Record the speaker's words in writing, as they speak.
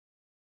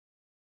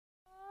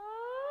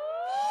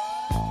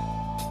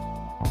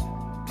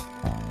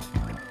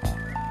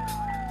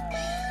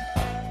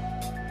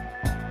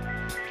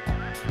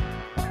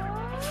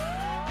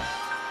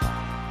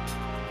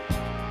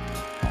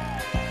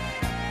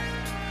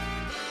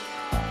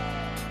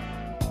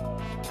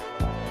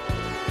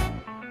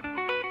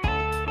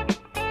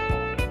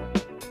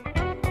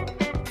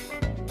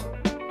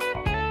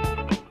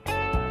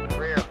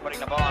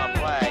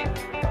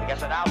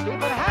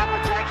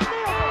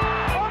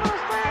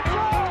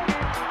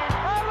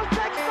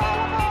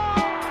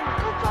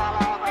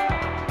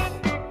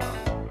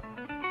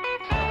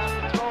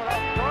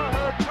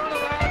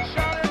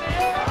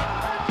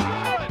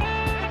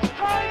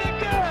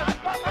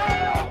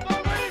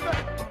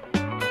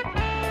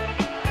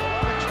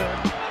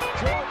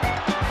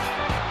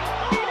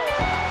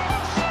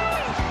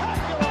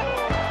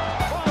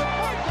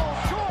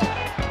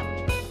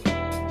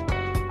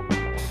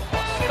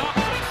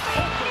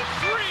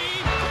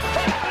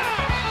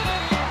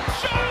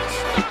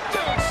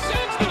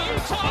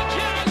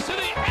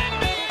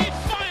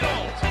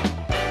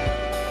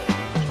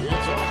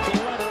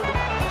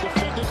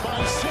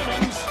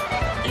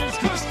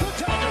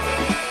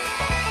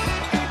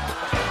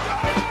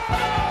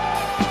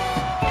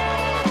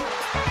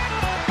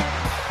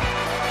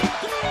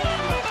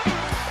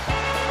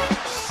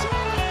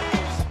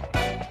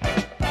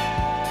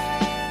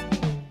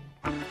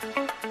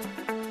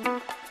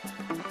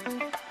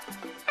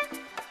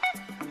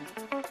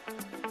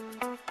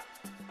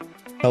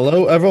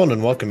Hello, everyone,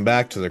 and welcome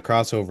back to the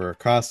Crossover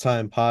Cross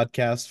Time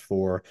podcast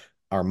for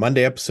our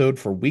Monday episode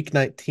for Week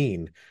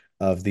 19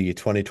 of the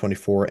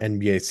 2024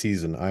 NBA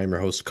season. I am your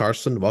host,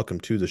 Karston. Welcome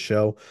to the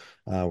show.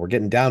 We're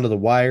getting down to the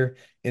wire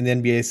in the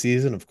NBA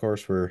season. Of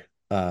course, we're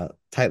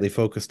tightly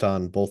focused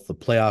on both the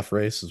playoff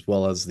race as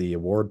well as the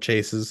award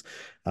chases.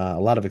 A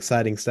lot of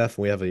exciting stuff.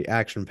 We have an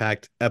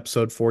action-packed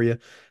episode for you.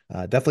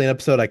 Definitely an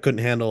episode I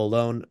couldn't handle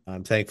alone.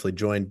 I'm thankfully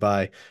joined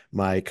by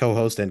my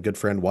co-host and good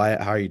friend,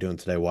 Wyatt. How are you doing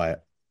today,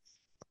 Wyatt?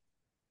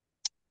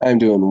 I'm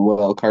doing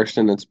well,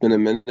 Karsten. It's been a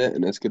minute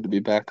and it's good to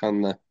be back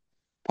on the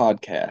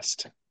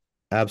podcast.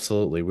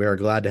 Absolutely. We are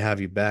glad to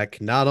have you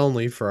back, not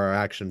only for our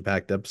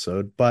action-packed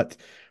episode, but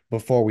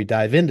before we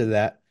dive into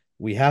that,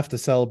 we have to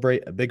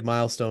celebrate a big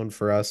milestone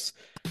for us.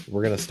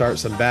 We're going to start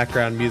some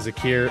background music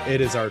here.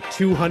 It is our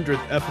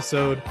 200th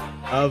episode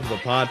of the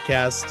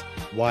podcast.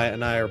 Wyatt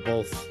and I are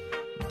both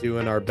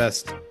doing our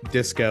best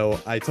disco.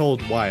 I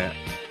told Wyatt,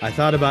 I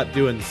thought about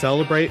doing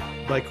Celebrate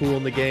by Kool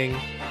and the Gang.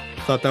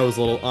 Thought that was a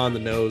little on the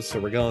nose, so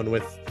we're going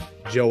with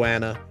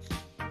Joanna.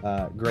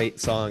 Great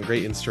song,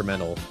 great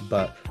instrumental.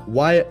 But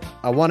Wyatt,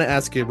 I want to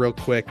ask you real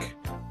quick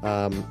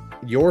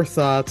your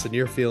thoughts and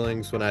your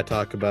feelings when I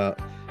talk about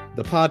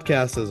the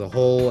podcast as a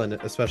whole, and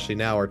especially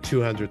now our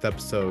 200th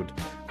episode.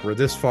 We're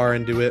this far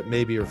into it,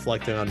 maybe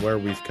reflecting on where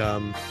we've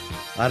come.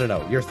 I don't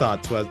know, your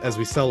thoughts as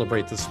we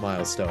celebrate this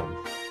milestone.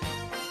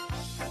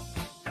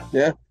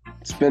 Yeah,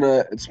 it's been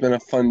a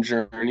fun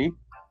journey.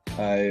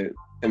 I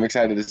am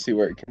excited to see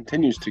where it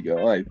continues to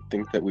go. I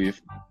think that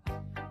we've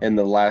in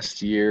the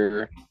last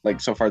year, like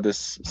so far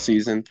this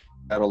season,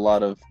 had a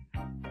lot of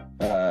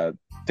uh,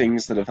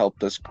 things that have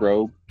helped us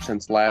grow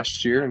since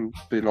last year and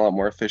been a lot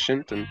more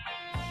efficient. And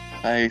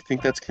I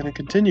think that's going to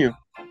continue.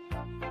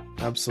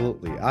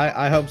 Absolutely.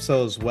 I hope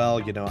so as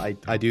well.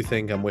 I do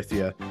think I'm with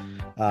you.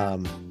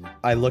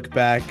 I look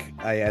back,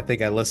 I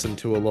think I listened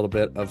to a little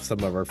bit of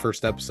some of our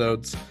first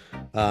episodes.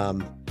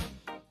 Um,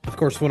 of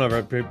course, one of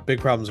our big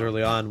problems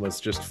early on was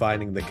just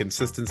finding the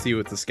consistency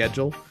with the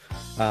schedule.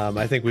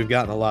 I think we've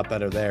gotten a lot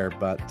better there,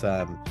 but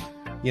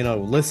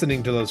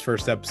listening to those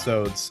first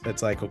episodes,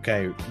 it's like,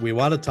 okay, we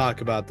want to talk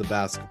about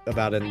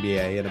about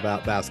NBA and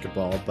about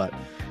basketball, but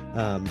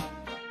um,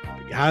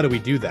 how do we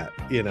do that?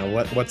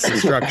 What's the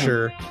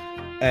structure?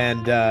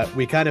 And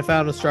we kind of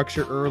found a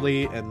structure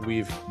early, and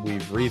we've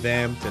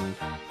revamped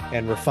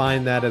and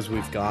refined that as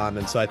we've gone.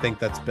 And so I think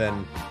that's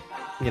been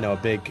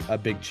a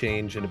big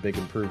change and a big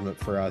improvement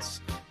for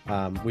us.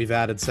 We've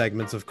added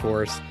segments, of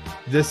course.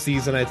 This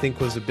season, I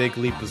think, was a big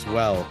leap as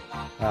well.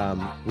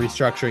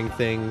 Restructuring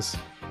things.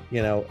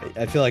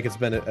 I feel like it's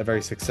been a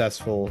very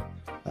successful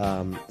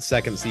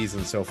second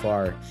season so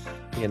far.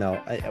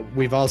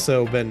 We've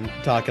also been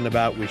talking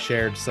about, we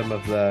shared some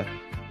of the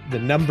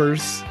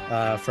numbers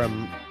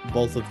from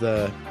both of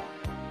the,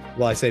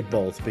 well, I say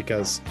both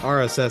because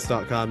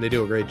RSS.com, they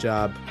do a great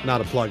job,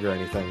 not a plug or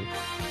anything,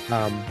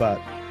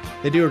 but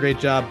they do a great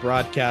job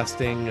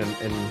broadcasting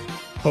and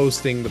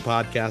posting the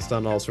podcast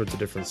on all sorts of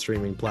different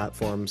streaming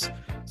platforms.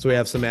 So we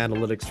have some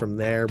analytics from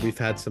there. We've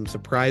had some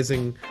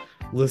surprising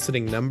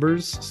listening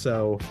numbers.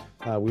 So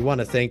we want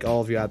to thank all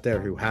of you out there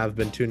who have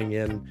been tuning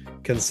in,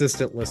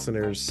 consistent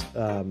listeners.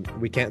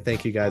 We can't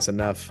thank you guys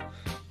enough.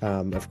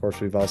 Of course,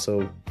 we've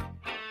also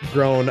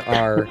grown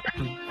our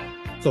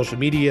social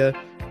media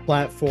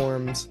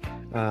platforms.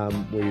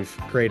 We've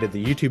created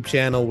the YouTube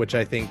channel, which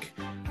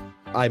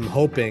I'm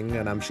hoping,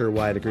 and I'm sure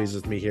Wyatt agrees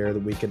with me here,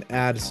 that we can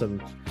add some,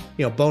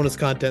 bonus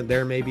content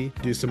there, maybe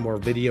do some more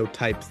video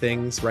type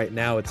things. Right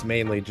now, it's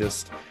mainly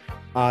just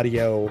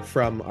audio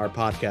from our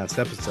podcast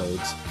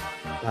episodes.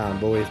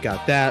 But we've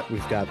got that,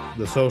 we've got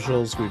the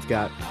socials, we've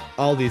got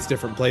all these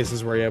different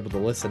places where you're able to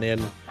listen in.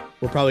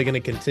 We're probably going to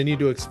continue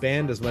to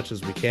expand as much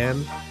as we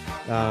can.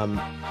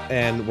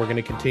 And we're going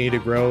to continue to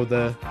grow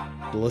the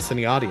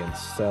listening audience.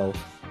 So,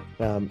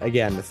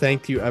 again,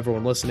 thank you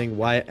everyone listening.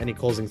 Wyatt, any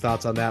closing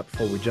thoughts on that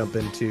before we jump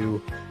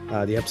into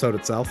the episode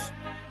itself?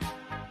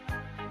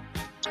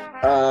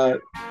 Uh,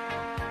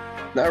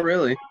 Not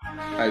really.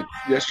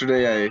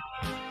 Yesterday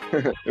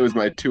it was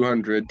my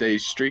 200-day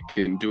streak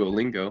in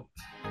Duolingo,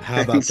 How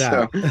and about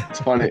so that? it's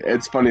funny.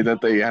 It's funny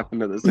that they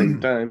happen at the same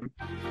time.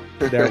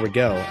 There we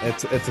go.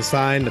 It's a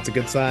sign. It's a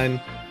good sign.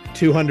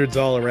 200s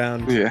all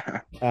around. Yeah.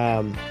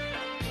 Um,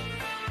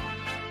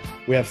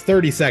 we have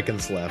 30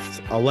 seconds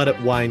left. I'll let it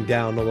wind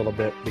down a little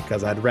bit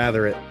because I'd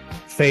rather it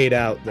fade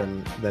out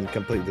than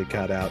completely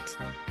cut out.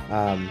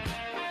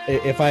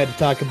 If I had to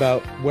talk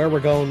about where we're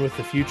going with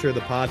the future of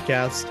the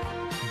podcast,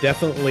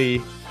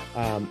 definitely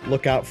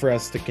look out for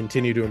us to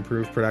continue to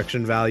improve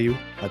production value.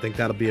 I think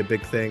that'll be a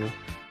big thing.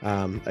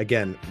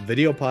 Again,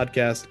 video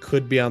podcast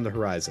could be on the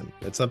horizon.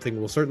 It's something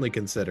we'll certainly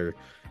consider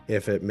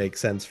if it makes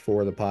sense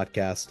for the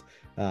podcast.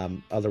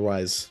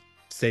 Otherwise,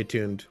 stay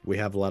tuned. We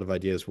have a lot of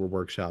ideas we're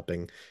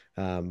workshopping.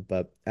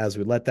 But as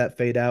we let that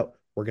fade out,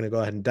 we're going to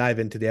go ahead and dive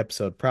into the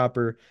episode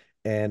proper.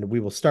 And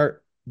we will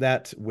start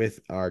that with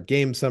our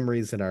game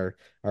summaries and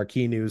our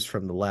key news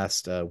from the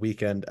last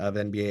weekend of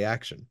NBA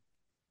action.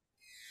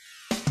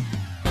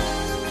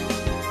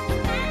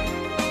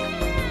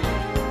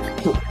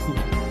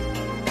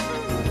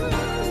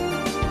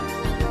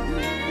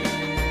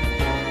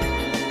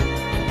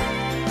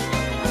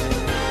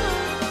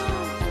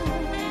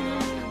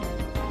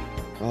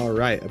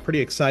 right. A pretty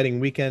exciting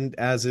weekend,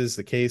 as is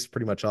the case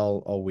pretty much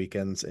all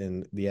weekends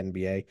in the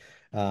NBA.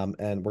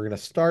 And we're going to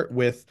start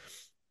with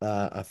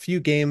a few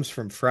games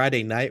from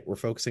Friday night. We're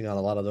focusing on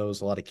a lot of those,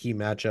 a lot of key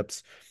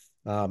matchups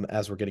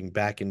as we're getting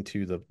back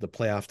into the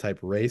playoff type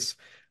race.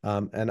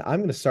 And I'm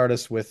going to start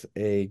us with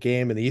a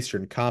game in the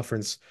Eastern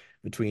Conference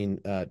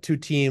between two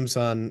teams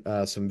on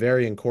some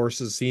varying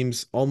courses.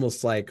 Seems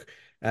almost like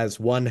as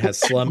one has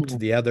slumped,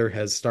 the other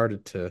has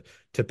started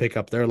to pick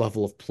up their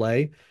level of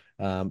play.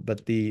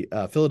 But the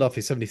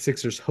Philadelphia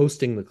 76ers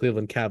hosting the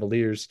Cleveland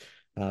Cavaliers.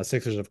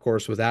 Sixers, of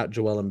course, without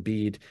Joel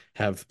Embiid,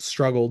 have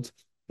struggled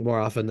more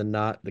often than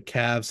not. The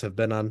Cavs have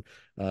been on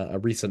a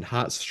recent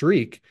hot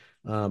streak,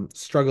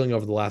 struggling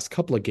over the last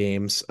couple of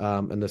games,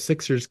 and the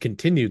Sixers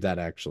continued that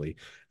actually.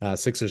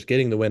 Sixers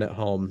getting the win at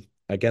home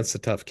against the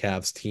tough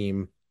Cavs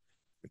team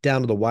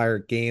down to the wire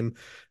game,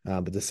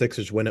 but the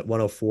Sixers win at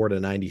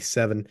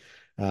 104-97.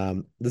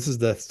 This is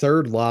the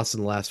third loss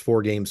in the last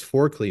four games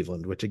for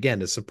Cleveland, which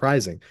again is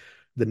surprising.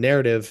 The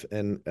narrative,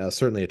 and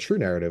certainly a true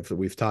narrative that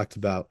we've talked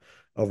about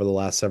over the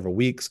last several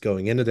weeks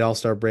going into the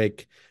All-Star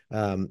break,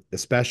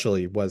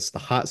 especially was the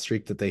hot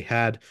streak that they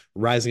had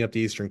rising up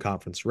the Eastern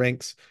Conference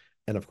ranks.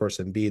 And of course,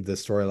 Embiid, the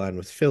storyline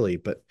with Philly,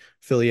 but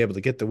Philly able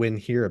to get the win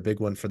here, a big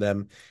one for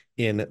them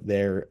in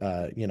their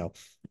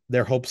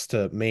hopes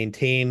to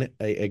maintain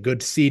a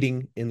good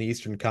seeding in the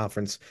Eastern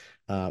Conference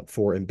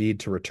for Embiid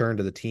to return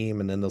to the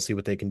team, and then they'll see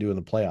what they can do in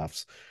the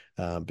playoffs.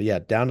 But yeah,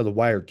 down to the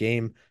wire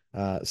game.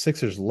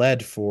 Sixers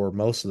led for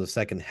most of the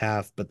second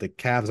half, but the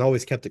Cavs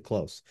always kept it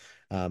close.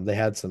 They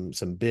had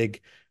some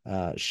big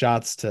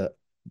shots to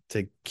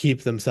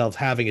keep themselves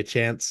having a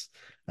chance,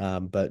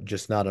 but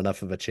just not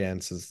enough of a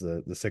chance as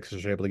the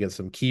Sixers were able to get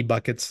some key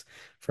buckets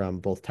from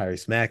both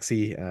Tyrese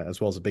Maxey as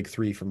well as a big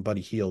three from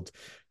Buddy Hield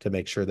to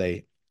make sure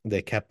they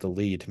kept the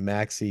lead.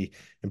 Maxey,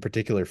 in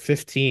particular,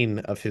 15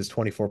 of his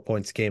 24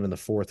 points came in the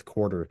fourth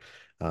quarter.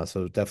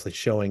 So definitely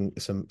showing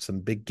some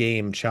big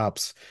game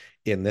chops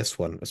in this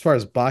one. As far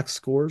as box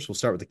scores, we'll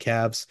start with the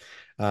Cavs.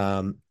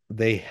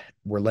 They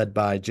were led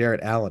by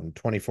Jarrett Allen,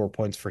 24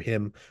 points for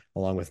him,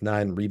 along with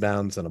 9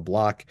 rebounds and a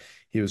block.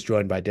 He was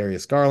joined by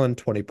Darius Garland,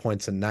 20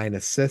 points and 9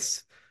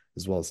 assists,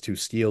 as well as 2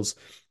 steals.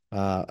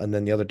 And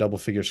then the other double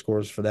figure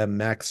scores for them,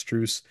 Max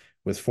Strus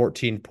with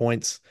 14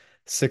 points,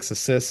 6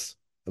 assists,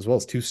 as well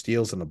as 2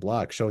 steals and a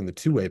block, showing the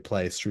two-way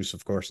play. Strus,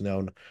 of course,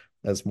 known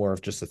as more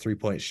of just a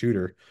three-point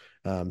shooter,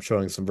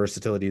 showing some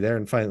versatility there.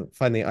 And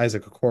finally,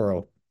 Isaac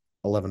Okoro,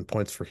 11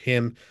 points for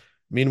him.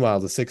 Meanwhile,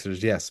 the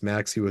Sixers, yes,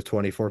 Maxey with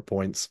 24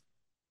 points,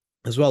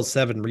 as well as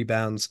 7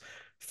 rebounds,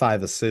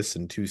 5 assists,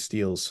 and 2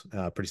 steals.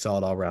 Pretty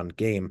solid all-around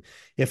game,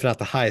 if not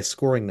the highest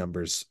scoring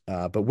numbers,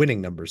 but winning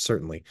numbers,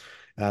 certainly.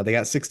 They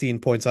got 16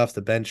 points off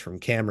the bench from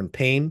Cameron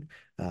Payne.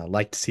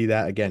 Like to see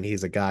that. Again,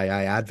 he's a guy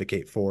I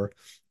advocate for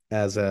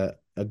as a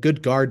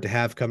good guard to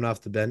have coming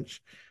off the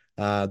bench.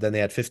 Then they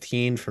had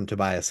 15 from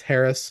Tobias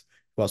Harris,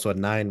 who also had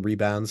 9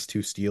 rebounds,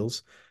 2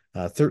 steals,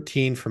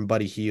 13 from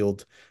Buddy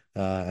Hield,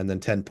 and then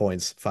 10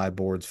 points, 5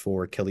 boards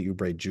for Kelly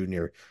Oubre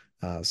Jr.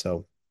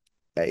 So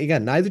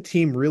again, neither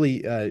team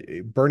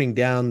really burning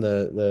down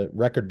the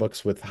record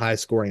books with high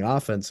scoring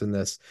offense in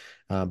this,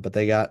 but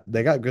they got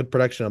good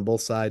production on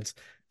both sides.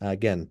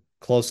 Again,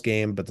 close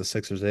game, but the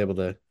Sixers able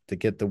to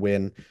get the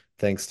win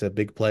thanks to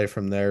big play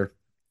from their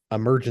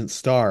emergent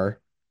star,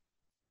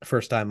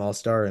 first time All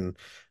Star, and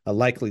a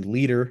likely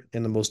leader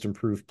in the most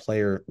improved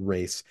player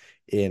race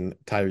in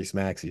Tyrese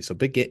Maxey. So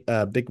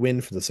big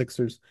win for the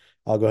Sixers.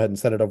 I'll go ahead and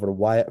send it over to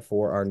Wyatt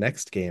for our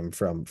next game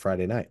from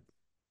Friday night.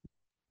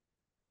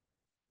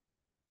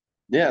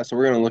 Yeah, so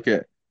we're going to look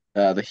at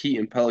the Heat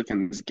and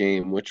Pelicans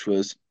game, which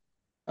was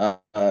uh,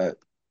 uh,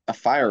 a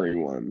fiery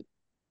one,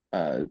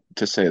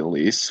 to say the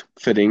least,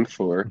 fitting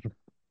for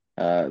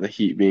the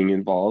Heat being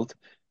involved,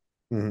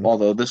 Mhm.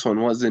 although this one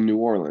was in New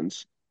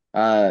Orleans.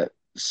 Uh,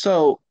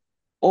 so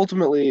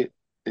ultimately,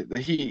 the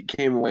Heat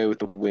came away with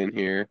the win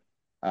here.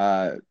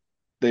 Uh,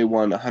 they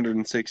won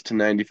 106 to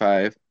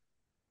 95,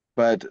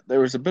 but there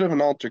was a bit of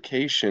an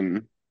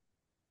altercation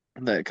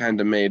that kind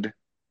of made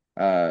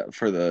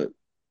for the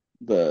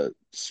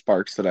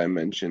sparks that I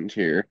mentioned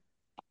here.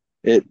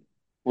 It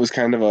was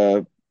kind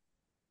of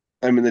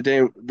I mean,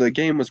 the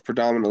game was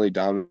predominantly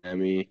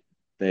dominant.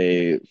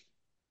 They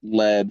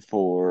led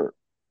for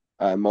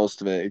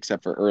most of it,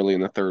 except for early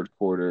in the third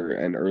quarter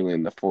and early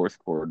in the fourth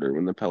quarter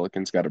when the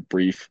Pelicans got a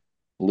brief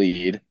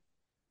lead.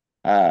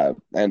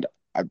 And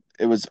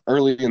it was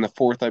early in the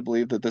fourth, I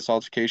believe, that this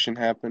altercation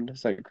happened.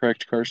 Is that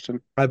correct, Karston?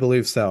 I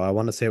believe so. I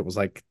want to say it was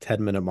like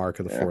 10-minute mark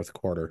of the Yeah. fourth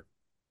quarter.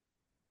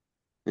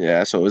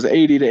 Yeah, so it was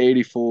 80 to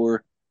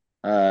 84.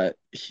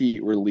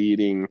 Heat were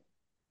leading,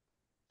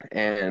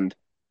 and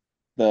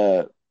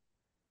the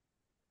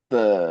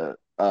the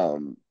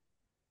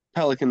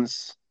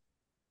Pelicans,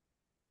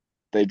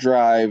 they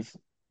drive.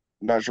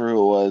 I'm not sure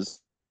who it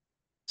was.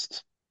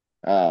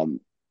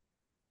 Um,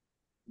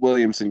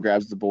 Williamson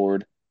grabs the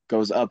board,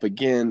 goes up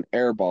again,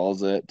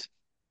 airballs it,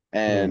 Hmm.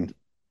 and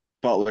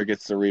Butler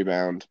gets the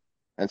rebound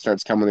and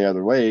starts coming the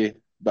other way,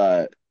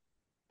 but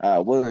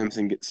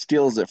Williamson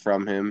steals it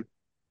from him,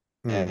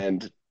 Hmm.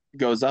 and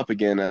goes up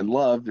again, and Kevin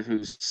Love,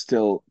 who's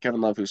still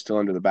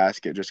under the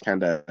basket, just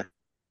kind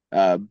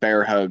of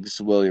bear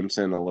hugs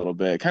Williamson a little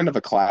bit. Kind of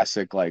a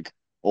classic like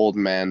old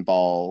man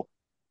ball.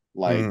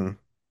 Like Mhm.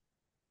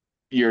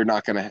 you're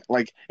not gonna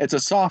like it's a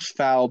soft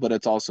foul, but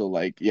it's also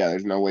like yeah,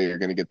 there's no way you're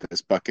gonna get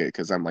this bucket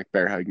because I'm like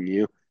bear hugging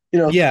you.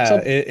 Yeah,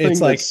 it's Something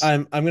like that's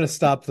I'm gonna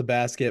stop the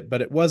basket,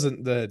 but it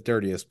wasn't the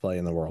dirtiest play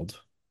in the world.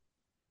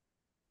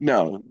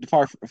 no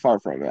far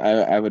from it.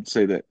 I would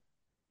say that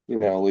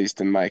at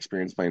least in my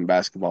experience playing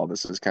basketball,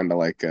 this is kind of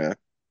like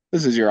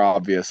this is your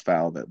obvious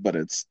foul but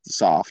it's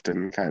soft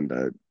and kind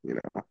of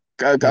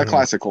a Hmm.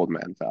 classic old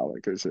man foul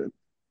like I said.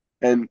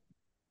 And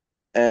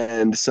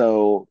and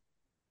so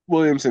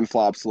Williamson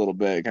flops a little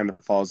bit, kind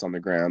of falls on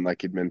the ground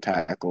like he'd been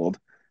tackled.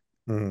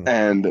 Hmm.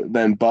 And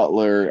then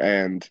Butler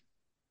and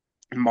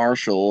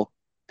Marshall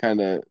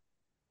kind of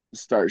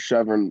start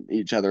shoving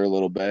each other a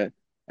little bit.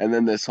 And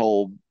then this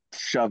whole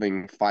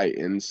shoving fight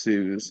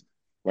ensues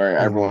where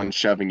Hmm. everyone's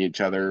shoving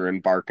each other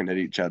and barking at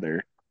each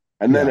other.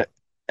 And then Yeah,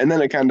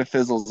 it kind of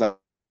fizzles out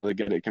to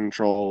get it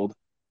controlled.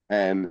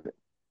 And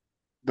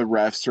the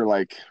refs are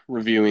like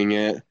reviewing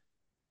it.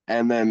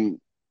 And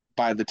then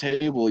by the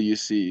table you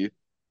see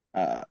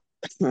uh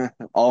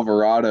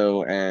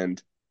Alvarado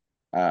and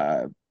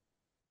uh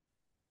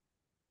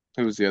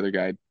who was the other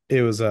guy?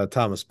 it was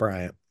Thomas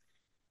Bryant.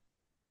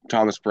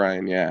 Thomas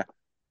Bryan, yeah.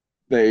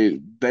 They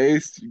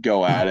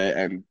go at it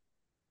and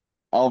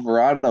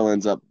Alvarado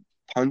ends up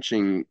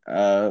punching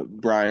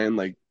Bryan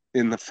like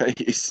in the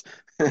face.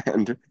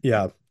 And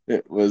Yeah.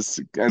 it was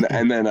and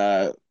then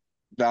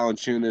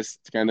Valanciunas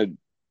kind of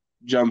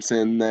jumps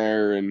in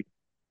there and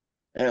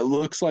it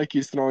looks like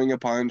he's throwing a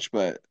punch,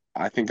 but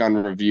I think on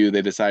review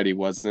they decide he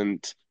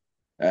wasn't.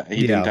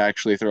 He didn't Yeah.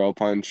 actually throw a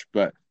punch,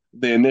 but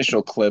the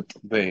initial clip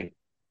they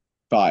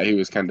thought he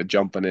was kind of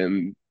jumping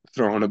in,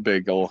 throwing a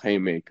big old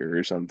haymaker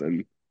or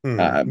something.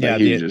 But Yeah,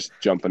 he was just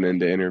jumping in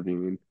to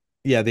intervene.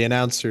 the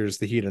announcers,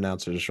 the Heat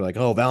announcers were like,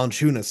 "Oh,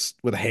 Valanciunas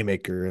with a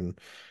haymaker," and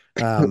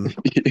um,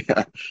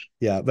 Yeah,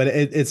 yeah, but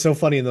it's so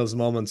funny in those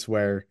moments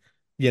where,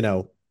 you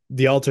know,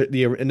 the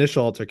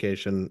initial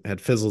altercation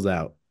had fizzled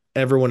out.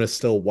 Everyone is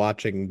still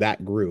watching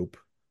that group,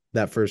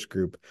 that first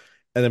group.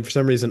 And then for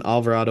some reason,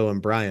 Alvarado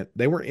and Bryant,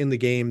 they weren't in the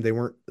game. They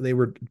were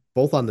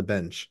both on the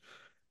bench.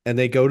 And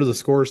they go to the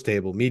scores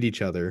table, meet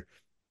each other,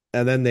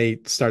 and then they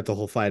start the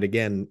whole fight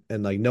again.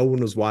 And like no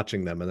one was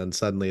watching them. And then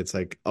suddenly it's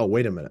like, oh,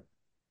 wait a minute,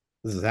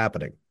 this is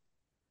happening.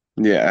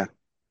 yeah.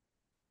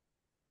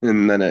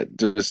 And then it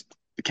just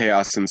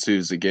chaos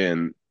ensues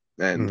again,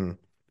 and Mhm.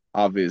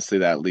 obviously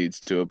that leads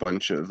to a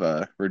bunch of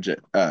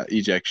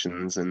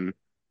ejections and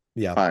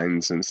Yeah.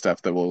 fines and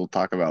stuff that we'll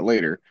talk about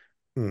later.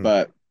 Mhm.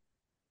 But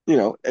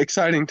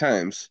exciting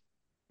times.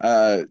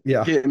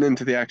 Yeah. Getting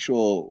into the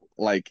actual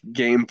like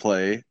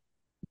gameplay,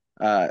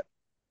 uh,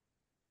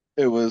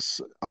 it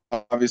was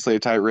obviously a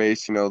tight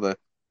race.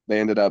 They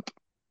ended up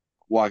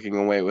walking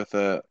away with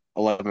a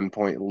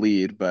 11-point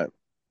lead, but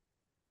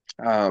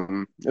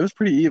it was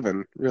pretty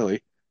even,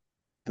 really.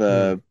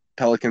 Mhm. The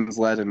Pelicans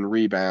led in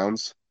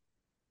rebounds,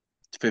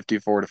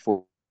 54 to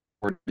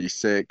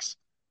 46,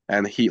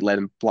 and the Heat led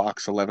in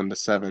blocks, 11 to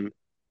 7.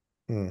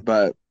 Mhm.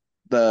 But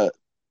the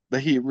the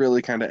Heat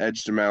really kind of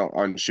edged them out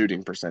on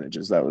shooting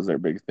percentages. That was their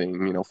big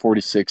thing.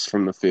 46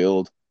 from the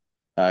field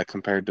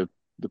compared to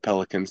the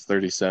Pelicans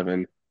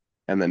 37,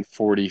 and then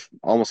 40,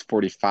 almost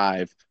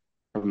 45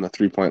 from the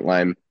 3-point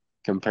line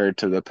compared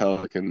to the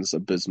Pelicans'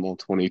 abysmal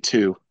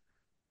 22.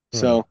 Mhm.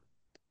 So,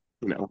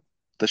 you know,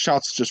 the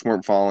shots just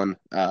weren't falling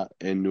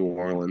in New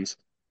Orleans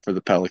for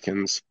the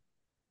Pelicans.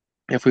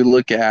 If we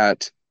look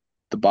at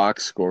the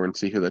box score and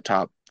see who the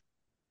top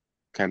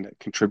kind of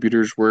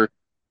contributors were,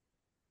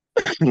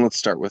 let's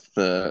start with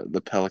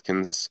the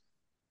Pelicans.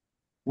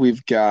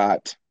 We've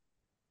got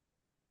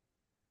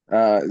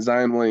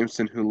Zion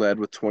Williamson who led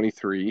with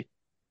 23.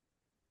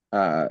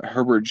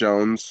 Herbert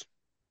Jones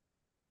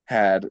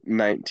had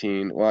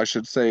 19. Well, I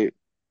should say,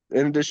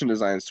 in addition to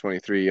Zion's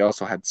 23, he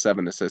also had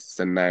 7 assists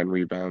and 9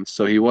 rebounds.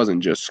 So he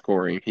wasn't just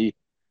scoring. He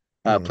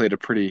Mhm. played a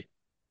pretty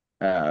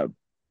uh,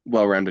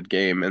 well-rounded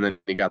game, and then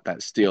he got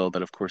that steal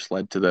that, of course,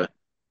 led to the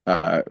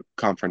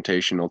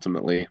confrontation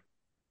ultimately.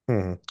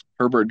 Mhm.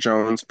 Herbert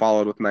Jones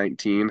followed with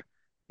 19.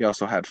 He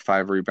also had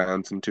 5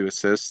 rebounds and 2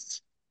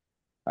 assists,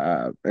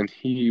 and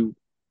he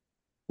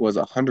was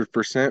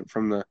 100%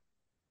 from the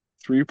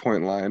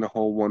 3-point line, a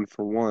whole 1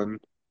 for 1.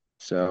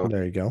 So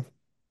There you go.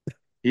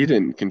 he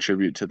didn't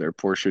contribute to their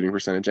poor shooting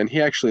percentage, and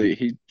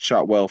he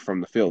shot well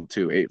from the field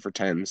too, 8 for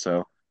 10.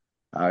 So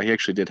he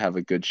actually did have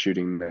a good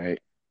shooting night.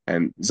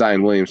 And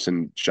Zion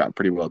Williamson shot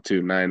pretty well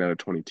too, 9 out of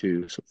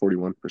 22, so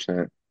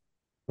 41%.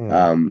 Mhm.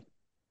 Um,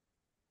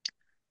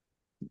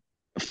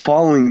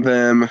 Following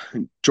them,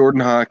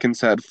 Jordan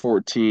Hawkins had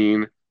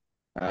 14.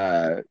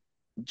 Uh,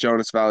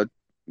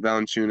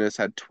 Valanciunas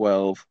had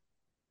 12,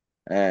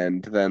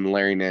 and then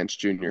Larry Nance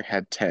Jr.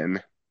 had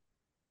 10.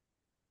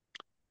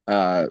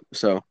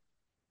 So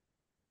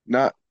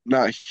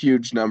not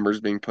huge numbers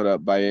being put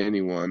up by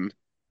anyone.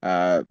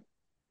 Uh,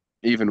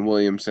 Even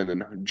Williamson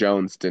and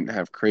Jones didn't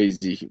have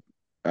crazy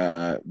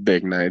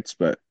big nights,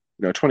 but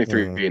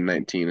 23 Mm, and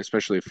 19,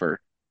 especially for,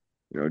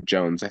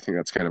 Jones. I think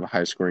that's kind of a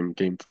high scoring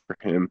game for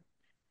him.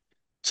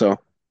 So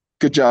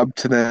good job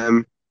to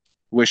them.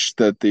 Wish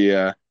that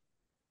the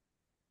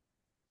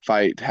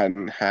fight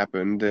hadn't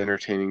happened,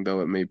 entertaining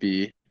though it may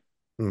be.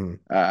 mm,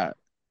 Uh,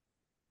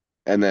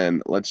 and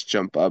then let's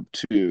jump up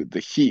to the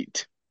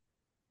Heat.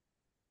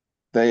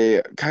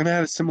 They kind of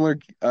had a similar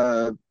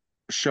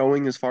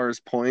showing as far as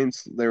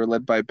points. They were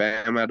led by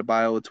Bam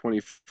Adebayo with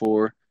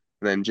 24,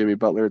 and then Jimmy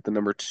Butler at the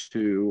number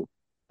two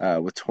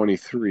with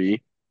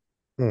 23.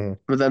 mm,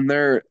 But then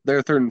their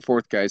third and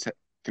fourth guys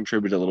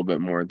contributed a little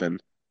bit more than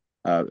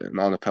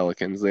on the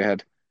Pelicans. They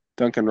had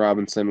Duncan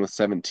Robinson with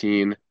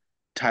 17,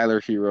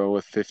 Tyler Hero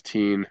with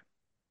 15.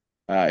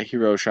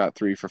 Hero shot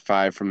 3 for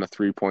 5 from the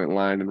 3-point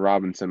line, and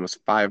Robinson was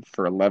 5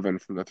 for 11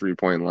 from the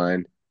 3-point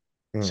line.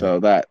 mm, So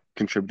that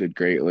contributed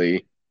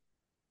greatly.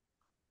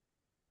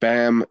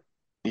 Bam,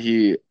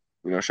 he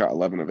shot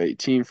 11 of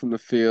 18 from the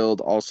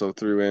field. Also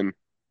threw in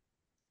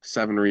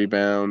 7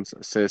 rebounds,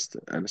 assist,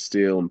 and a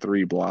steal, and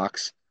 3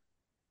 blocks.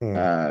 mm.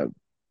 Uh,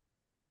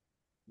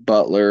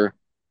 Butler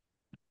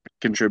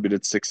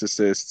contributed 6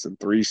 assists and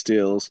 3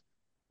 steals,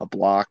 a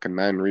block, and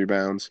 9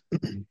 rebounds.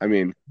 I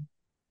mean,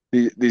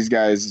 these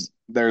guys,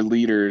 their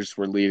leaders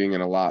were leading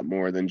in a lot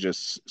more than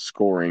just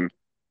scoring.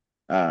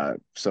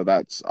 So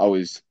that's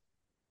always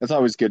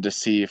good to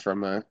see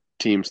from a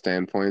team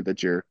standpoint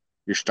that your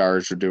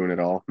stars are doing it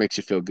all. Makes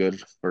you feel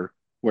good for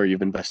where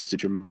you've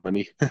invested your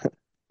money.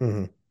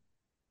 Mhm.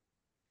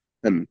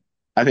 And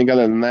I think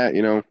other than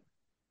that,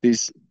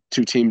 these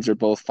two teams are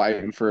both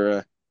fighting for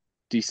a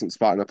decent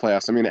spot in the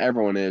playoffs. I mean,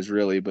 everyone is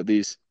really, but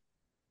these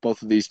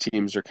both of these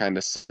teams are kind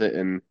of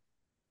sitting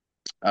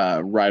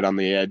right on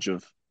the edge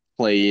of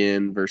play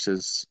in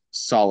versus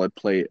solid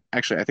play.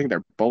 Actually, I think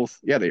they're both,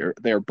 yeah,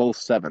 they are both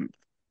seventh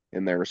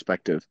in their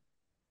respective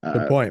Good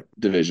uh, point.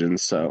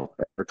 divisions, or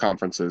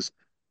conferences.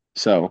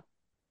 So,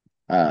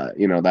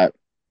 that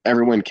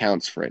every win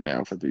counts for right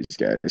now for these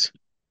guys.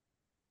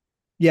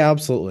 Yeah,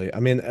 absolutely. I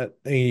mean,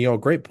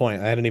 great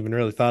point. I hadn't even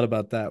really thought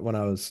about that when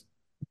I was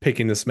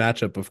picking this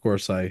matchup. Of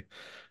course, I,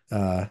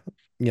 uh,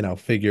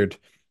 figured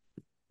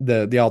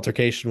the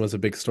altercation was a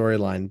big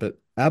storyline, but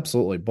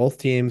absolutely, both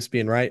teams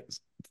being right,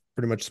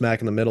 pretty much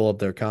smack in the middle of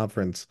their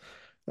conference.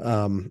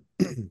 Um,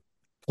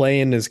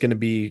 playing is going to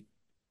be,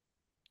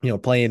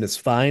 playing is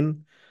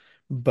fine,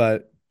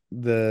 but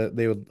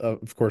they would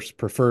of course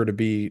prefer to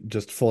be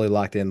just fully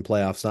locked in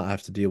playoffs, not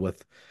have to deal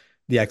with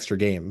the extra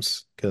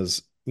games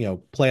because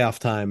playoff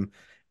time,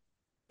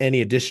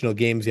 any additional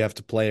games you have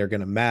to play are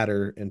going to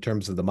matter in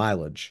terms of the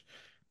mileage.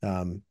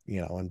 And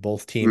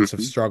both teams have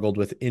Hmm. struggled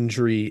with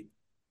injuries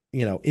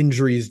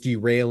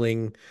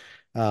derailing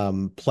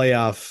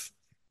playoff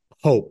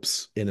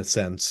hopes in a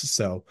sense.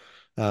 So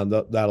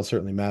that'll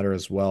certainly matter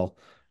as well.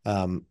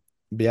 But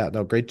yeah,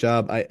 no, great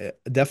job. I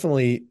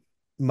definitely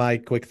my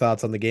quick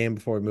thoughts on the game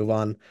before we move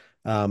on.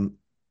 Um,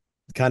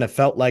 Kind of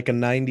felt like a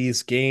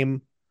 90s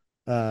game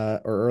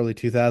or early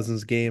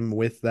 2000s game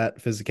with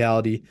that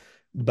physicality,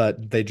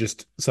 but they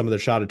just some of their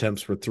shot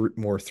attempts were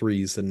more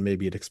threes than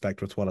maybe you'd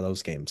expect with one of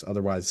those games.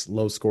 Otherwise,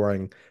 low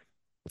scoring,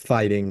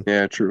 fighting,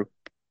 Yeah, true.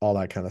 all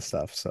that kind of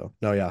stuff. So,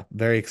 no, yeah,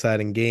 very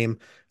exciting game.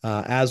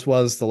 As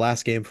was the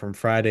last game from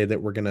Friday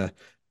that we're gonna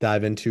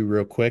dive into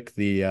real quick.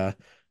 The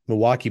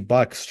Milwaukee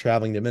Bucks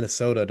traveling to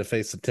Minnesota to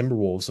face the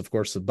Timberwolves. Of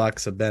course, the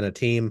Bucks have been a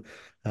team,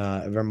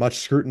 a very much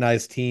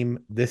scrutinized team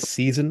this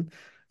season.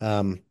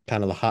 Kind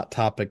of the hot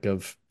topic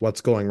of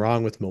what's going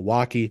wrong with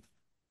Milwaukee,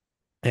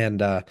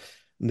 and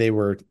they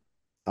were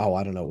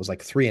I don't know, it was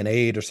like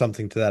 3-8 or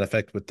something to that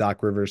effect with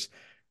Doc Rivers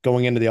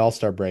going into the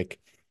All-Star break.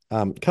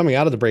 Coming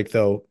out of the break,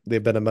 though,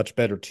 they've been a much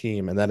better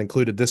team, and that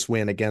included this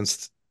win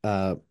against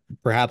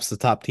perhaps the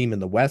top team in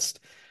the West.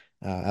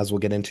 As we'll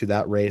get into,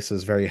 that race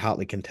is very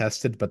hotly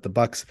contested, but the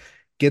Bucks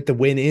get the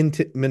win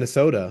into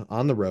Minnesota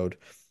on the road,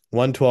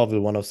 112 to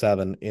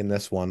 107 in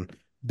this one.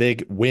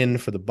 Big win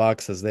for the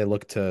Bucks as they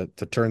look to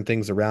turn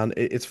things around.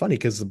 It's funny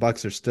because the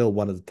Bucks are still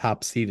one of the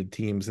top seeded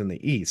teams in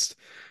the East,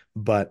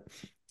 but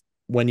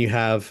when you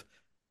have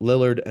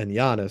Lillard and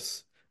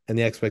Giannis, and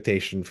the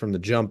expectation from the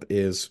jump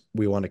is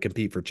we want to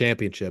compete for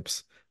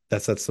championships,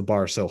 that sets the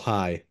bar so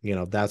high.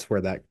 That's where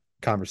that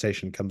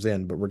conversation comes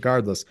in. But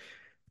regardless,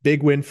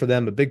 big win for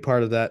them. A big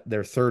part of that,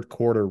 their third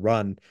quarter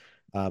run,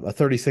 a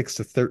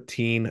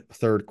 36-13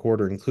 third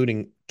quarter,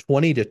 including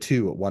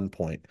 20-2 at one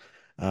point.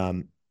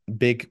 Um,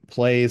 Big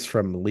plays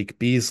from Malik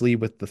Beasley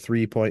with the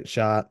 3-point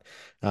shot,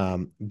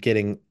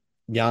 getting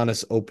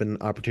Giannis open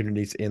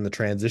opportunities in the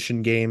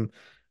transition game.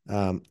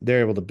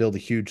 They're able to build a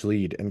huge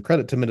lead, and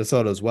credit to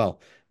Minnesota as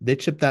well. They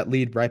chipped that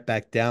lead right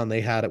back down.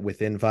 They had it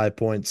within 5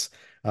 points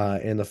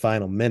in the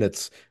final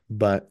minutes,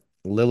 but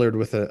Lillard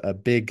with a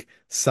big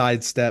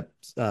sidestep,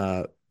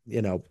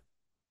 you know,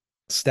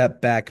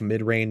 step back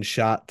mid range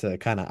shot to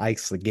kind of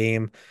ice the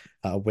game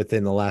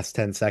within the last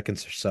 10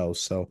 seconds or so.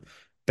 So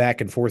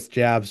back and forth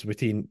jabs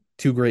between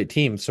two great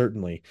teams,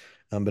 certainly,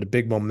 but a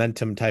big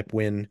momentum type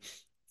win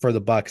for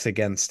the Bucks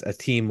against a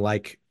team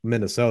like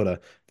Minnesota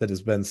that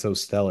has been so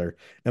stellar.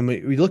 And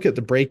we look at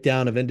the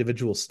breakdown of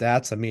individual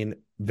stats. I mean,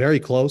 very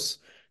close.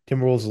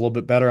 Timberwolves a little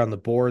bit better on the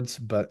boards,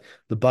 but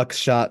the Bucks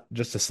shot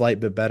just a slight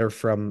bit better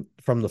from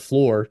the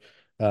floor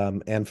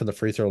and from the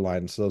free throw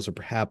line. So those are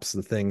perhaps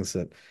the things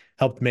that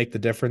helped make the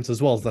difference,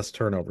 as well as less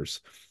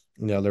turnovers.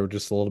 They were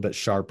just a little bit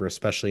sharper,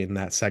 especially in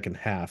that second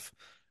half,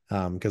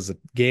 because the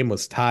game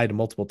was tied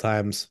multiple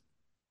times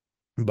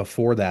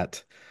before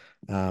that.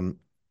 Um,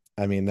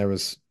 I mean, there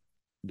was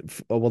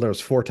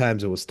four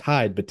times it was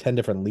tied, but 10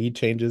 different lead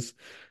changes,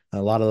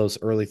 a lot of those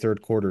early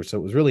third quarters. So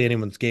it was really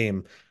anyone's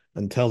game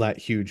until that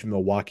huge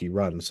Milwaukee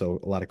run. So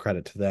a lot of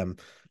credit to them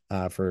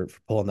for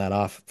pulling that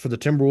off. For the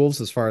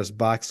Timberwolves, as far as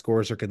box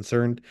scores are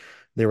concerned,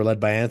 they were led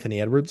by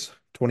Anthony Edwards,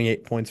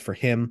 28 points for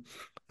him,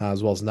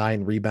 as well as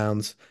 9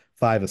 rebounds,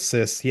 5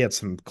 assists. He had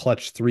some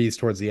clutch threes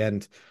towards the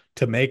end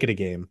to make it a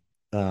game.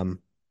 Um,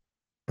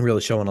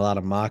 Really showing a lot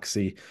of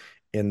moxie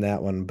in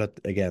that one. But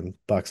again,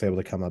 Bucks able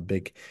to come up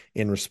big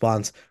in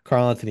response.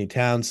 Karl-Anthony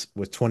Towns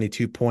with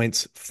 22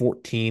 points,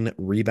 14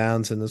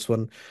 rebounds in this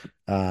one.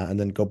 And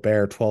then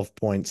Gobert, 12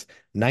 points,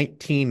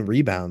 19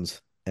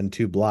 rebounds, and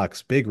 2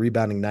 blocks. Big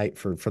rebounding night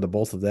for the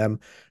both of them.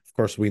 Of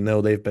course, we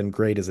know they've been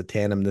great as a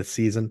tandem this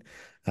season.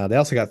 They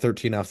also got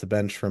 13 off the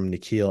bench from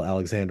Nickeil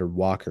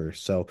Alexander-Walker.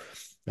 So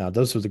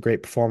those were the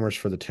great performers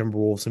for the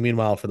Timberwolves. And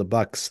meanwhile, for the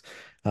Bucks,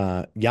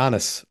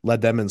 Giannis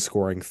led them in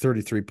scoring,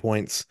 33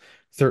 points,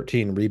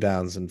 13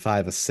 rebounds, and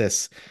 5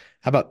 assists.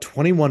 How about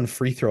 21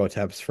 free throw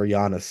attempts for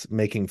Giannis,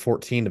 making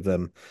 14 of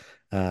them,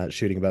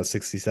 shooting about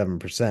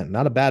 67%.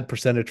 Not a bad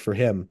percentage for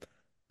him.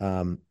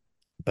 Um,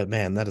 but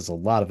man, that is a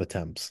lot of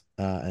attempts.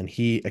 And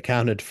he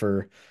accounted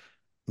for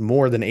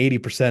more than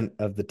 80%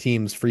 of the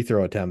team's free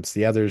throw attempts.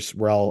 The others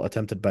were all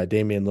attempted by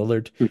Damian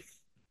Lillard.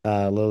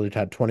 Lillard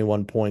had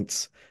 21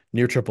 points,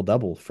 near triple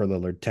double for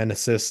Lillard, 10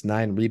 assists,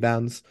 9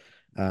 rebounds,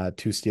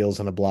 2 steals,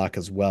 and a block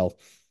as well.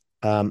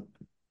 Um,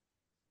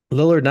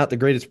 Lillard, not the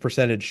greatest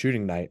percentage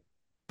shooting night,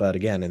 but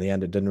again, in the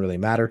end, it didn't really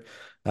matter.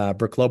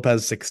 Brook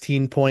Lopez,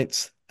 16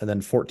 points, and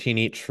then 14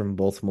 each from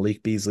both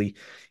Malik Beasley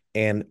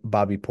and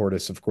Bobby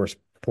Portis. Of course,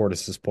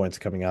 Portis's points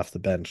coming off the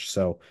bench.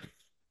 So,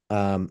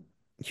 um,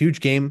 huge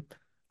game.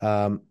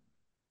 Um,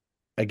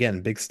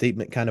 Again, big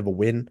statement, kind of a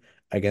win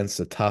against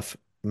a tough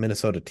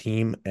Minnesota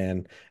team.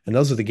 And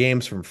those are the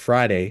games from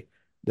Friday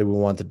that we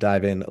want to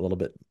dive in a little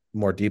bit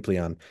more deeply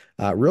on.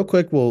 Real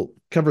quick, we'll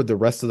cover the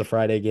rest of the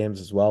Friday games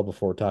as well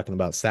before we're talking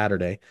about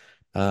Saturday.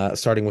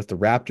 Starting with the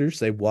Raptors,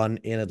 they won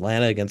in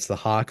Atlanta against the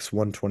Hawks,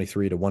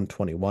 123 to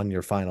 121,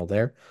 your final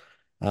there.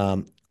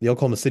 The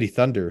Oklahoma City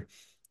Thunder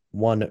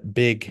won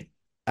big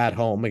at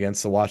home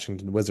against the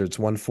Washington Wizards,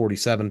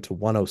 147 to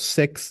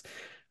 106.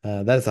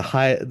 That is a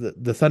high.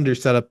 The Thunder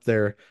set up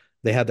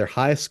they had their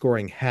highest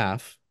scoring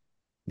half.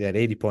 They had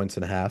 80 points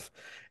in a half,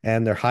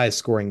 and their highest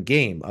scoring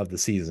game of the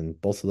season.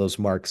 Both of those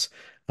marks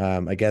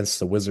against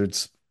the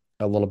Wizards,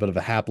 a little bit of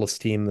a hapless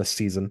team this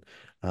season,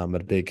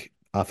 but a big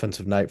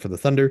offensive night for the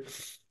Thunder.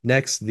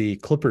 Next, the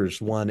Clippers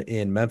won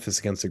in Memphis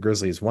against the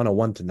Grizzlies,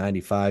 101 to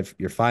 95,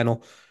 your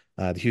final.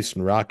 The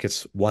Houston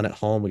Rockets won at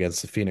home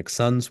against the Phoenix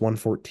Suns,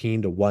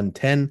 114 to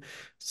 110.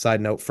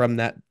 Side note from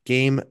that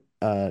game,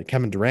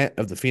 Kevin Durant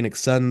of the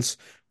Phoenix Suns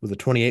with a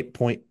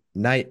 28-point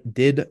night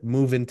did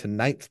move into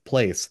ninth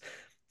place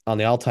on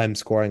the all-time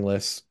scoring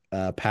list,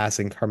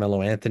 passing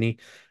Carmelo Anthony.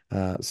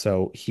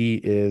 So he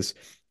is,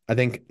 I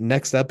think,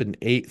 next up in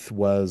eighth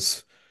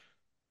was,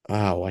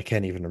 oh, I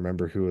can't even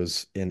remember who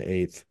was in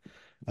eighth.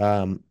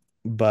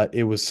 But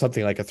it was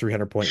something like a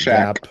 300-point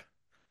Shaq.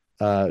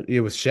 gap.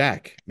 It was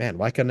Shaq. Man,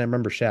 why couldn't I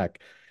remember Shaq?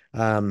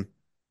 Um,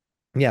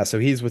 yeah, so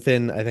he's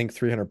within, I think,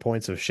 300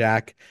 points of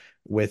Shaq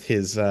with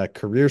his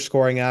career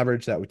scoring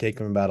average. That would take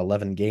him about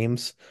 11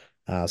 games.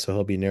 So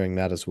he'll be nearing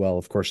that as well.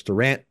 Of course,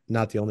 Durant,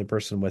 not the only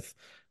person with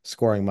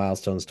scoring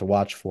milestones to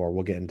watch for.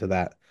 We'll get into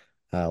that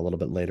a little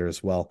bit later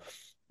as well.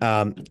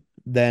 Um,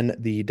 then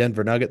the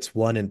Denver Nuggets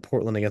won in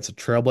Portland against the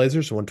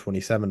Trailblazers,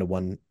 127 to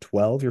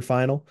 112, your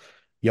final.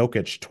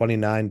 Jokic,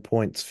 29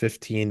 points,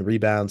 15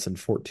 rebounds, and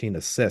 14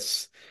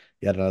 assists.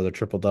 Yet another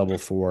triple double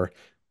for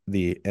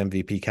the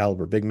MVP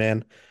caliber big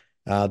man.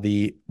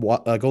 The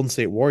Golden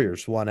State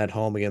Warriors won at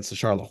home against the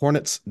Charlotte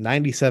Hornets,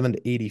 97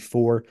 to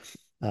 84.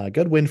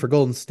 Good win for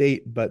Golden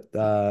State, but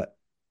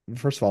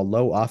first of all,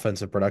 low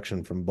offensive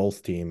production from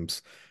both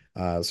teams.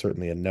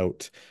 Certainly a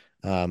note.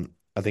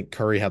 I think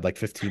Curry had like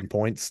 15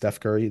 points,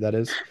 Steph Curry, that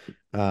is.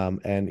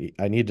 And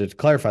I needed to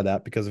clarify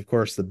that because, of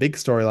course, the big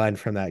storyline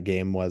from that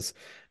game was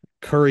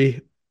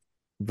Curry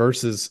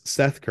versus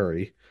Seth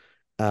Curry.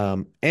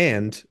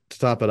 And to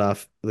top it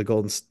off,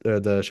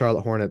 the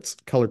Charlotte Hornets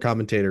color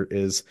commentator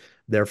is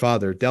their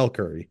father, Del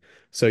Curry.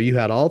 So you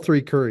had all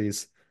three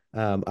Currys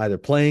either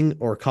playing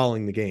or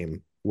calling the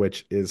game,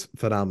 which is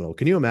phenomenal.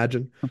 Can you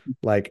imagine,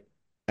 like,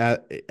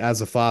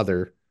 as a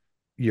father,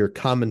 you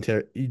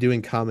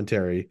doing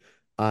commentary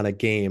on a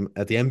game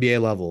at the NBA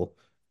level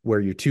where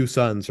your two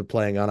sons are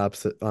playing on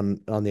opposite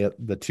on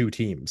the two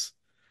teams?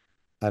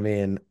 I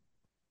mean,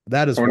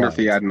 that I is wonder if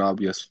he wild. had an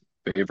obvious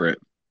favorite.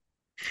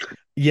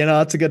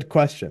 That's a good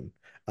question.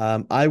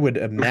 I would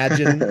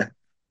imagine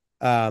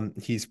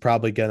He's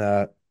probably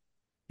gonna,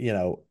 you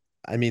know,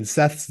 I mean,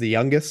 Seth's the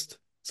youngest,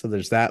 so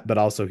there's that, but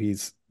also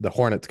he's the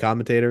Hornets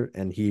commentator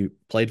and he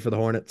played for the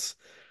Hornets.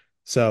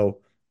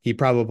 So he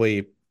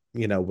probably,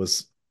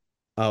 was,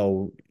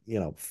 homer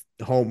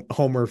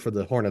for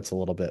the Hornets a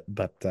little bit,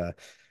 but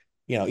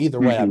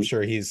either way, I'm Hmm.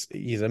 sure he's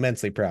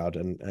immensely proud,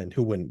 and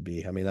who wouldn't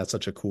be? I mean, that's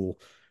such a cool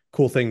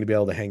thing to be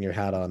able to hang your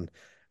hat on.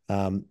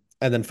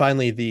 And then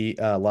finally, the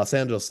Los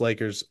Angeles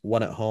Lakers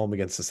won at home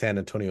against the San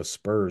Antonio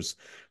Spurs,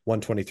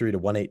 123 to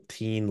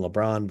 118.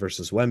 LeBron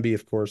versus Wemby,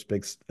 of course,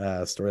 big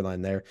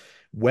storyline there.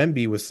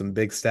 Wemby with some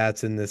big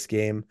stats in this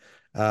game.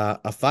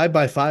 A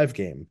 5-by-5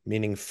 game,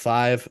 meaning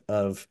five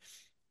of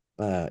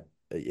uh,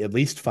 at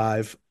least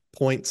 5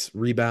 points,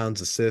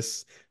 rebounds,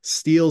 assists,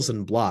 steals,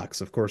 and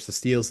blocks. Of course, the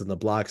steals and the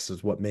blocks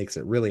is what makes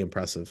it really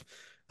impressive.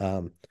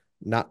 Um,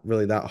 Not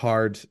really that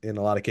hard in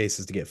a lot of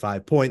cases to get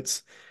 5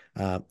 points.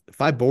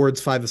 5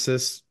 boards, 5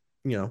 assists,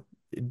 you know,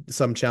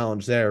 some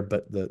challenge there,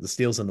 but the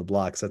steals and the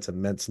blocks, that's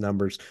immense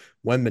numbers.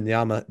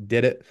 Wembanyama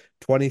did it,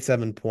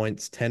 27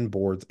 points, 10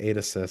 boards, 8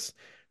 assists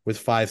with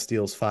 5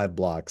 steals, 5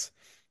 blocks,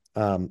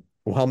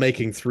 while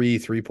making 3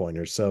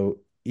 3-pointers. So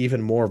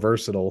even more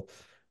versatile.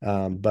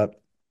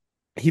 But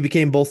he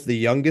became both the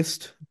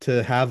youngest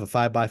to have a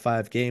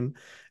 5-by-5 game,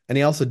 and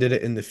he also did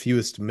it in the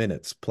fewest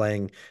minutes,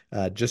 playing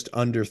just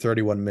under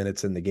 31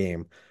 minutes in the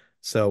game.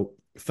 So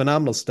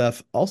phenomenal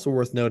stuff. Also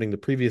worth noting, the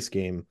previous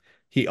game,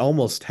 he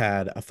almost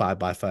had a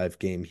 5-by-5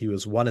 game. He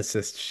was 1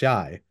 assist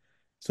shy.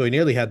 So he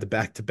nearly had the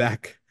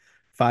back-to-back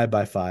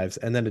 5-by-5s.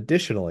 And then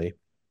additionally,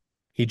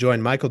 he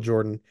joined Michael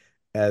Jordan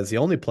as the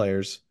only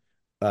players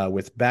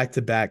with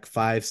back-to-back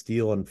 5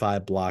 steal and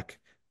 5 block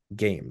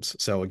games.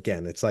 So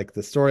again, it's like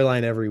the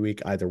storyline every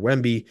week, either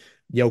Wemby,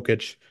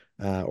 Jokic,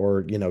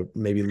 or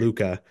maybe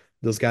Luca.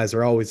 Those guys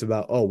are always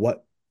about, oh,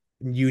 what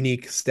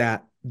unique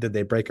stat did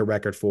they break a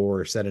record for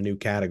or set a new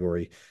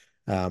category?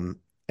 Um,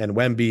 and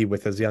Wemby,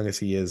 with as young as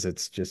he is,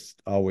 it's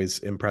just always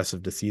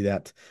impressive to see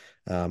that.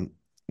 Um,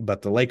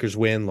 but the Lakers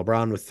win.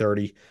 LeBron with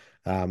 30.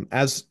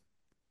 As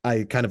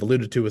I kind of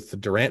alluded to with the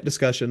Durant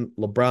discussion,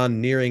 LeBron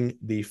nearing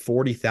the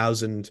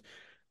 40,000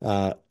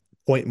 uh,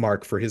 point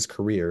mark for his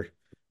career,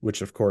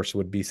 which of course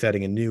would be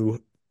setting a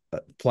new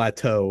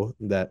plateau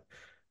that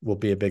will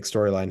be a big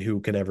storyline.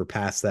 Who can ever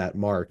pass that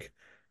mark?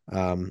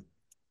 Um,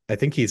 I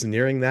think he's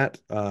nearing that.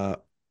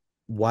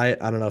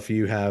 Wyatt, I don't know if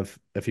you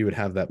would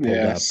have that pulled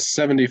Yeah, up.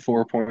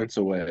 74 points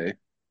away.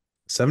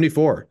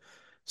 74.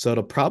 So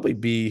it'll probably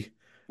be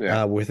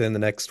Yeah. within the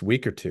next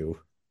week or two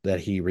that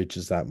he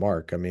reaches that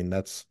mark. I mean,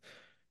 that's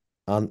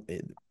on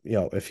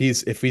if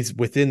he's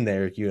within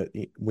there,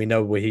 we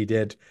know what he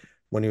did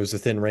when he was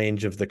within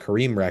range of the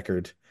Kareem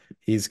record.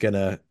 He's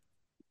gonna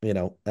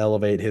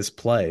elevate his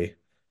play,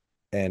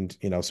 and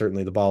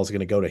certainly the ball is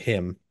gonna go to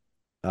him.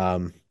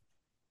 Um,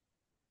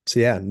 so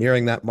yeah,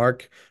 nearing that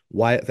mark.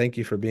 Wyatt, thank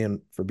you for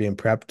being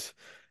prepped.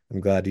 I'm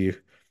glad you.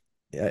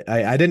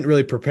 I didn't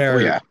really Oh prepare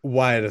yeah.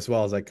 Wyatt as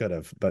well as I could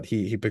have, but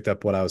he picked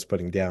up what I was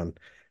putting down,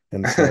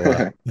 and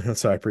so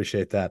so I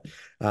appreciate that.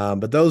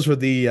 But those were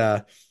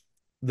the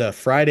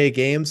Friday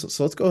games.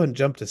 So let's go ahead and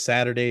jump to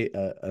Saturday,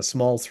 a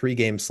small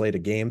 3-game slate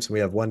of games. We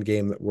have one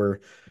game that we're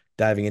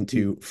diving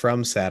into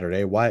from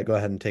Saturday. Wyatt, go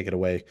ahead and take it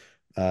away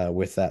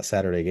with that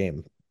Saturday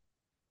game.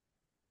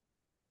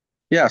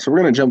 Yeah, so we're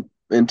gonna jump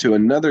into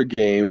another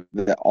game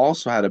that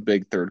also had a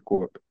big third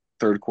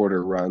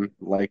quarter run,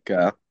 like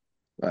uh,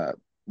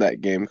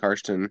 that game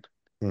Karston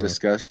Mhm,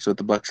 discussed with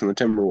the Bucks and the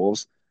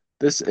Timberwolves.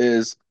 This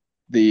is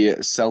the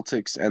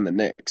Celtics and the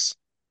Knicks.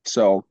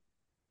 So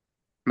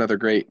another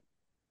great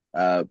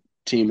uh,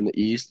 team in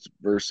the East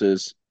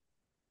versus,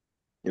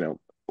 you know,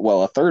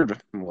 well, a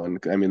third one.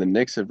 I mean, the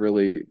Knicks have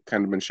really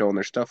kind of been showing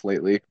their stuff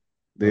lately.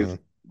 They've mhm,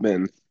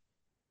 been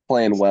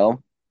playing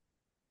well,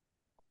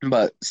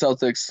 but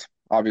Celtics,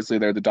 obviously,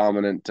 they're the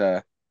dominant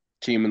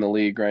team in the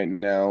league right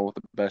now with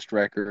the best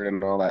record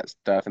and all that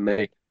stuff. And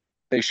they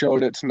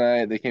showed it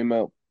tonight. They came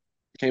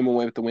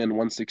away with the win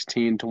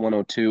 116 to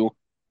 102,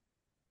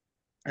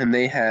 and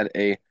they had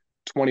a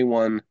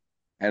 21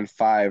 and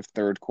 5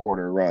 third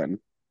quarter run.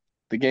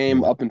 The game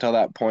mhm, up until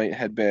that point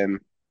had been,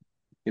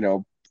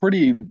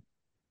 pretty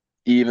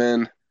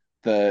even.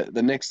 The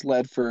Knicks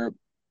led for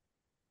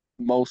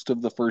most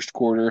of the first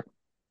quarter,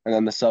 and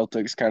then the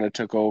Celtics kind of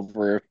took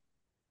over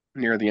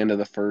near the end of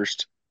the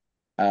first.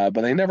 But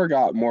they never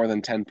got more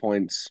than 10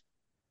 points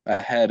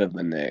ahead of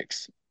the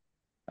Knicks.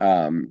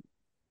 Um,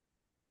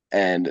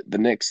 and the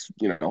Knicks,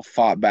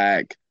 fought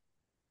back,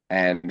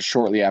 and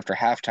shortly after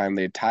halftime,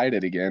 they tied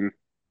it again.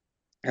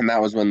 And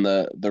that was when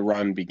the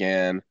run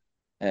began,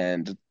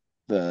 and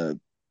the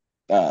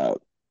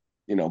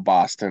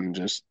Boston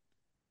just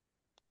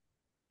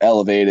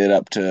elevated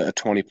up to a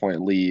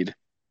 20-point lead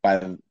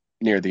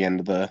near the end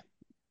of the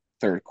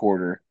third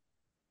quarter.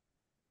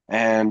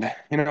 And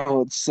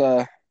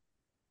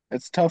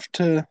it's tough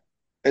to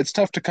it's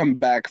tough to come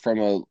back from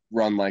a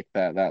run like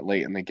that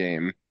late in the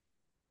game.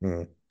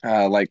 mhm,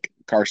 Like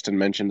Karston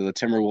mentioned, the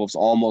Timberwolves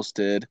almost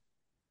did.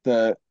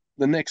 The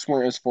the Knicks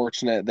weren't as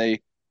fortunate.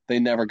 They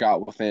never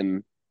got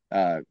within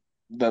uh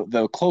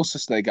the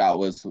closest they got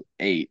was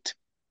 8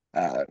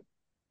 uh,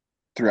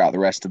 throughout the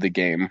rest of the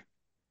game.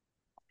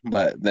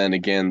 But then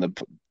again, the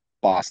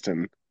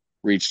Boston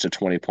reached a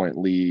 20-point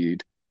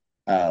lead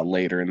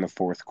later in the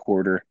fourth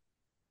quarter,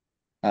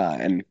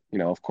 and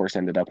of course,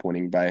 ended up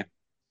winning by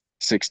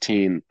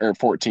 16 or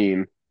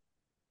 14,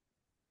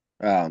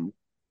 um,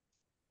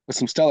 with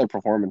some stellar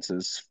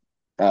performances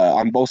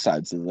on both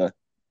sides of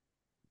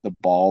the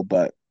ball.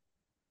 But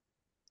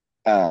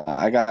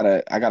I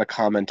gotta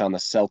comment on the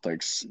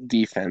Celtics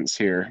defense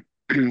here.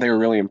 They were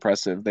really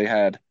impressive. They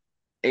had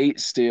 8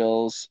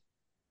 steals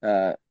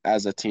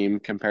as a team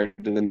compared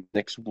to the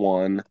Knicks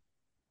one,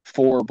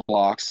 4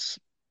 blocks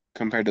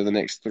compared to the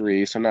Knicks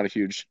three, so not a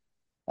huge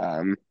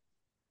um,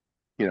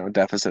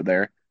 deficit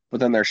there. But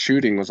then their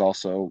shooting was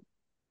also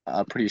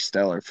pretty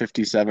stellar,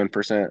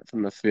 57%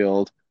 from the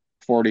field,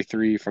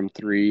 43 from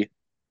three,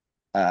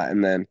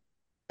 and then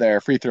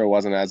their free throw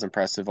wasn't as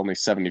impressive, only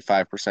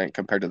 75%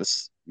 compared to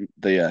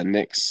the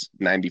Knicks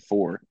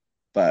 94.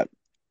 But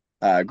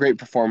great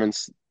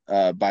performance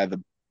by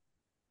the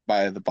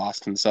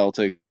Boston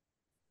Celtics.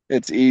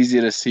 It's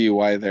easy to see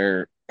why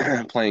they're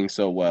playing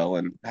so well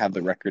and have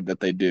the record that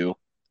they do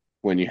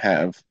when you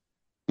have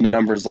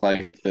numbers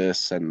like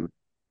this and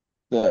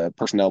the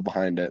personnel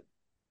behind it.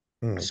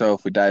 Hmm. So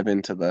if we dive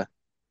into the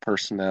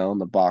personnel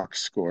and the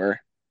box score,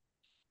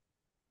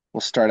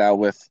 we'll start out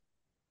with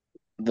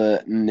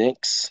the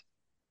Knicks.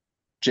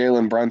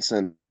 Jalen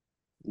Brunson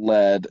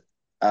led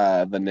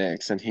the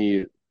Knicks, and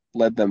he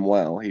led them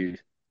well. He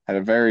had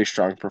a very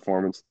strong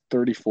performance,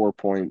 34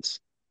 points,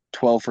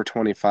 12 for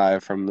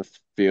 25 from the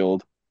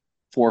field,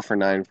 4 for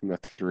 9 from the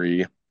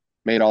three,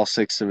 made all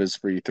 6 of his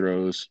free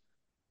throws,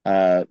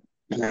 uh,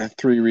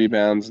 3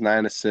 rebounds,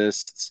 9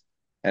 assists,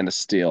 and a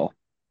steal.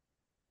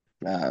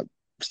 Uh,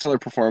 Stellar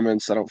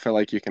performance. I don't feel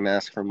like you can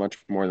ask for much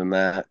more than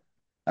that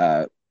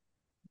uh,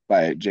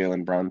 by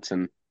Jalen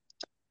Brunson.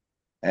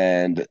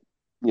 And,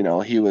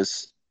 he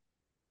was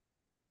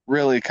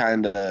really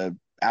kind of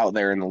out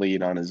there in the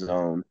lead on his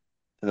own.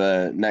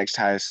 The next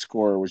highest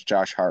scorer was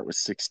Josh Hart with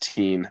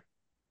 16.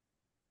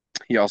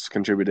 He also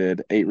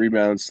contributed 8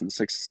 rebounds and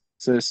 6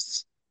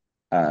 assists.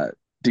 Uh,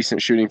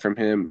 Decent shooting from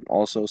him,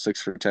 also 6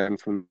 for 10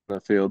 from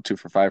the field, 2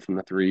 for 5 from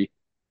the three.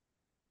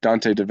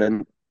 Dante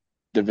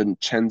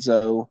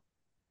DiVincenzo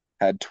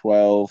had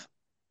 12.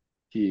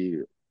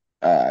 He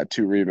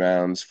 2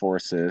 rebounds, 4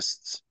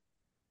 assists.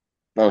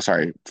 Oh,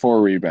 sorry,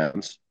 4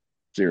 rebounds,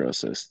 0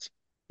 assists.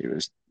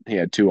 He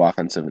had 2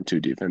 offensive and 2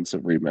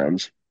 defensive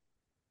rebounds.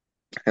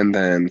 And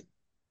then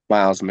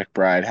Miles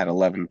McBride had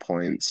 11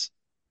 points,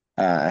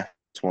 uh,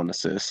 1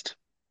 assist.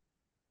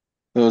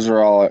 Those are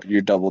all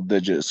your double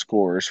digit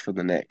scores for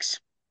the Knicks.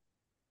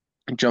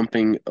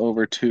 Jumping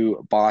over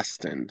to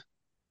Boston,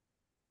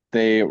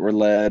 they were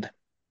led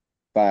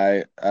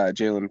by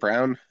Jaylen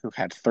Brown, who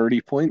had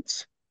 30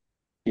 points.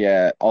 He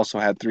also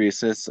had 3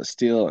 assists, a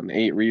steal, and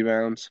 8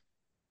 rebounds.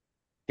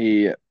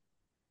 He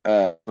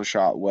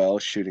shot well,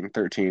 shooting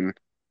 13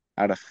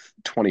 out of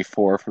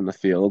 24 from the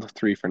field,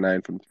 3 for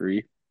 9 from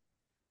three.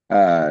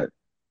 Uh,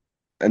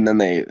 and then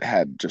they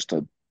had just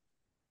a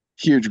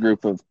huge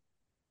group of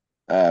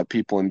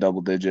people in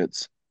double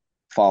digits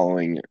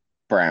following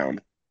Brown.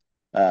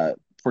 Uh,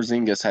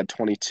 Porzingis had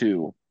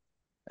 22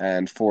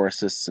 and 4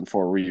 assists and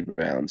 4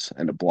 rebounds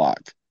and a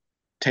block.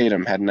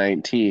 Tatum had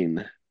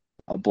 19,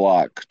 a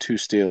block, 2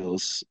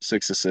 steals,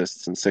 6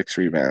 assists, and 6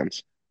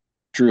 rebounds.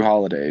 Drew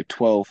Holiday,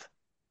 12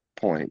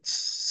 points,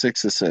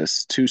 6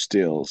 assists, 2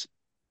 steals,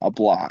 a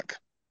block,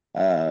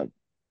 uh,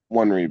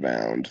 1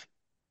 rebound.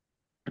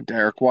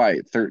 Derek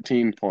White,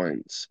 13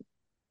 points,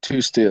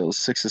 2 steals,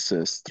 6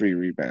 assists, 3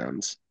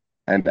 rebounds.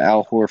 And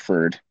Al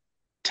Horford,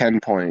 10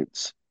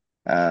 points,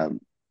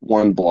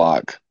 1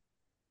 block,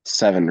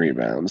 7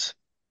 rebounds.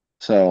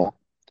 So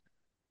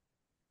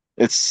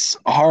it's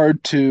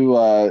hard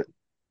to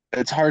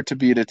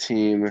beat a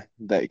team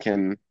that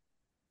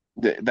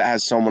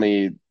has so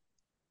many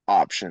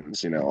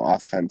options,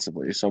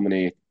 offensively, so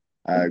many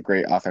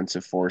great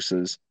offensive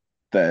forces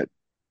that,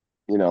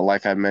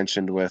 like I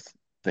mentioned with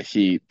the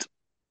Heat,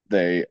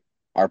 they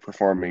are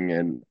performing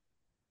in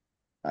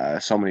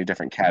so many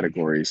different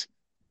categories.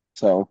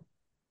 So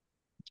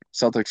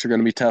Celtics are going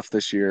to be tough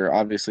this year.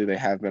 Obviously, they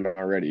have been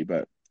already,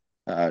 but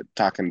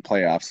talking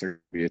playoffs, they're going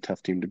to be a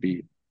tough team to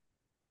beat,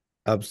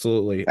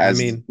 Absolutely. I as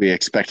mean, we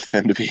expect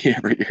them to be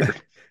every year.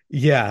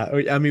 yeah,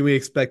 I mean, we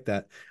expect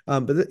that.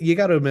 But you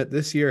got to admit,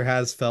 this year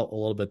has felt a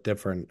little bit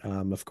different.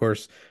 Of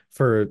course,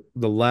 for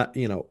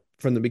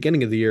from the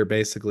beginning of the year,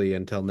 basically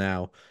until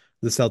now,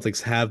 the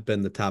Celtics have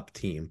been the top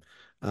team.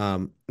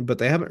 But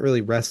they haven't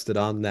really rested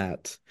on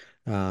that.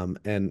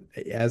 And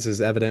as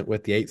is evident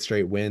with the 8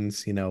 straight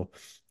wins,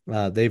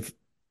 they've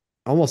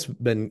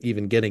almost been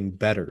even getting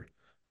better.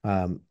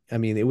 I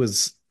mean, it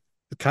was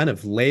kind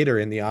of later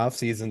in the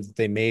offseason that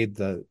they made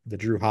the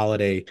Drew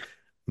Holiday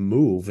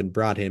move and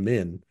brought him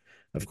in.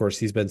 Of course,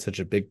 he's been such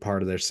a big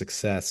part of their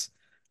success.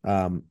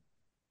 Um,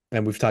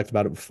 and we've talked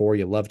about it before.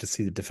 You love to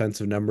see the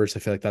defensive numbers. I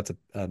feel like that's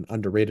an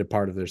underrated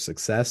part of their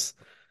success.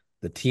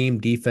 The team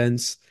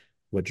defense.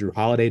 what Drew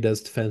Holiday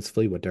does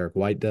defensively, what Derek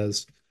White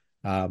does.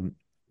 Um,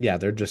 yeah,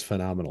 they're just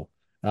phenomenal.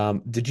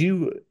 Did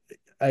you?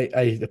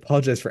 I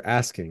apologize for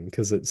asking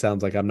because it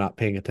sounds like I'm not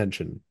paying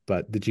attention.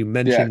 But did you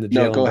Yeah, mention the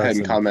no, Jalen go ahead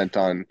and Brunson, comment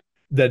on.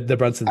 the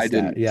Brunson I stat?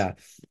 didn't. Yeah.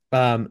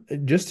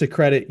 Just to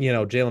credit,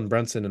 Jalen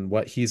Brunson and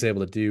what he's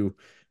able to do,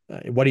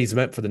 what he's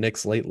meant for the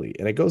Knicks lately,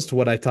 and it goes to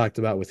what I talked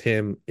about with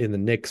him in the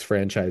Knicks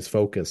franchise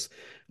focus.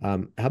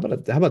 How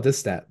about this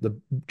stat? The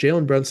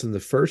Jalen Brunson, the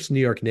first New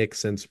York Knicks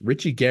since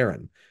Richie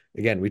Guerin.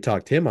 Again, we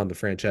talked him on the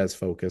franchise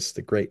focus,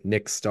 the great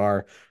Knicks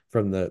star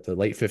from the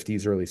late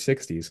 50s, early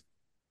 60s.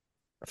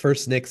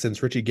 First Knicks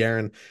since Richie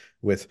Guerin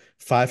with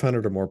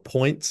 500 or more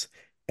points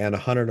and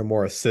 100 or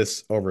more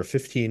assists over a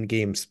 15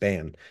 game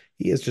span.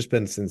 He has just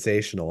been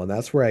sensational. And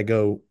that's where I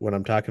go when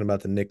I'm talking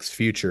about the Knicks'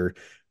 future.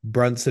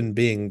 Brunson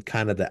being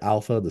kind of the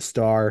alpha, the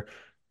star,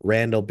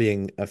 Randall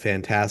being a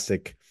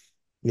fantastic,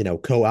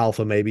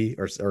 co-alpha maybe,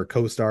 or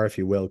co-star, if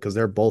you will, because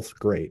they're both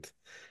great.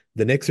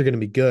 The Knicks are going to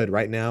be good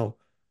right now.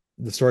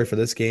 The story for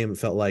this game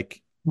felt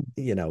like,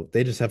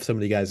 they just have so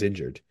many guys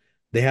injured.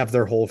 They have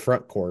their whole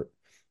front court,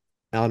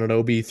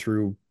 Anunoby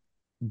through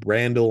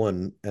Randall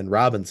and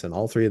Robinson.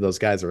 All three of those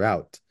guys are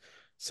out.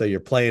 So you're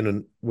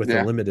playing with a Yeah,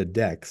 limited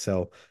deck.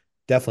 So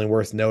definitely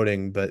worth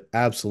noting, but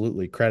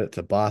absolutely credit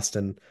to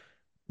Boston.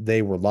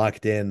 They were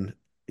locked in.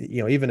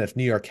 Even if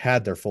New York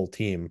had their full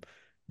team,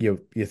 you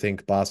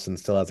think Boston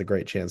still has a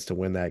great chance to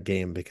win that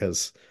game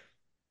because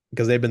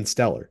they've been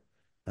stellar.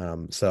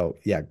 So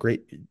yeah,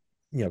 great.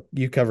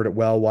 You covered it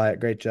well, Wyatt.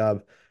 Great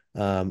job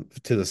to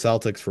the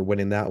Celtics for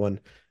winning that one.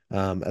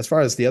 As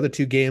far as the other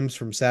two games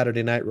from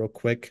Saturday night, real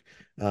quick,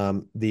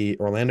 the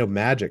Orlando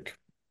Magic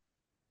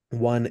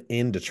won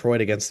in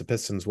Detroit against the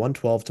Pistons,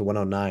 112 to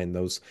 109.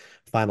 Those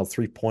final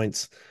 3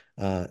 points,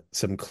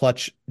 some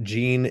clutch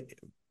gene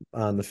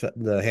on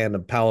the hand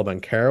of Paolo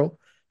Banchero.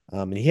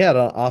 And he had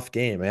an off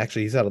game.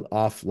 Actually, he's had an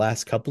off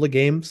last couple of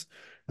games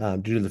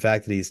due to the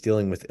fact that he's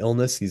dealing with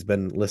illness. He's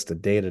been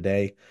listed day to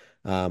day.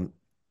 Um,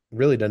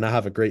 really did not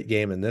have a great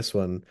game in this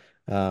one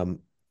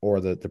or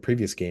the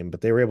previous game,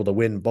 but they were able to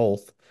win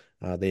both.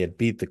 They had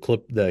beat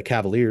the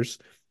Cavaliers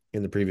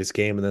in the previous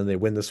game, and then they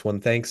win this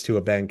one thanks to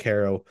a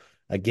Banchero,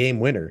 a game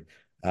winner.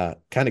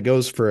 Kind of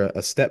goes for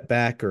a step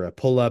back or a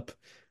pull up.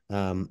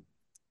 Um,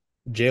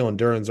 Jalen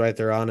Duren's right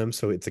there on him,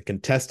 so it's a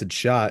contested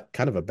shot,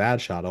 kind of a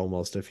bad shot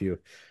almost if you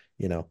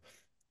know,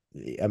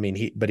 I mean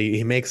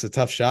he makes a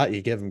tough shot.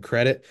 You give him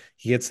credit.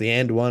 He gets the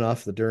and one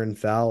off the Duren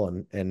foul,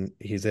 and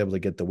he's able to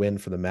get the win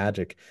for the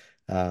Magic.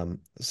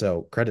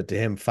 So credit to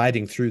him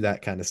fighting through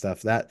that kind of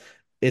stuff.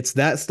 It's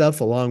that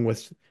stuff along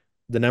with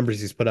the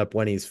numbers he's put up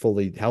when he's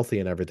fully healthy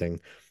and everything.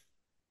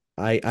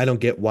 I don't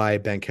get why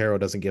Banchero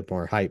doesn't get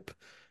more hype.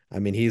 I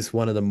mean, he's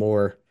one of the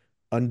more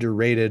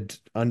underrated,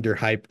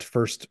 underhyped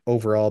first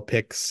overall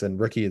picks and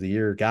rookie of the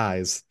year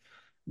guys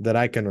that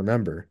I can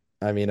remember.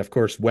 I mean, of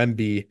course,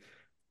 Wemby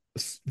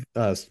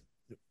uh,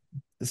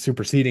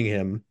 superseding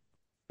him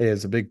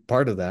is a big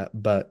part of that,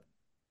 but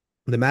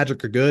the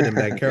Magic are good and yeah.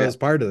 Banchero's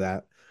part of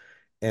that.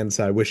 And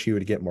so I wish he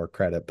would get more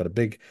credit. But a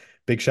big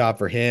shot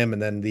for him.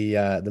 And then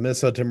the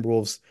Minnesota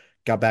Timberwolves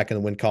got back in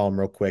the win column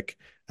real quick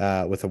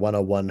with a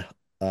 101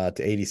 to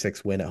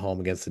 86 win at home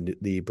against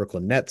the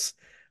Brooklyn Nets.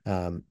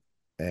 Um,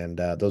 and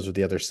those are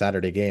the other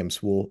Saturday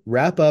games. We'll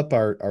wrap up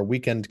our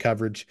weekend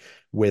coverage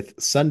with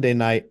Sunday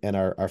night, and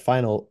our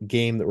final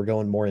game that we're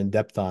going more in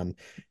depth on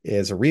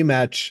is a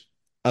rematch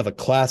of a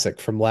classic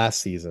from last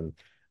season.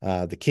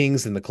 The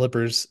Kings and the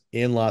Clippers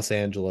in Los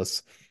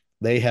Angeles.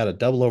 They had a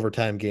double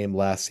overtime game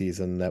last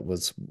season that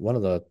was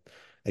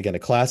again, a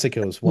classic.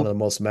 It was one of the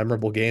most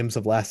memorable games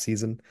of last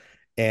season.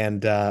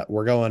 And we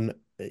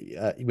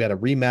had a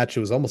rematch. It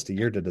was almost a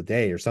year to the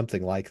day or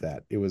something like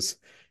that. It was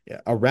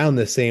around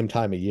the same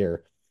time of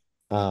year.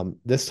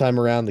 This time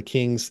around, the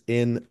Kings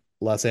in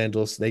Los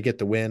Angeles, they get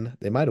the win.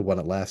 They might have won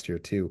it last year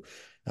too.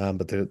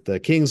 But the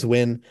Kings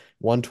win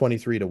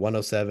 123 to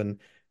 107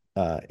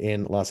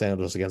 in Los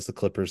Angeles against the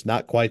Clippers.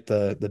 Not quite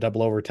the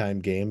double overtime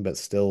game, but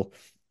still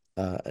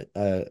uh,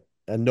 a,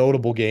 a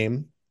notable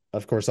game,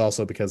 of course,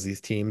 also because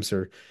these teams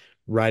are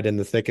right in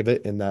the thick of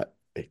it in that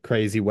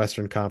crazy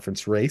Western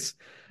Conference race.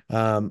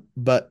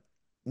 But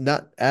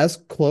not as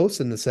close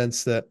in the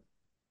sense that,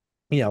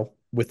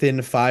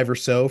 within five or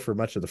so for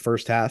much of the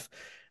first half.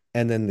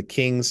 And then the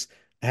Kings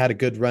had a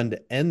good run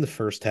to end the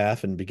first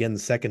half and begin the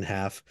second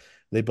half.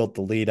 They built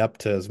the lead up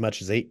to as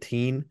much as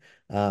 18.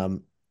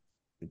 Um,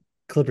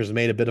 Clippers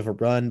made a bit of a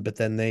run, but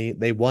then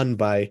they won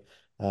by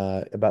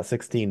about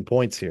 16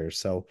 points here.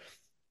 So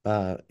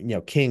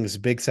Kings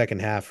big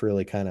second half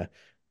really kind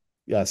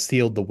of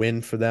sealed the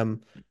win for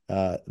them.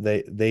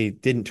 They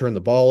didn't turn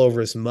the ball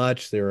over as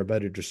much. They were a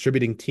better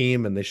distributing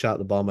team, and they shot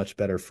the ball much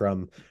better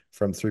from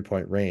 3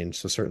 point range.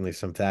 So certainly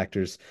some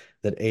factors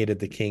that aided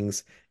the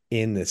Kings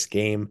in this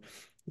game.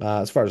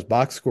 As far as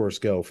box scores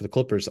go for the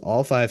Clippers,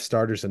 all five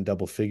starters in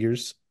double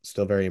figures,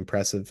 still very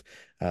impressive.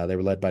 They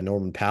were led by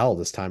Norman Powell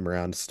this time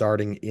around,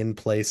 starting in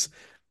place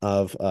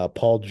of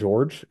Paul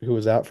George, who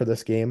was out for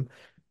this game.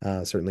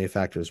 Certainly a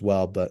factor as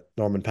well. But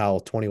Norman Powell,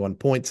 21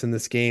 points in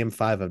this game,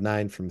 5 of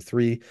 9 from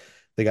three.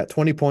 They got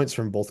 20 points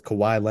from both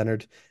Kawhi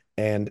Leonard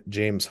and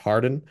James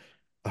Harden.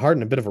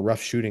 Harden, a bit of a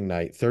rough shooting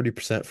night,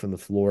 30% from the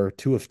floor,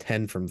 2 of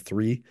 10 from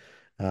three.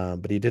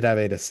 But he did have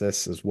 8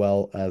 assists as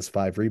well as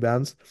 5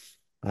 rebounds.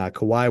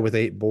 Kawhi with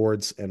 8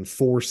 boards and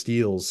 4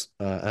 steals,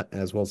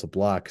 as well as a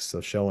block.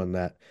 So showing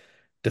that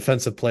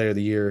defensive player of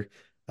the year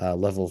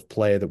level of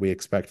play that we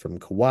expect from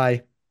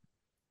Kawhi.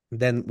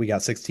 Then we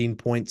got 16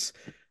 points,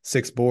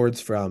 6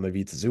 boards from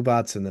Ivica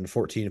Zubac, and then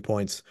 14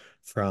 points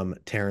from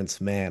Terrence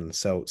Mann.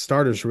 So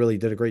starters really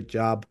did a great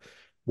job.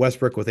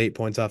 Westbrook with 8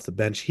 points off the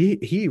bench.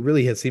 He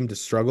really has seemed to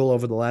struggle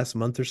over the last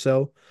month or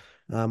so,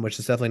 which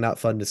is definitely not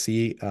fun to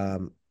see.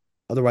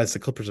 Otherwise, the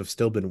Clippers have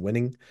still been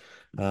winning,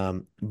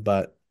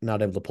 but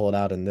not able to pull it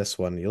out in this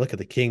one. You look at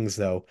the Kings,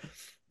 though.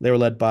 They were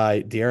led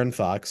by De'Aaron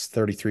Fox,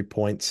 33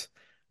 points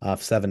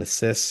off 7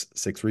 assists,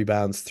 6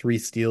 rebounds, 3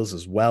 steals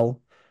as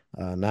well,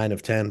 9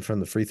 of 10 from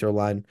the free throw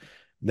line.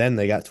 Then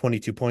they got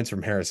 22 points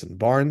from Harrison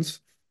Barnes.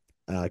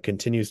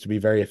 Continues to be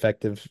very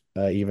effective,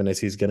 even as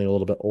he's getting a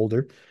little bit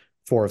older.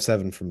 4 of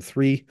 7 from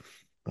three.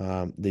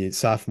 The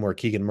sophomore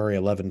Keegan Murray,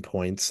 11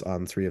 points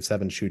on 3 of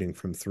 7 shooting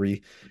from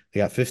three. They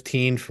got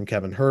 15 from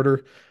Kevin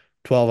Herter,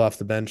 12 off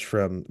the bench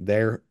from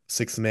their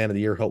sixth man of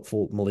the year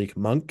hopeful Malik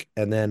Monk.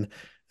 And then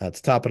to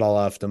top it all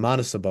off,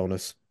 Domantas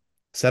Sabonis,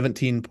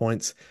 17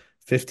 points,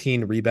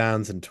 15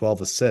 rebounds, and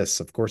 12 assists.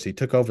 Of course, he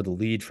took over the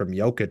lead from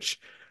Jokic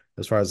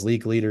as far as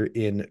league leader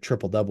in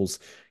triple doubles.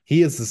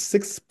 He is the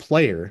sixth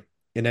player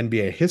in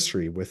NBA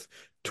history with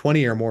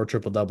 20 or more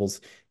triple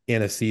doubles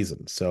in a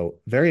season. So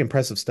very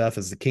impressive stuff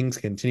as the Kings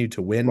continue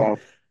to win. Wow.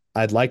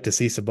 I'd like to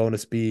see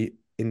Sabonis be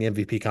in the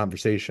MVP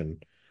conversation.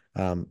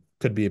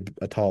 Could be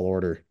a tall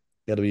order.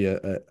 It'll be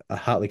a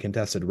hotly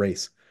contested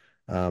race.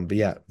 But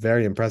yeah,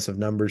 very impressive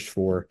numbers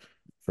for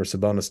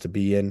Sabonis to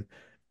be in.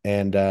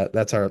 And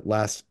that's our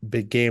last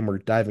big game we're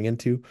diving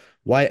into.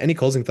 Why? Any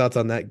closing thoughts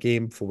on that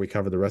game before we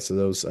cover the rest of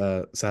those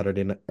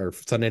Saturday night or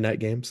Sunday night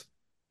games?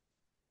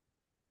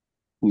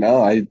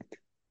 No,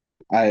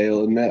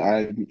 I'll admit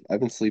I've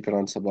been sleeping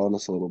on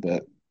Sabonis a little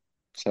bit,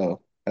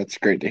 so that's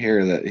great to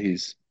hear that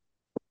he's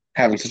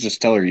having such a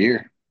stellar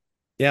year.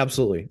 Yeah,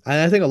 absolutely.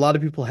 I think a lot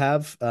of people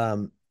have,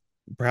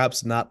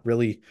 perhaps not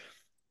really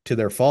to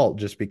their fault,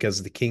 just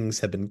because the Kings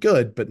have been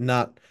good, but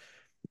not.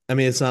 I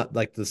mean, it's not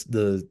like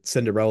the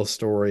Cinderella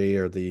story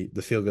or the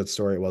feel good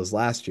story it was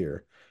last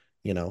year.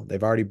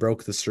 They've already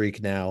broke the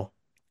streak now.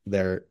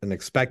 They're an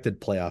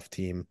expected playoff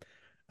team,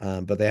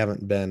 but they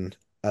haven't been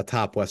a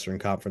top Western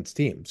Conference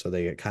team, so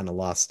they get kind of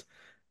lost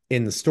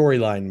in the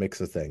storyline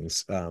mix of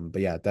things.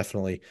 But yeah,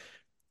 definitely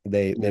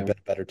they've Yeah. been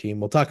a better team.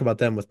 We'll talk about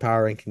them with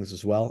power rankings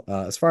as well.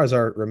 As far as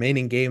our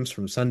remaining games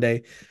from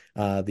Sunday,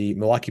 the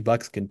Milwaukee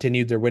Bucks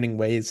continued their winning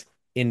ways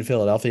in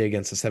Philadelphia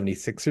against the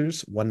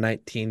 76ers,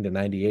 119 to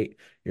 98.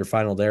 Your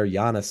final there,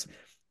 Giannis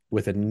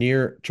with a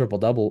near triple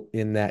double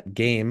in that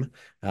game,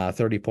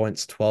 30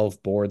 points,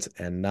 12 boards,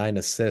 and 9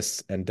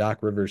 assists. And Doc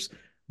Rivers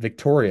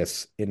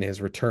victorious in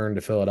his return to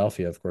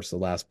Philadelphia. Of course, the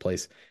last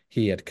place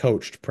he had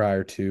coached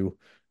prior to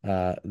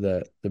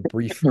the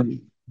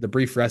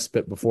brief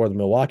respite before the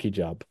Milwaukee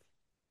job.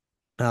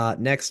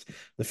 Next,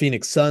 the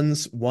Phoenix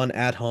Suns won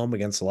at home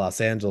against the Los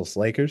Angeles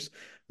Lakers,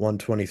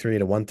 123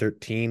 to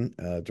 113.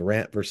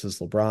 Durant versus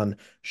LeBron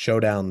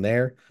showdown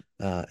there,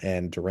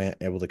 and Durant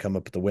able to come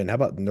up with the win. How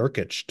about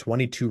Nurkic?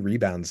 22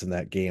 rebounds in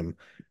that game.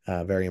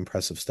 Very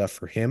impressive stuff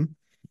for him.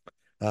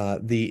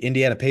 The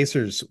Indiana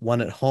Pacers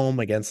won at home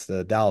against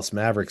the Dallas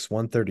Mavericks,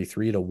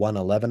 133 to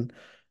 111.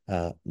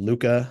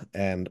 Luka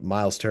and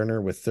Miles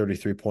Turner with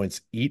 33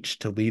 points each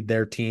to lead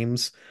their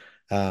teams.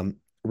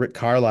 Rick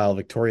Carlisle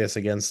victorious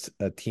against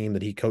a team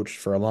that he coached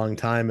for a long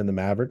time in the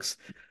Mavericks.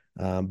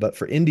 But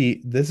for Indy,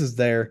 uh this is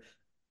their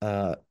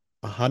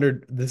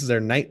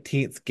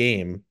 19th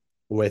game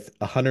with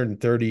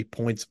 130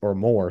 points or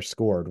more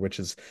scored, which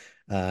is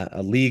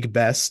a league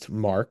best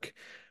mark.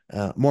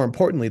 More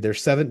importantly, they're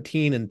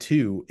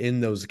 17-2 in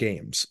those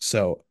games.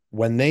 So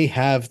when they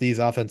have these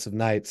offensive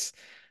nights,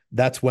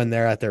 that's when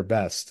they're at their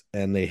best.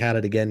 And they had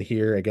it again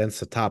here against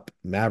the top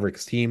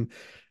Mavericks team.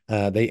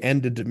 They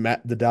ended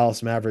the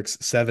Dallas Mavericks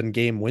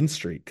 7-game win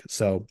streak.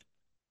 So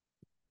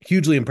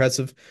hugely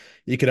impressive.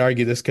 You could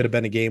argue this could have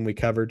been a game we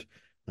covered,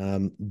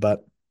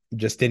 but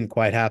just didn't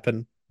quite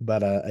happen.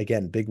 But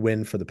again, big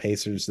win for the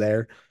Pacers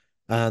there.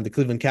 The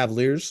Cleveland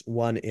Cavaliers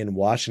won in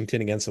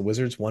Washington against the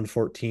Wizards,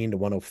 114 to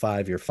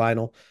 105, your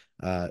final.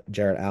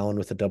 Jarrett Allen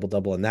with a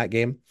double-double in that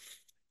game.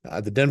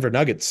 The Denver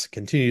Nuggets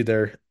continued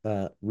their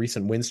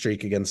recent win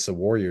streak against the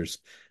Warriors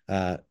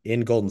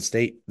in Golden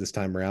State this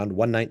time around,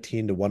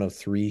 119 to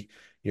 103,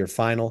 your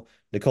final.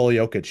 Nikola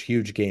Jokic,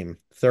 huge game,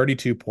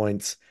 32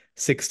 points,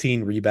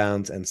 16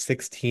 rebounds, and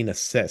 16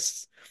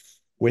 assists.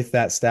 With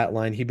that stat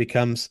line, he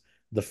becomes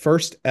the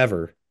first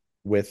ever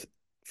with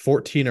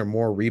 14 or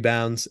more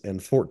rebounds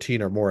and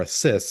 14 or more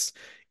assists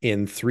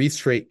in 3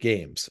 straight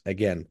games.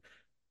 Again,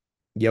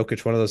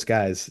 Jokic, one of those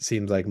guys,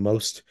 seems like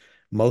most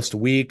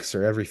weeks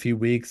or every few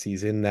weeks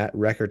he's in that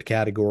record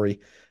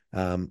category.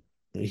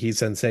 He's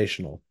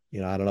sensational.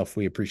 I don't know if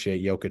we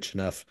appreciate Jokic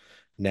enough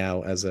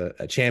now as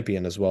a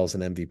champion as well as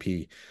an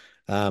MVP.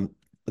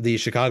 The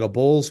Chicago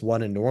Bulls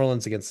won in New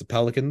Orleans against the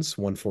Pelicans,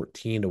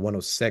 114 to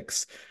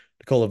 106.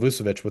 Nikola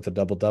Vucevic with a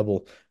double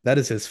double. That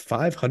is his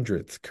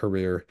 500th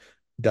career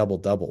double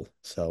double.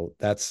 So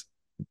that's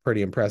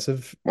pretty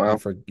impressive. Wow.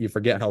 You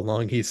forget how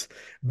long he's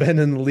been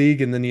in the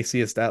league, and then you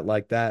see a stat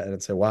like that, and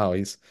it's like, wow,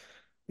 he's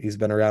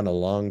been around a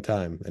long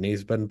time, and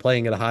he's been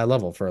playing at a high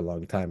level for a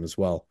long time as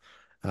well.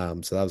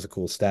 So that was a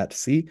cool stat to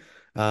see.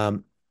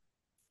 Um,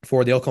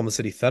 for the Oklahoma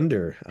City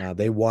Thunder,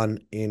 they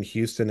won in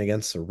Houston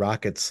against the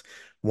Rockets,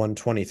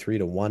 123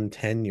 to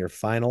 110, your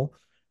final.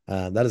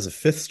 That is a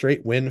fifth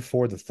straight win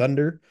for the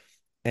Thunder.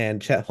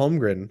 And Chet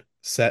Holmgren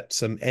set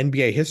some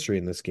NBA history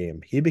in this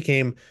game. He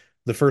became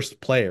the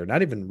first player,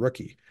 not even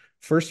rookie,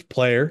 first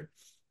player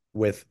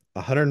with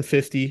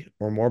 150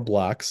 or more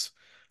blocks,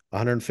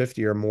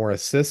 150 or more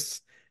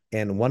assists,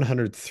 and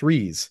 100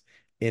 threes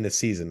in a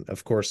season.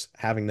 Of course,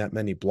 having that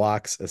many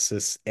blocks,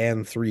 assists,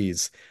 and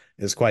threes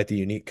is quite the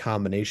unique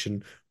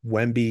combination.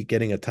 Wemby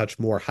getting a touch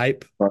more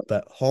hype,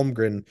 but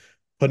Holmgren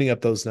putting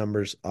up those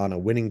numbers on a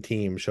winning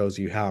team shows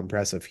you how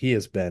impressive he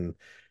has been.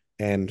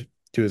 And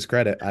to his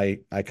credit,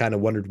 I kind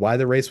of wondered why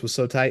the race was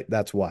so tight.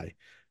 That's why,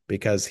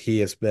 because he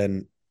has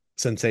been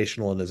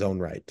sensational in his own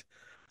right.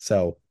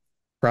 So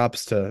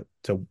props to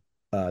Chet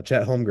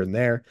Holmgren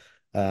there.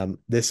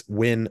 This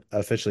win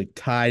officially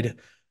tied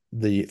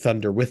the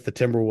Thunder with the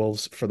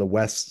Timberwolves for the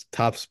West's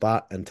top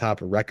spot and top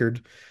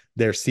record.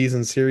 Their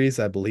season series,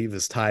 I believe,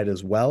 is tied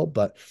as well,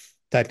 but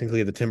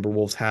technically the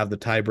Timberwolves have the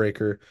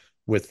tiebreaker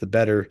with the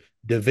better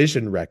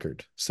division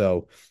record.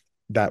 So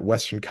that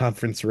Western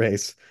Conference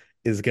race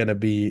is going to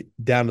be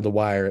down to the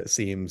wire, it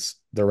seems,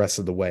 the rest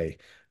of the way.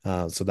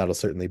 So that'll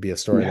certainly be a Yeah.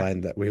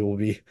 storyline that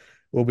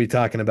we'll be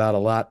talking about a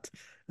lot.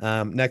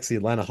 Next, the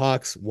Atlanta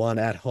Hawks won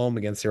at home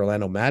against the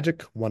Orlando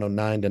Magic,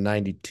 109 to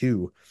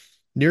 92.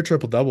 Near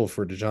triple double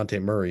for DeJounte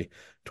Murray,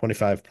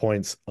 25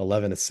 points,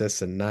 11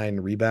 assists, and 9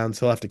 rebounds.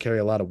 He'll have to carry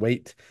a lot of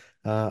weight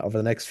over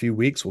the next few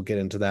weeks. We'll get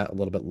into that a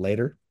little bit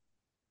later.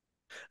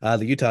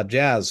 The Utah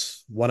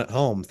Jazz won at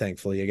home,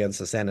 thankfully, against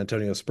the San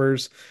Antonio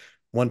Spurs,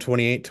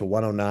 128 to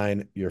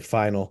 109, your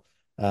final.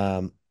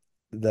 Um,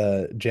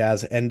 the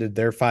Jazz ended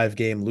their 5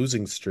 game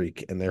losing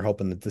streak, and they're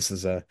hoping that this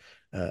is a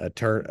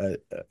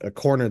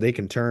corner they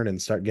can turn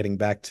and start getting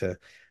back to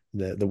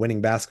the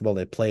winning basketball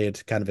they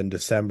played kind of in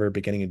December,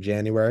 beginning of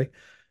January.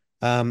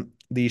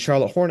 The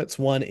Charlotte Hornets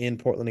won in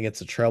Portland against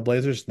the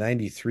Trailblazers,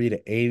 93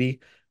 to 80.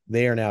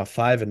 They are now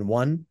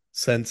 5-1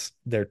 since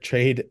their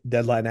trade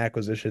deadline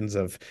acquisitions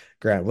of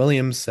Grant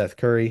Williams, Seth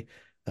Curry,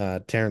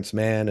 Terrence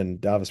Mann, and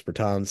Davis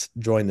Bertans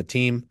joined the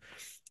team.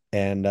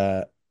 And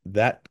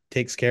that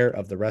takes care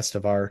of the rest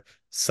of our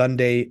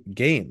Sunday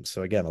games.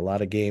 So, again, a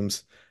lot of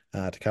games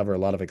to cover, a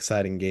lot of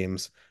exciting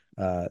games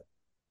uh,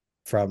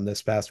 from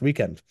this past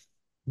weekend.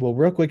 We'll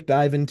real quick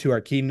dive into our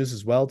key news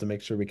as well to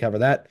make sure we cover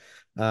that.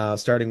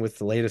 Starting with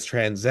the latest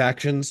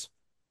transactions.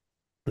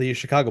 The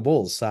Chicago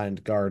Bulls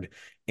signed guard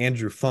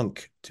Andrew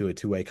Funk to a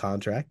two-way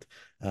contract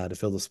to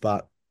fill the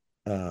spot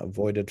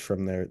voided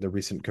from the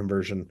recent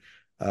conversion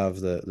of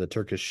the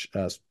Turkish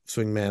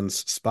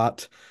swingman's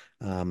spot.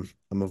 I'm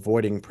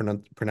avoiding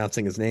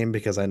pronouncing his name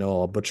because I know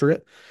I'll butcher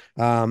it.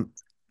 For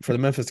the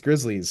Memphis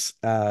Grizzlies,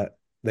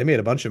 they made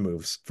a bunch of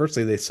moves.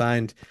 Firstly, they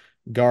signed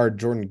guard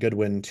Jordan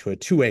Goodwin to a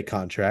two-way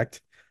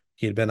contract.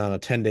 He had been on a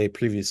 10-day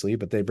previously,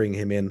 but they bring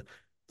him in a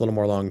little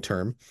more long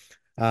term.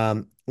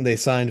 They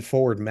signed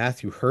forward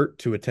Matthew Hurt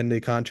to a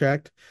 10-day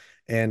contract.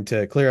 And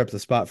to clear up the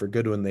spot for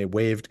Goodwin, they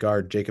waived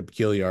guard Jacob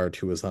Gilyard,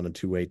 who was on a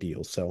two-way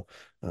deal. So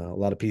a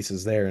lot of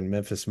pieces there in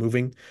Memphis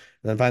moving. And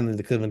then finally,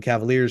 the Cleveland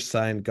Cavaliers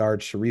signed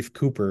guard Sharif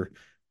Cooper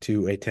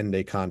to a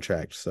 10-day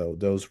contract. So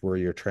those were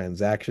your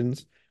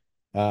transactions.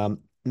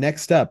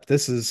 Next up,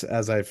 this is,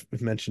 as I've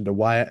mentioned to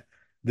Wyatt,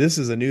 this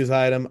is a news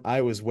item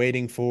I was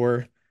waiting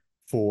for,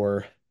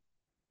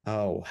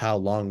 oh, how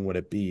long would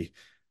it be?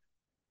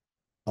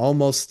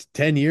 Almost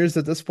 10 years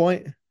at this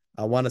point.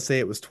 I want to say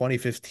it was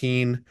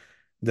 2015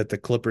 that the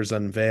Clippers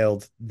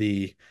unveiled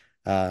the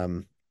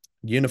um,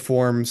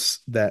 uniforms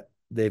that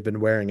they've been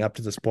wearing up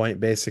to this point,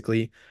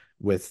 basically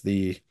with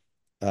the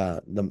I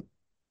don't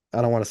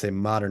want to say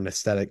modern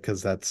aesthetic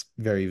because that's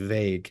very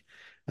vague,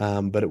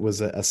 but it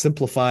was a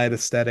simplified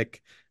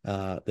aesthetic.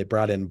 They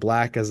brought in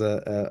black as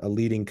a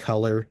leading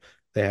color.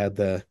 They had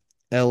the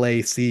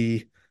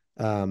LAC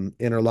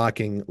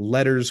interlocking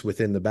letters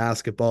within the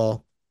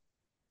basketball,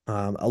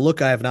 a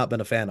look I have not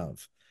been a fan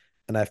of,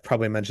 and I've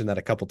probably mentioned that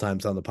a couple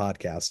times on the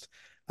podcast.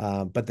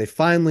 But they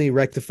finally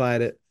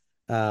rectified it.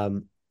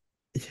 Um,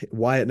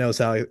 Wyatt knows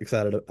how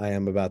excited I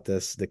am about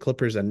this. The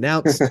Clippers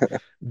announced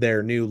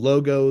their new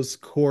logos,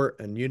 court,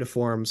 and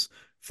uniforms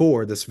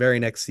for this very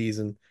next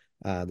season,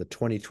 the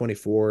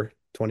 2024-2025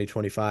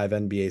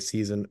 NBA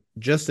season,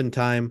 just in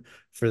time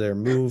for their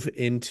move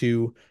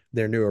into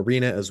their new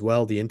arena as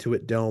well, the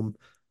Intuit Dome.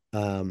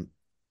 Um,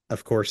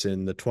 of course,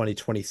 in the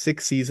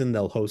 2026 season,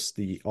 they'll host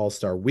the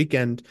All-Star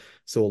Weekend.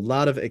 So a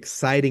lot of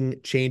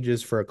exciting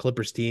changes for a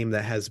Clippers team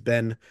that has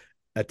been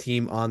a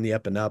team on the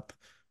up and up.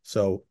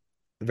 So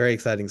very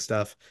exciting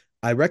stuff.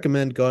 I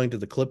recommend going to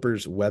the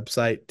Clippers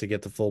website to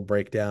get the full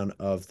breakdown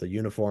of the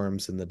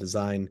uniforms and the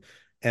design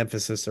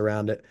emphasis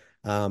around it.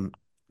 Um,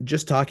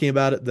 just talking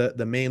about it,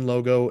 the main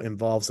logo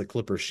involves a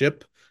Clipper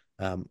ship.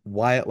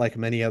 Wyatt, like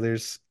many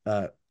others,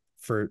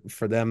 for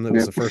them, it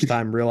was Yep. the first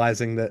time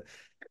realizing that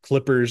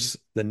Clippers,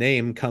 the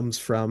name comes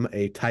from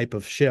a type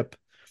of ship.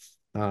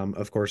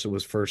 Of course, it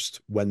was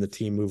first when the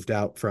team moved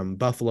out from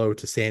Buffalo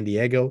to San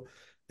Diego.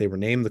 They were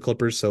named the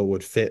Clippers, so it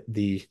would fit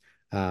the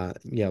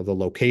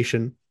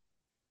location,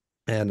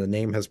 and the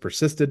name has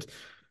persisted.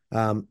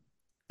 Um,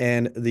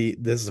 and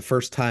this is the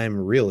first time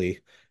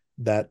really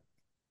that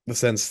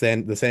since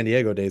the San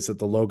Diego days that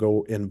the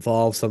logo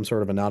involves some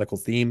sort of a nautical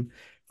theme.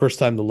 First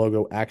time the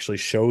logo actually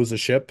shows a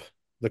ship.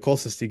 The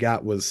closest you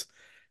got was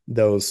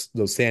those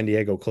San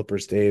Diego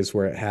Clippers days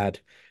where it had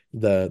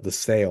the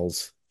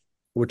sails,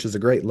 which is a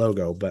great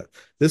logo. But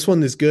this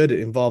one is good. It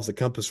involves a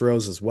compass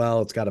rose as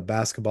well. It's got a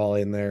basketball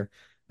in there.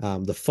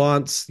 The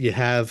fonts, you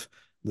have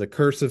the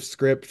cursive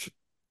script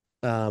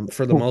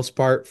for the most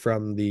part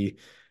from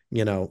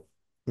you know,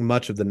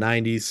 much of the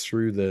 90s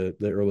through the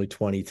early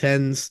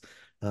 2010s,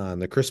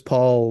 the Chris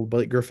Paul,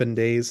 Blake Griffin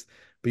days.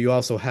 But you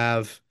also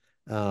have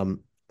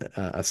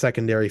a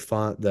secondary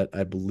font that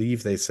I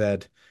believe they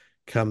said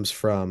comes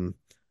from,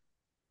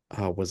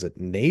 was it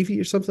Navy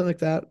or something like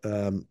that?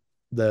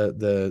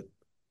 The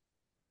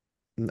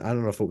I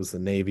don't know if it was the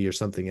Navy or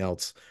something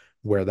else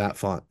where that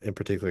font in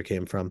particular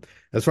came from.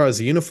 As far as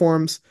the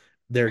uniforms,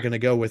 they're going to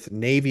go with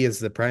navy as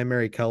the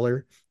primary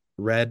color,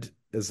 red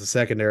as the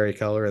secondary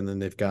color, and then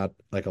they've got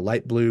like a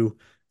light blue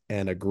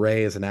and a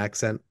gray as an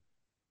accent.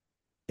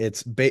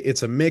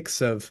 It's a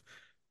mix of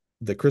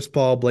the Chris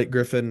Paul, Blake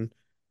Griffin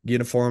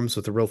uniforms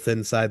with a real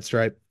thin side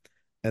stripe,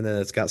 and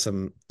then it's got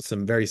some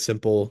very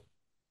simple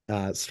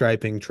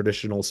striping,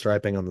 traditional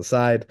striping on the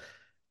side.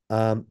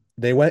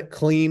 They went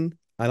clean.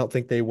 I don't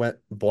think they went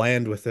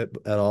bland with it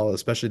at all,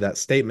 especially that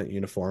statement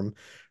uniform,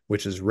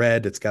 which is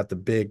red. It's got the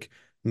big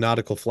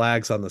nautical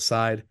flags on the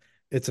side.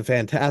 It's a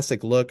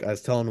fantastic look. I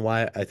was telling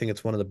Wyatt, I think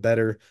it's one of the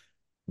better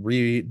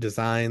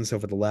redesigns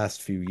over the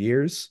last few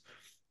years.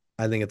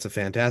 I think it's a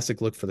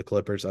fantastic look for the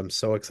Clippers. I'm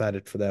so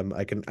excited for them.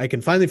 I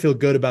can finally feel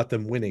good about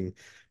them winning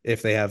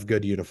if they have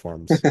good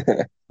uniforms.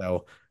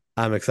 So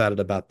I'm excited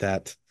about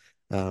that.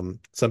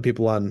 Some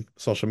people on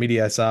social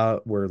media I saw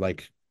were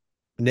like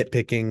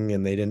nitpicking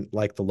and they didn't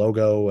like the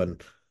logo,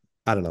 and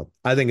I don't know.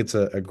 I think it's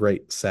a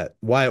great set.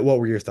 Why? What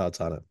were your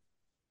thoughts on it?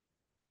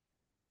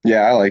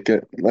 Yeah, I like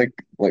it. Like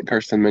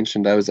Karston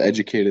mentioned, I was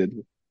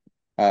educated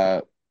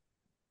uh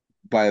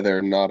by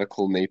their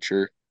nautical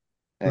nature,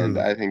 and Hmm.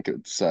 I think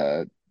it's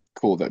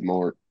cool that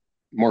more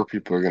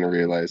people are going to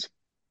realize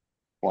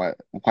why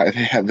they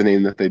have the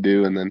name that they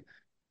do, and then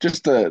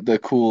just the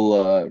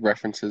cool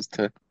references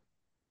to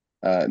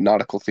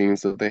nautical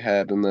themes that they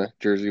had in the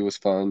jersey was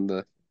fun.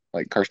 The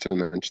like Karsten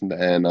mentioned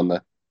the N on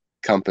the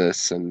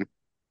compass, and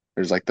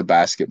there's like the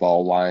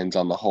basketball lines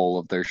on the hull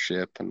of their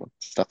ship and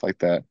stuff like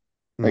that.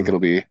 I think Hmm. it'll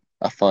be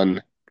a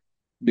fun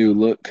new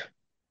look.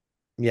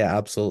 Yeah,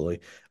 absolutely.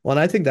 Well, and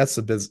I think that's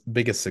the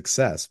biggest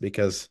success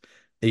because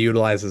it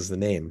utilizes the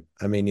name.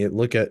 I mean, you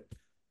look at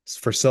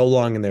for so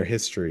long in their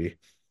history,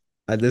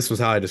 this was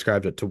how I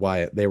described it to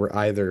Wyatt. They were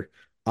either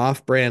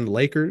off-brand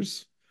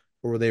Lakers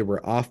or they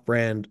were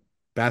off-brand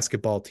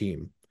basketball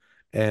team.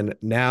 And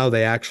now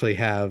they actually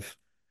have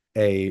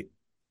a,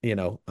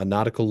 a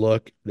nautical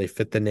look. They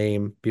fit the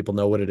name. People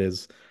know what it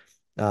is.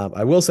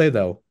 I will say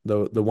though,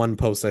 the one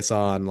post I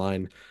saw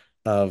online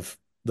of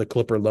the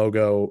Clipper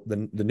logo,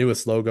 the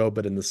newest logo,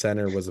 but in the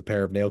center was a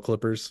pair of nail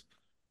clippers.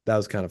 That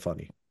was kind of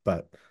funny.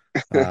 But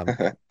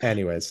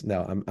anyways,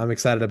 no, I'm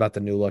excited about the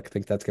new look. I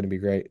think that's going to be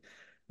great.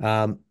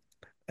 Um,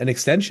 an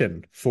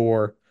extension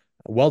for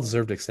a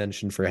well-deserved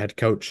extension for a head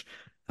coach.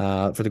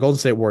 For the Golden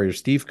State Warriors,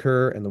 Steve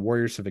Kerr and the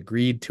Warriors have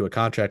agreed to a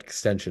contract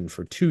extension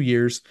for 2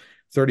 years,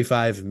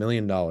 $35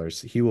 million.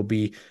 He will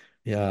be,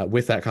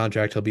 with that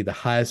contract, he'll be the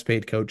highest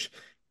paid coach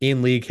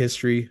in league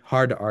history.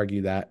 Hard to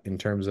argue that in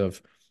terms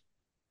of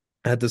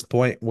at this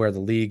point where the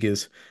league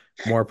is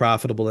more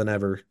profitable than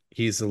ever.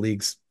 He's the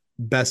league's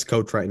best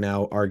coach right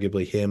now,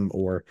 arguably him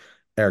or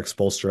Eric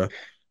Spoelstra.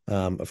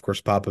 Of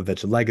course,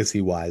 Popovich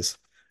legacy wise,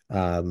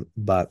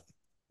 but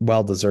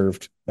well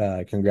deserved.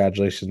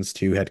 Congratulations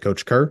to head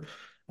coach Kerr.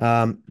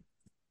 Um,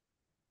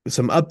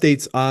 some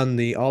updates on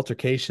the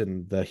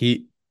altercation, the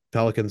Heat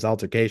Pelicans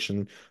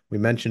altercation. We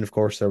mentioned, of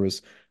course, there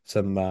was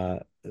some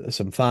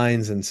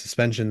fines and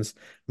suspensions,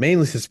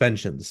 mainly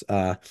suspensions.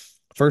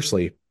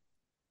 Firstly,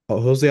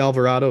 Jose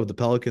Alvarado of the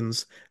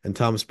Pelicans and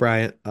Thomas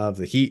Bryant of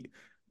the Heat,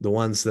 the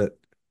ones that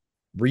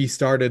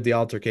restarted the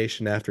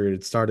altercation after it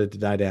had started to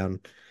die down.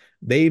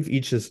 They've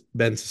each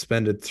been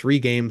suspended 3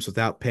 games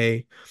without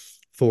pay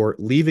for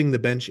leaving the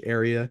bench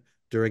area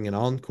during an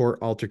on-court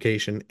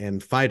altercation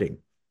and fighting.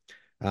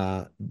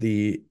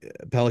 The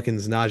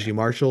Pelicans' Najee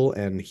Marshall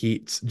and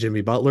Heat's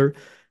Jimmy Butler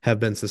have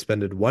been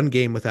suspended 1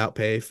 game without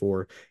pay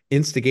for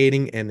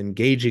instigating and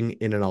engaging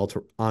in an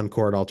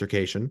on-court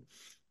altercation.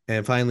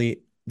 And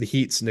finally, the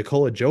Heat's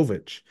Nikola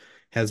Jovic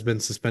has been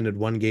suspended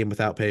 1 game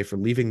without pay for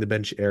leaving the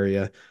bench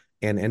area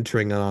and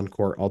entering an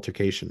on-court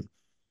altercation.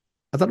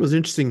 I thought it was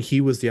interesting.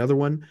 He was the other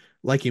one.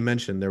 Like you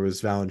mentioned, there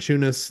was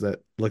Valanciunas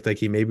that looked like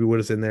he maybe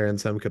was in there in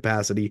some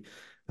capacity.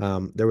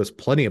 There was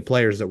plenty of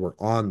players that were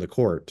on the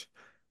court,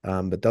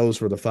 but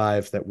those were the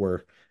five that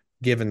were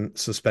given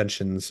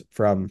suspensions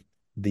from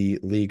the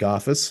league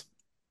office.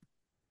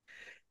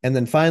 And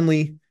then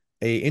finally,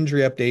 a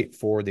injury update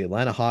for the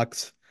Atlanta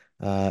Hawks.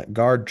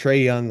 Guard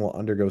Trae Young will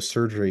undergo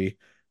surgery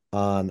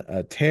on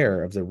a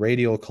tear of the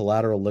radial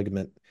collateral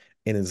ligament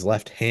in his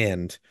left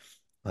hand.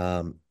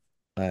 Um,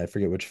 I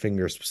forget which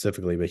finger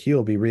specifically, but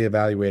he'll be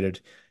reevaluated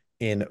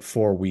in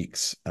 4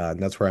 weeks.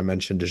 And that's where I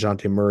mentioned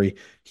DeJounte Murray.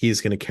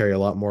 He's going to carry a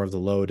lot more of the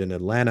load in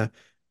Atlanta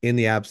in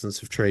the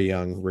absence of Trae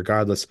Young.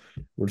 Regardless,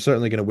 we're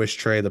certainly going to wish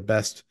Trae the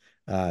best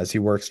as he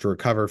works to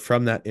recover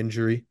from that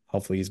injury.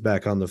 Hopefully, he's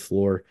back on the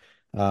floor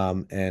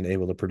and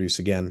able to produce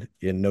again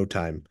in no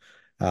time.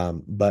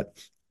 But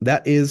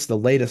that is the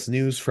latest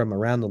news from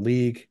around the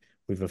league.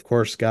 We've, of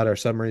course, got our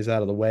summaries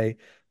out of the way.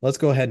 Let's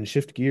go ahead and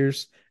shift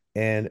gears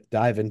and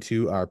dive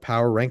into our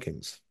power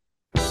rankings.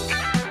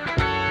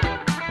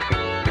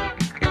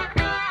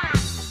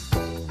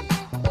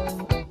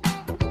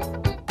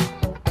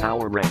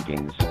 Power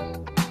rankings.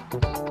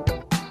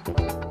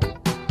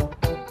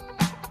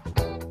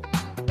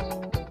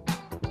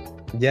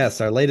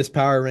 Yes, our latest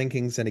power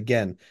rankings. And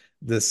again,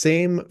 the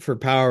same for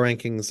power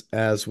rankings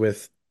as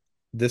with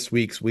this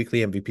week's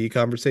weekly MVP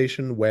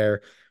conversation,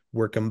 where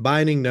we're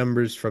combining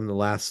numbers from the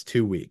last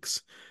 2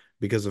 weeks.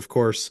 Because, of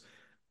course,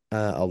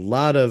 a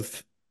lot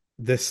of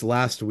this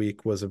last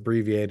week was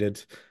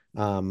abbreviated,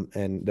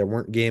 and there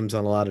weren't games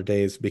on a lot of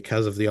days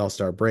because of the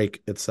All-Star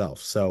break itself.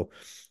 So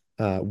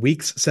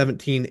weeks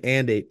 17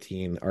 and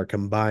 18 are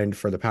combined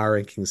for the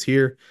power rankings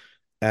here,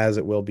 as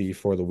it will be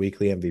for the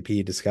weekly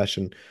MVP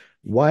discussion.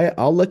 Wyatt,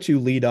 I'll let you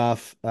lead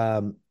off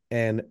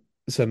and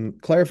some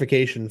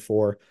clarification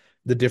for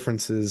the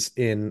differences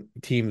in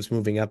teams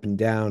moving up and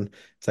down.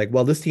 It's like,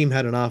 well, this team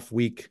had an off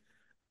week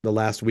the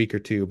last week or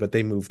two, but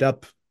they moved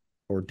up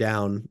or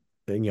down,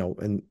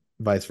 and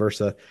vice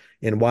versa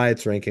in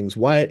Wyatt's rankings.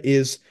 Wyatt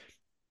is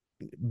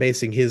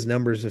basing his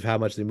numbers of how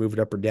much they moved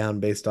up or down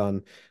based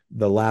on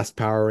the last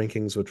power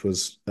rankings, which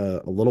was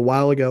a little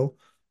while ago,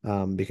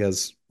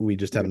 because we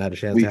just haven't had a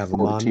chance to Week have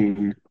him on.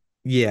 14.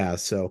 Yeah,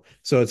 so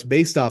it's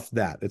based off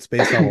that. It's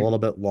based on a little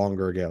bit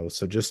longer ago.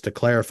 So just to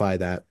clarify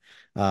that,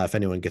 if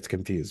anyone gets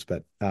confused.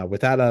 But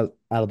with that out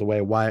of the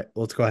way, Wyatt,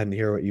 let's go ahead and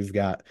hear what you've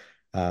got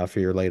for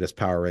your latest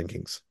power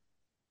rankings.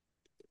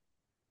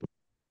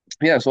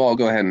 Yeah, so I'll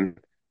go ahead and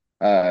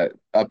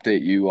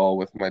update you all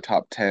with my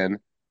top 10.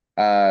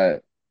 Uh,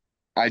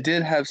 I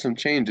did have some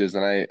changes,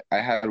 and I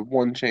had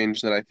one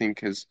change that I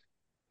think has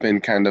been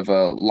kind of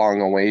a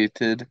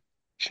long-awaited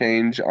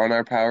change on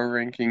our power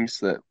rankings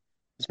that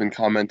has been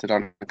commented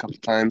on a couple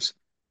times,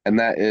 and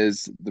that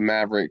is the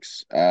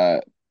Mavericks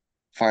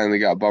finally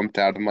got bumped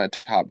out of my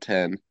top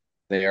 10.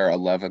 They are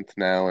 11th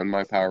now in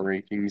my power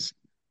rankings,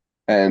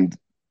 and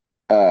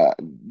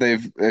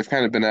they've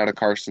kind of been out of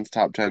Carston's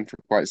top 10 for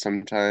quite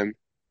some time,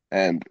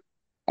 and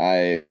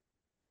I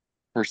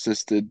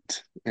persisted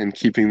in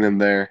keeping them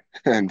there,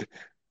 and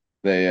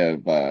they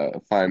have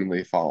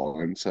finally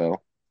fallen.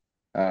 So,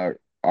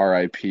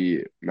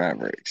 RIP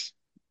Mavericks.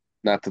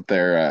 Not that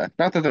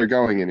they're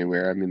going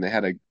anywhere. I mean, they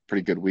had a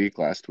pretty good week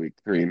last week,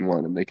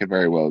 3-1, and they could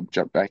very well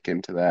jump back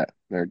into that.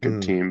 They're a good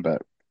Mm, team,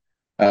 but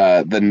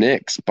the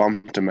Knicks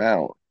bumped them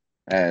out,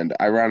 and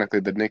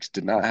ironically, the Knicks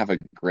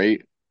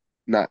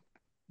not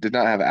did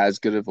not have as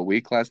good of a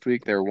week last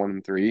week. They were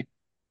 1-3,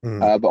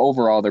 mm, but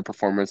overall, their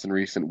performance in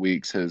recent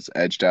weeks has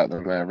edged out the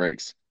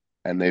Mavericks,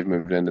 and they've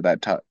moved into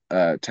that top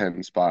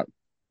 10 spot.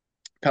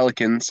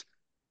 Pelicans,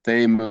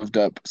 they moved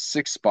up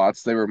 6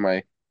 spots. They were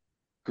my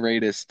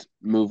greatest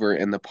mover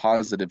in the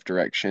positive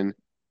direction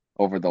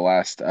over the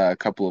last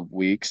couple of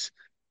weeks,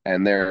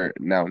 and they're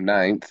now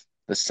ninth.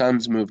 The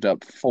Suns moved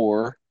up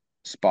 4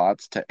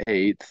 spots to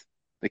eighth.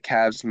 The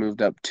Cavs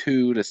moved up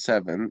two to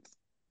seventh.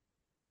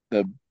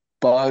 The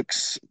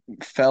Bucks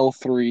fell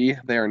three.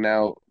 They are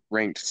now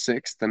ranked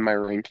sixth in my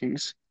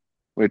rankings,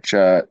 which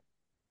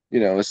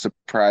is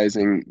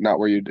surprising. Not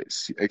where you'd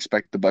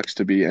expect the Bucks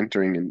to be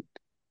entering and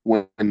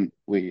when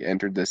we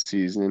entered this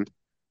season.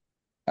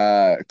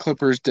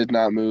 Clippers did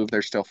not move.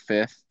 They're still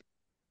fifth.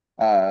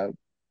 Uh,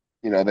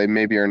 they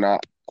maybe are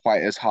not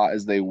quite as hot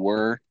as they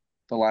were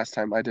the last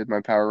time I did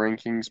my power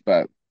rankings,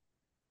 but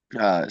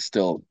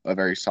still a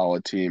very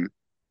solid team.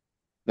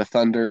 The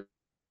Thunder,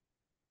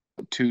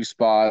 2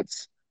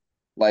 spots,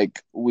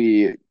 like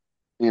we,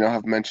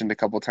 have mentioned a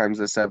couple times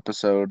this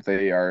episode,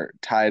 they are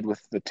tied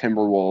with the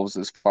Timberwolves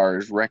as far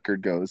as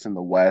record goes in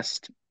the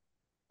West.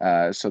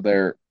 So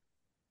they're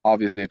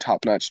obviously a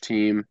top-notch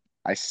team.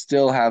 I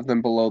still have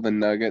them below the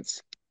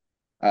Nuggets,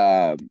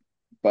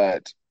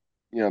 but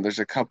there's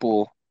a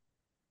couple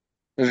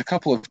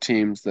of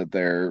teams that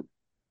they're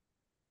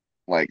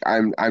like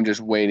I'm just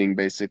waiting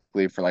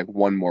basically for like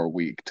one more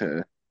week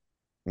to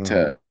mhm,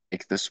 to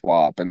make the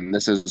swap, and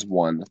this is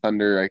one. The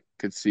Thunder I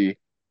could see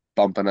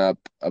bumping up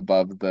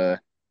above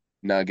the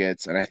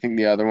Nuggets, and I think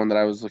the other one that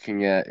I was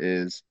looking at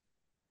is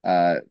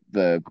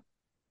the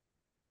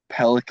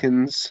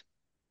Pelicans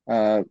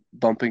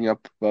bumping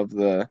up above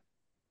the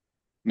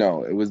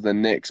no, it was the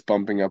Knicks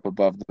bumping up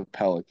above the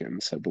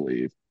Pelicans, I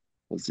believe,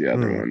 was the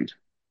other Mm, one.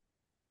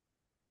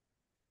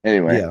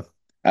 Anyway, yeah.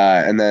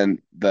 and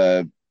then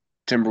the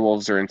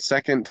Timberwolves are in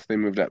second. They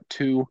moved up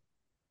two,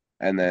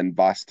 and then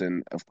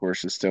Boston, of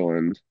course, is still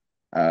in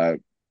uh,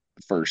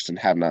 first and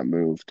have not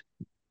moved.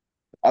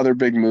 Other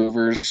big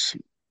movers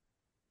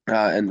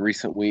in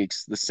recent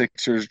weeks, the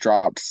Sixers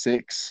dropped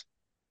six.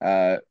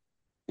 Uh,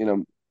 you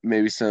know,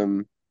 maybe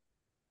some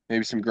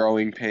maybe some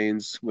growing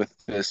pains with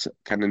this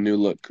kind of new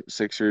look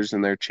Sixers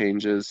and their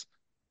changes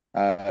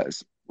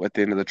at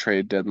the end of the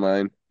trade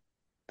deadline.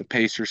 The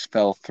Pacers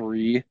fell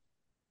three.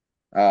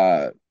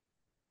 Uh,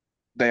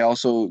 they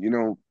also,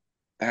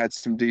 had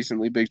some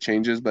decently big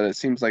changes, but it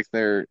seems like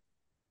they're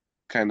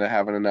kind of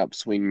having an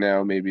upswing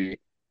now, maybe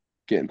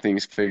getting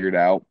things figured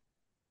out.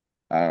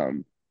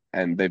 Um,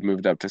 and they've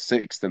moved up to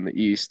sixth in the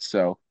East,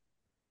 so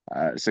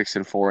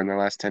 6-4 in their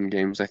last 10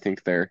 games. I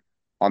think they're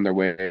on their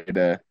way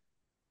to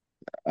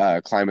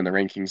climbing the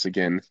rankings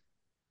again.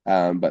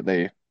 But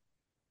they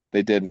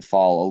did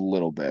fall a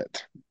little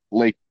bit.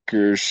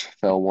 Lakers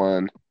fell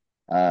one.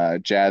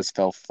 Jazz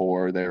fell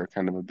four. They were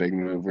kind of a big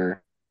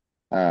mover.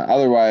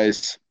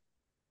 Otherwise,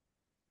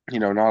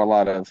 not a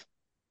lot of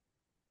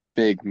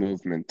big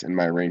movement in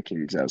my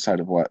rankings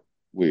outside of what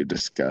we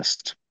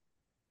discussed.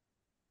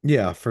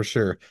 Yeah, for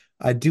sure.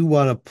 I do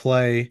want to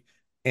play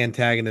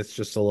antagonist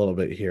just a little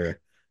bit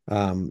here.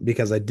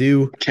 Because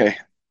Okay.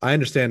 I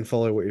understand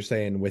fully what you're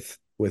saying with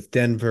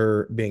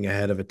Denver being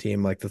ahead of a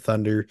team like the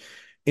Thunder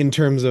in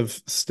terms of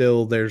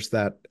still there's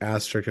that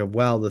asterisk of,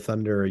 well, the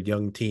Thunder are a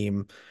young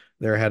team,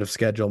 they're ahead of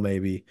schedule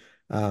maybe.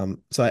 So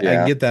I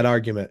Yeah. get that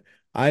argument.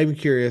 I'm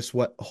curious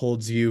what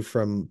holds you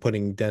from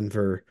putting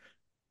Denver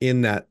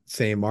in that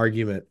same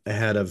argument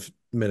ahead of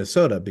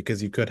Minnesota,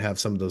 because you could have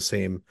some of those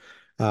same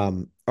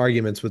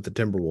arguments with the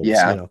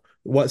Timberwolves. Yeah.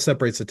 What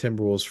separates the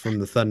Timberwolves from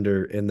the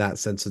Thunder in that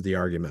sense of the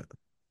argument?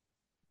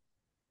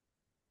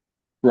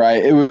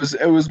 Right.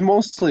 It was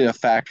mostly a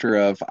factor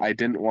of I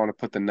didn't want to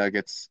put the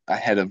Nuggets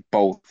ahead of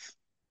both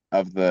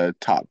of the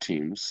top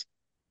teams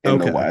in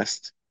the Okay.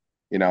 West.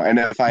 And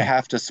if I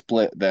have to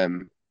split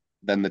them,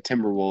 then the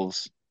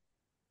Timberwolves,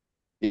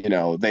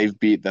 they've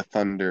beat the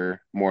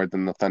Thunder more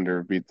than the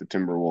Thunder beat the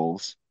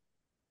Timberwolves,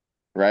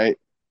 right?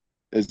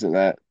 Isn't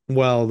that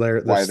Well,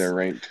 why they're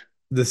ranked?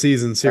 the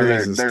season Or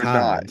series is they're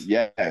not tied.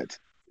 yet.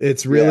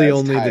 It's Yeah, really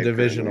it's only the tied currently.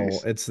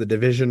 divisional. It's the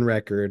division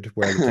record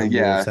where the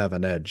Timberwolves Yeah. have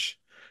an edge.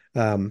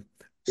 Um,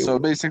 it- So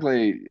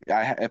basically,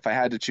 if I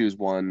had to choose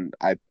one,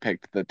 I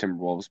picked the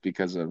Timberwolves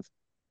because of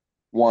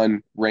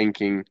one,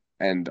 ranking,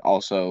 and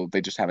also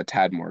they just have a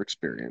tad more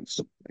experience,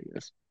 I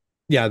guess.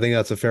 yeah, I think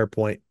that's a fair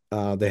point.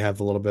 They have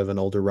a little bit of an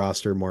older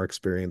roster, more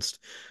experienced.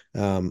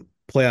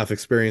 Playoff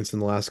experience in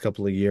the last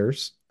couple of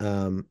years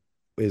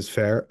is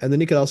fair. And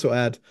then you could also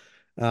add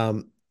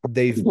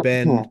they've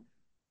been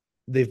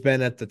they've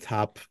been at the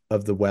top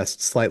of the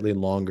West slightly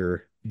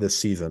longer this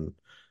season.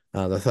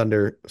 The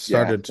Thunder Yeah,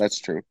 started that's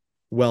true.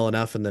 well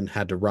enough and then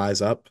had to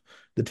rise up.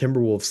 The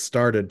Timberwolves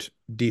started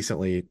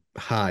decently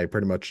high,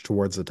 pretty much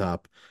towards the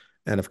top,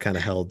 and have kind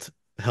of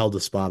held a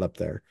spot up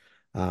there.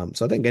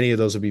 So I think any of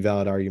those would be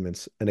valid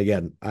arguments. And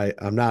again,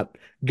 I'm not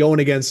going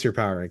against your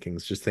power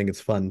rankings. Just think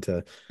it's fun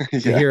to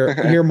Yeah.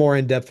 hear more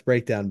in-depth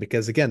breakdown,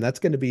 because again, that's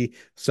going to be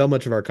so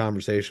much of our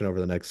conversation over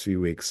the next few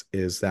weeks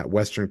is that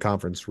Western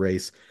Conference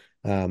race.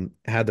 Had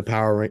the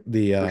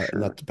For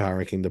not sure. the power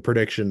ranking, the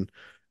prediction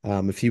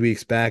a few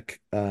weeks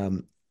back.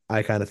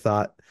 I kind of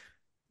thought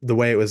the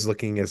way it was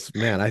looking is,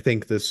 man, I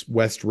think this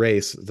West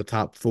race, the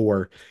top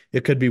four,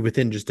 it could be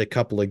within just a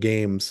couple of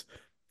games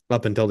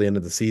up until the end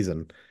of the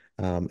season.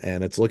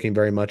 And it's looking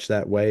very much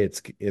that way.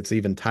 It's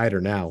even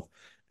tighter now.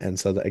 And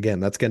so again,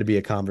 that's going to be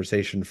a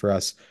conversation for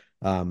us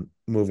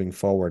moving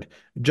forward.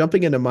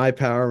 Jumping into my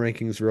power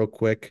rankings real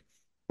quick.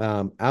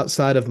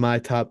 Outside of my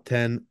top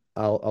 10,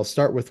 I'll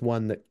start with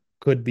one that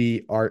could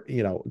be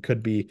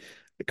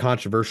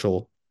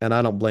controversial, and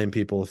I don't blame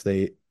people if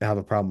they have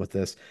a problem with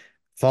this.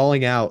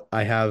 Falling out,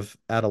 I have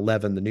at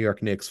 11 the New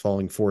York Knicks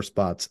falling four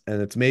spots,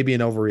 and it's maybe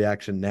an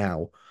overreaction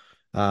now.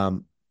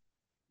 Um,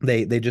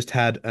 they just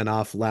had an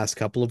off last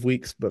couple of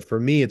weeks, but for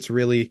me, it's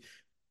really,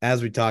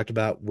 as we talked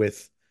about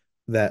with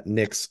that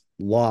Knicks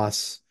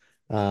loss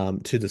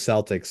to the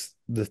Celtics.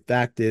 The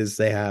fact is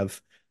they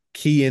have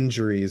key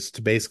injuries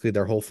to basically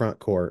their whole front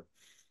court,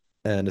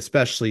 and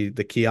especially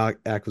the key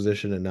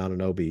acquisition in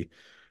Anunoby.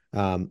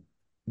 Um,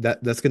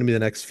 that's going to be the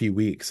next few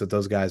weeks that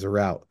those guys are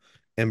out.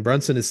 And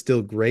Brunson is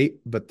still great,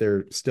 but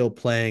they're still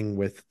playing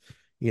with,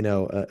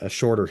 a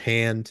shorter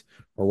hand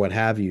or what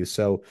have you.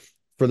 So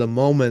for the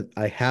moment,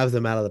 I have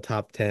them out of the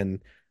top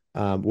 10.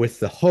 With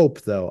the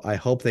hope, though, I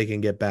hope they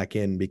can get back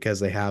in because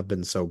they have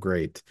been so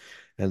great.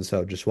 And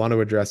so just want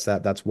to address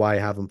that. That's why I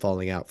have them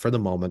falling out for the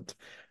moment.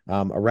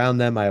 Around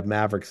them, I have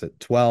Mavericks at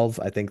 12.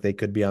 I think they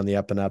could be on the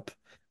up and up,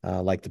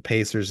 like the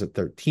Pacers at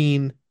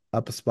 13,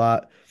 up a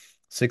spot.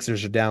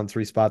 Sixers are down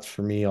three spots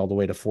for me, all the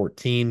way to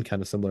 14,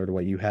 kind of similar to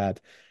what you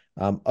had.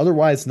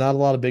 Otherwise, not a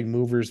lot of big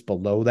movers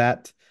below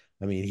that.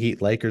 I mean,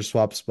 Heat Lakers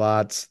swapped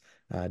spots.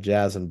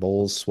 Jazz and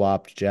Bulls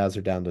swapped. Jazz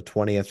are down to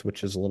 20th,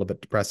 which is a little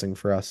bit depressing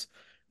for us.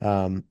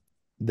 Um,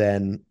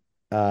 then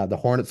the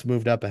Hornets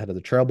moved up ahead of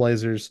the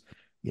Trailblazers.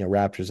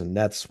 Raptors and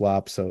Nets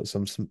swapped. So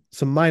some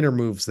minor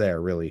moves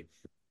there, really.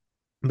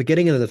 But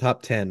getting into the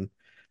top 10,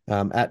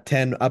 at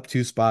 10, up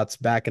 2 spots,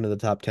 back into the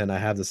top 10, I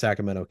have the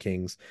Sacramento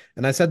Kings.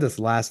 And I said this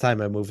last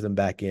time I moved them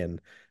back in.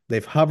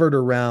 They've hovered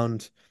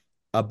around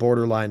a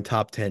borderline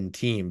top 10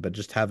 team, but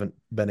just haven't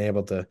been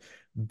able to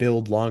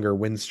build longer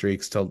win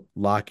streaks to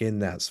lock in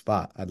that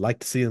spot. I'd like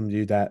to see them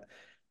do that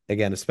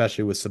again,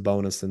 especially with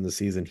Sabonis in the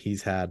season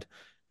he's had,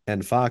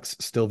 and Fox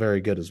still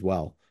very good as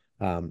well.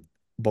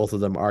 Both of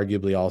them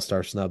arguably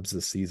all-star snubs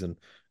this season.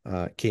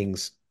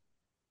 Kings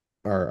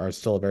are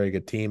still a very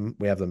good team.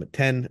 We have them at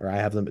 10, or I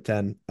have them at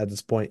 10 at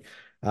this point.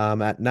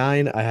 At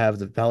 9, I have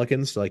the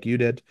Pelicans, like you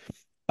did,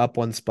 up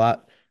 1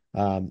 spot.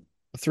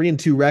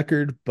 3-2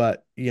 record,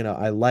 but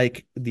I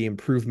like the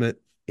improvement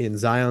in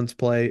Zion's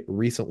play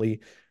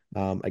recently.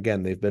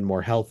 Again, they've been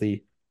more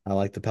healthy. I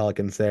like the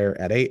Pelicans there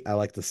at 8. I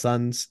like the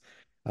Suns.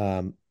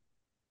 Um,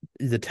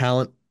 the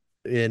talent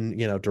in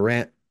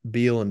Durant,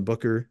 Beal, and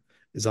Booker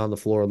is on the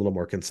floor a little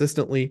more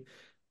consistently.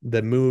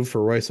 The move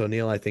for Royce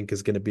O'Neal, I think,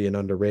 is going to be an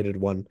underrated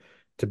one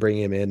to bring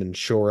him in and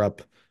shore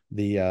up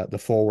the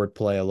forward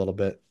play a little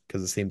bit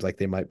because it seems like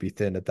they might be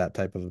thin at that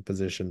type of a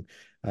position.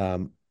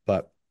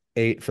 But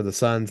 8 for the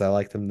Suns, I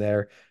like them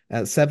there.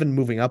 At 7,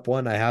 moving up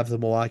one, I have the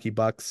Milwaukee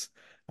Bucks.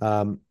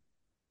 Um,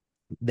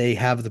 they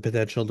have the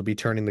potential to be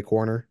turning the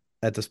corner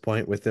at this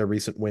point with their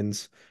recent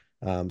wins.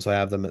 So I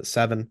have them at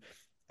 7.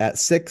 At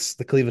 6,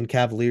 the Cleveland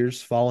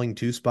Cavaliers falling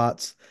 2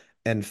 spots.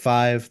 And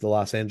 5, the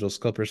Los Angeles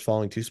Clippers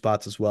falling 2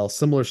 spots as well.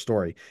 Similar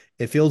story.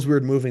 It feels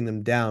weird moving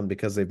them down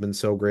because they've been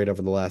so great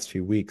over the last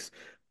few weeks,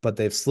 but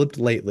they've slipped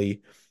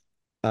lately.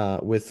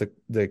 With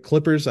the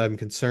Clippers, I'm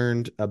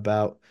concerned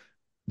about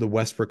the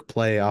Westbrook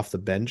play off the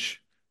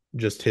bench,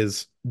 just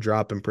his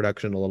drop in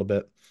production a little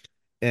bit.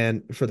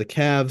 And for the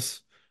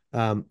Cavs,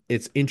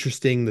 it's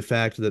interesting the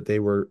fact that they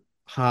were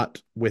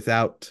hot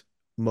without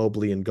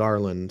Mobley and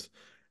Garland,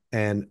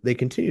 and they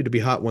continued to be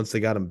hot once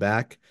they got him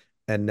back,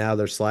 and now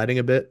they're sliding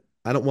a bit.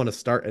 I don't want to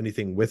start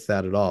anything with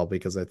that at all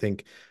because I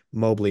think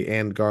Mobley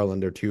and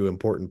Garland are 2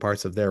 important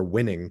parts of their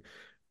winning.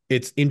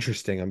 It's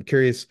interesting. I'm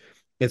curious.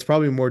 It's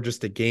probably more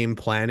just a game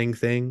planning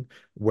thing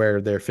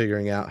where they're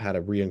figuring out how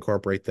to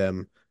reincorporate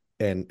them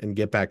and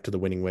get back to the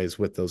winning ways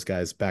with those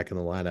guys back in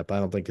the lineup. I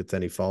don't think it's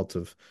any fault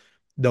of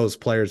those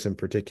players in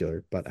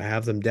particular, but I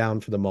have them down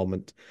for the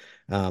moment.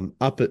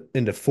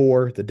 Into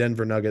 4, the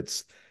Denver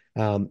Nuggets,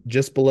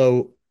 just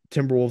below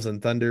Timberwolves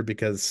and Thunder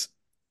because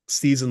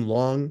season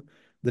long,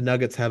 the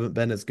Nuggets haven't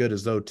been as good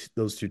as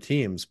those 2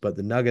 teams, but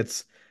the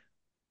Nuggets,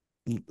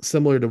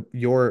 similar to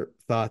your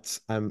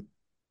thoughts, I'm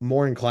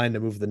more inclined to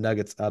move the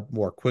Nuggets up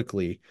more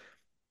quickly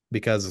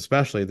because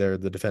especially they're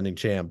the defending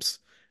champs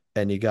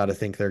and you got to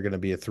think they're going to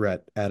be a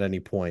threat at any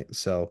point.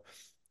 So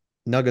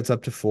Nuggets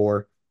up to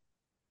 4,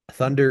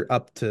 Thunder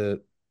up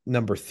to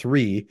number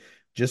 3,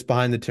 just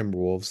behind the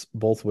Timberwolves,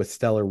 both with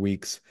stellar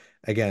weeks.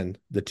 Again,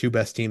 the 2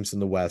 best teams in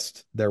the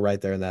West, they're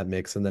right there in that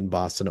mix, and then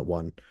Boston at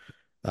 1.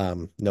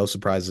 No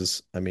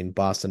surprises. I mean,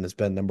 Boston has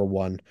been number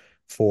 1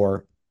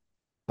 for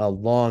a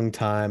long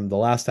time. The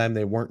last time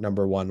they weren't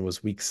number 1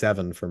 was week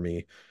 7 for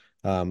me.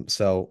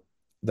 So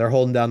they're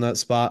holding down that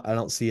spot. I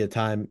don't see a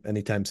time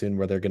anytime soon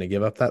where they're going to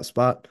give up that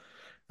spot.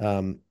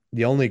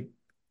 The only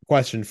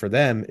question for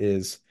them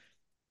is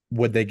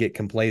would they get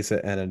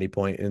complacent at any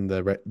point in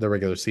the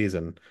regular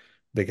season?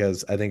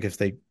 Because I think if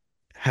they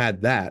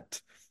had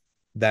that,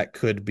 that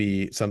could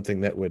be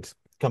something that would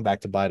come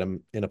back to bite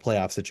them in a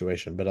playoff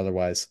situation. But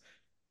otherwise,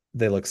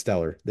 they look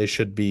stellar. They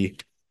should be,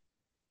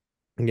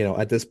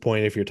 at this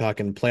point, if you're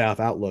talking playoff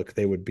outlook,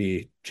 they would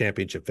be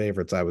championship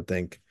favorites, I would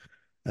think.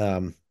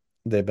 Um,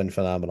 they've been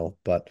phenomenal.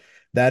 But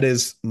that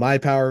is my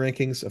power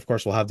rankings. Of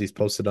course, we'll have these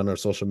posted on our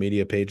social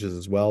media pages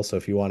as well. So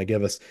if you want to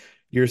give us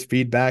your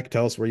feedback,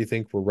 tell us where you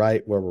think we're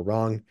right, where we're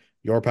wrong,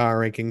 your power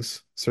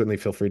rankings, certainly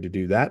feel free to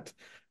do that.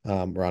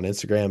 We're on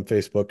Instagram,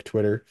 Facebook,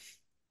 Twitter,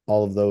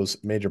 all of those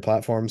major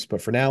platforms.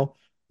 But for now,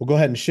 we'll go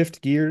ahead and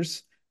shift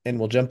gears and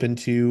we'll jump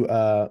into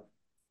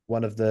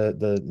one of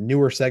the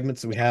newer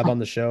segments that we have on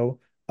the show,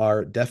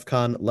 our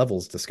Defcon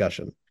Levels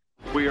discussion.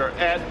 We are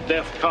at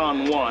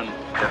Defcon 1.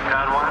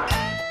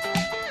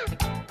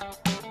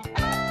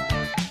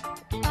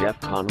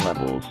 Defcon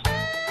Levels.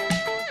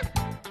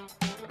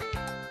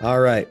 All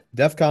right,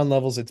 Defcon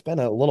Levels. It's been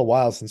a little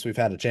while since we've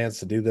had a chance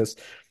to do this.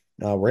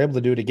 We're able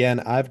to do it again.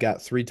 I've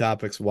got 3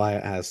 topics.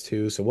 Wyatt has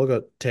 2. So we'll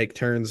go take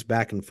turns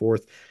back and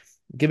forth,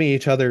 giving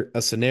each other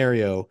a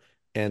scenario,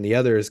 and the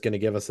other is going to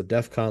give us a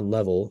Defcon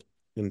level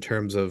in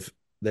terms of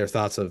their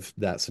thoughts of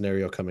that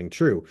scenario coming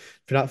true.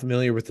 If you're not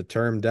familiar with the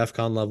term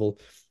Defcon level,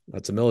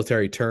 that's a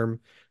military term.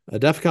 A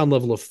Defcon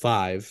level of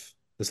 5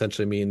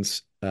 essentially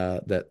means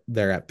that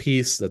they're at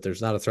peace, that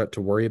there's not a threat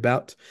to worry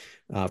about.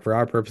 For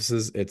our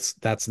purposes,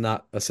 that's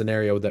not a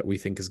scenario that we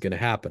think is going to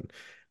happen.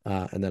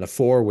 And then a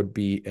 4 would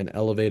be an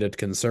elevated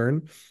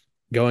concern,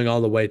 going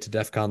all the way to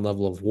Defcon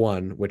level of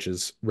 1, which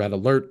is red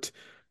alert.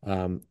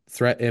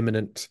 threat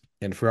imminent,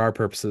 and for our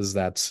purposes,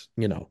 that's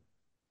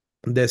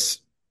this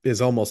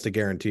is almost a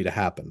guarantee to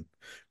happen,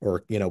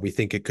 or we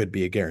think it could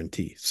be a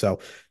guarantee. So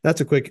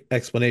that's a quick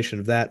explanation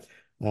of that.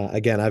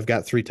 Again, I've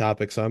got three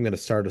topics, so I'm going to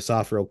start us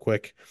off real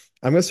quick.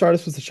 I'm going to start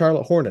us with the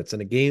Charlotte Hornets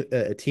and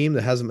a team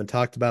that hasn't been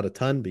talked about a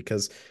ton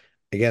because,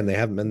 again, they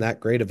haven't been that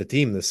great of a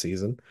team this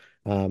season.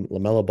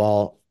 LaMelo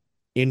Ball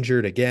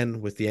injured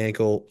again with the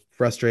ankle.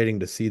 Frustrating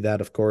to see that,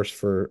 of course,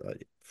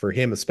 for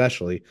him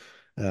especially,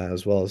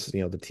 as well as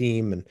the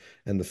team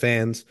and the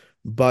fans.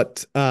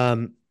 But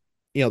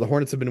the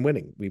Hornets have been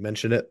winning. We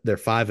mentioned it. They're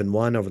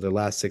 5-1 over their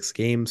last 6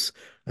 games,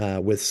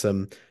 with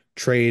some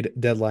trade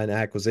deadline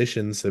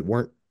acquisitions that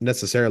weren't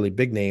necessarily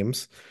big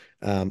names.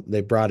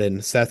 They brought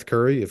in Seth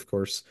Curry, of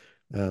course,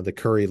 the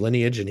Curry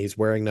lineage, and he's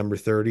wearing number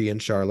 30 in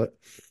Charlotte.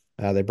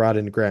 They brought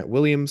in Grant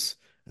Williams,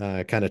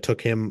 kind of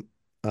took him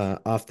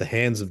off the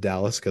hands of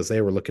Dallas because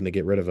they were looking to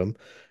get rid of him.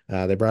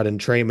 They brought in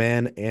Trey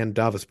Mann and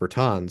Davis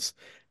Bertans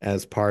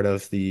as part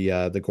of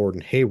the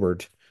Gordon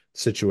Hayward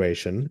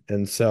situation,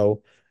 and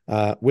so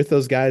with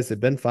those guys, they've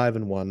been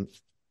 5-1.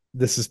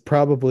 This is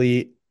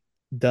probably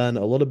done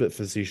a little bit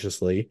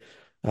facetiously,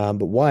 but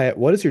Wyatt,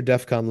 what is your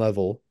DefCon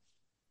level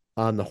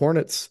on the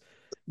Hornets'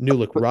 new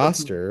look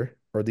roster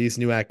or these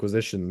new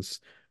acquisitions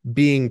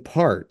being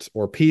part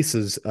or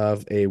pieces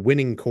of a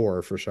winning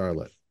core for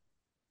Charlotte?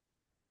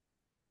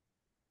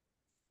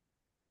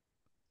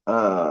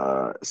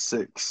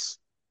 6.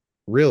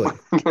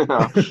 Really?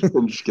 No,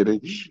 I'm just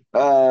kidding.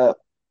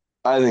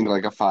 I think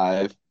like a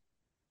 5.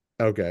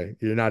 Okay,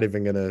 you're not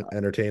even gonna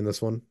entertain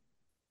this one.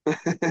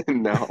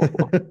 No,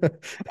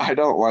 I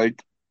don't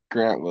like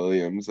Grant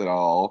Williams at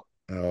all.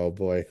 Oh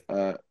boy.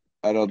 Uh,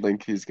 I don't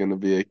think he's going to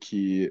be a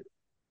key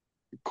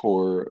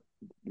core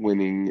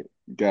winning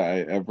guy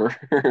ever.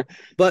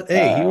 But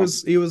hey, he Uh,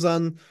 was he was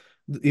on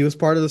he was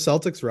part of the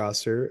Celtics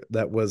roster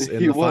that was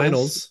in he the was,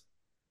 finals.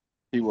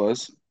 he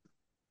was,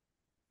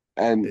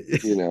 and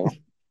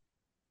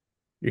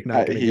You're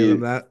not going to give him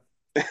he, that?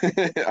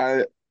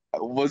 I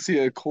was he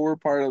a core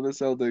part of the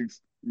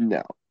Celtics?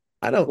 No.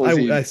 I don't Was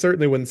I he?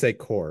 certainly wouldn't say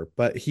core,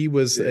 but he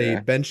was a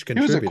Yeah, bench he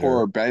was a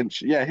core contributor.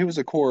 bench. Yeah, he was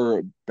a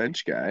core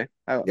bench guy.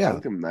 I'll Yeah.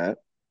 give him that.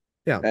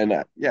 Yeah.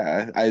 And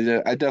yeah,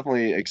 I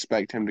definitely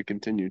expect him to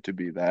continue to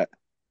be that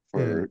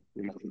Hmm. for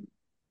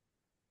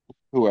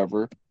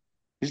whoever.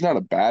 He's not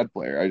a bad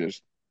player. I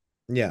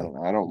Yeah. don't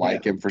know. I don't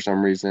like him for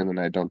some reason, and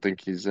I don't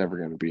think he's ever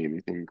going to be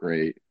anything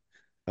great.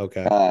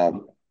 Okay.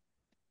 Um,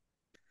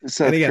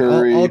 And Seth again, I'll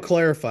Curry,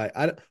 clarify.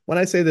 When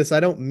I say this, I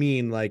don't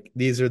mean like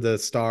these are the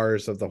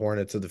stars of the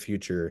Hornets of the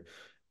future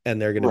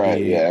and they're going to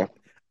right? be Yeah,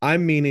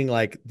 I'm meaning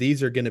like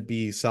these are going to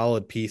be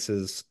solid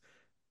pieces,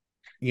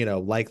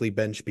 likely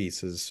bench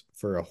pieces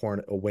for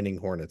a winning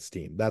Hornets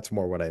team. That's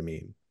more what I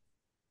mean.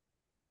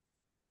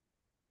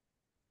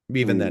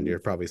 Even then, Hmm. you're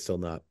probably still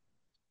not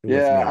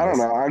with me Yeah. on I don't this.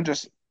 know.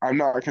 I'm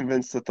not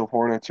convinced that the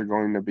Hornets are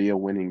going to be a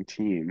winning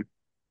team.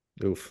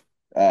 Oof.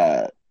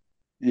 Uh,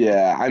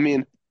 yeah. I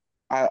mean,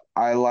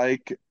 I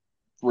like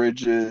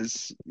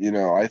Bridges.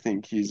 I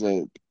think he's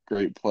a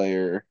great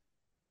player.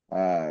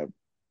 Uh,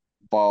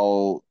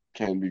 Ball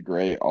can be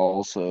great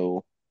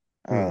also.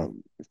 Hmm.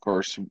 Of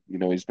course,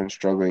 he's been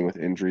struggling with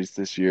injuries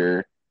this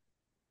year.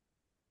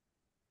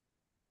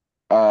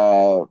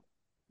 Uh,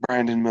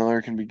 Brandon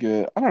Miller can be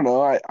good. I don't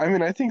know. I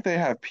mean, I think they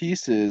have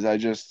pieces.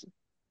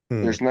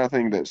 Hmm. There's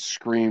nothing that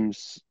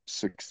screams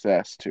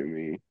success to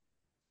me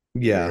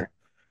Yeah. here.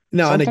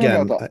 No, and Something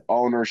about again, the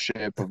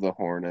ownership of the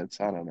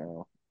Hornets. I don't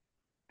know.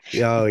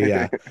 oh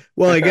yeah.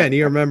 Well, again,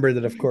 you remember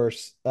that, of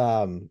course,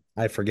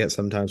 I forget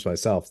sometimes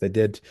myself. They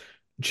did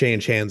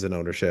change hands in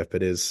ownership.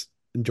 It is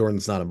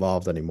Jordan's not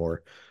involved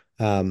anymore.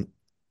 Um,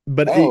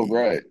 but Oh,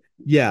 right.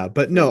 yeah,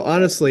 but Forgot no, about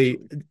that. honestly,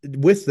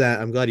 with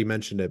that, I'm glad you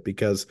mentioned it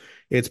because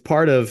it's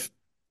part of,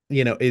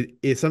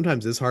 it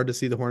sometimes is hard to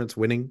see the Hornets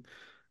winning.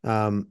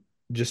 Um,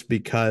 just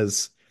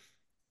because,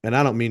 and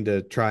I don't mean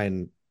to try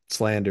and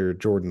slander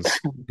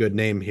Jordan's good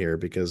name here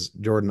because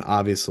Jordan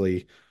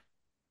obviously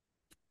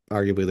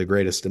arguably the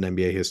greatest in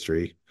NBA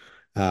history.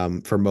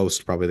 For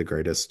most, probably the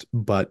greatest.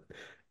 But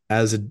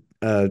as an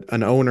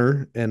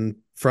owner and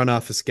front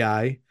office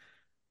guy,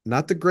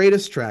 not the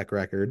greatest track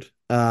record.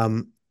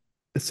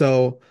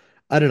 So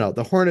I don't know.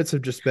 The Hornets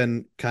have just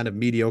been kind of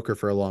mediocre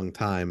for a long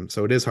time,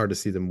 so it is hard to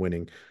see them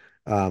winning.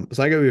 So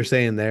I get what you're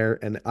saying there,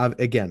 and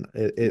again,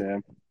 it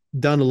Yeah.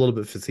 done a little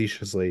bit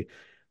facetiously.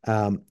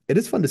 It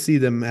is fun to see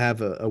them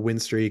have a win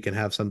streak and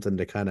have something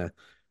to kind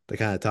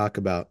of talk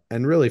about.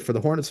 And really, for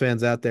the Hornets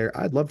fans out there,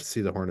 I'd love to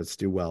see the Hornets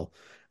do well.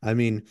 I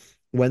mean,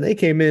 when they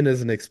came in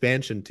as an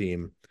expansion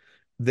team,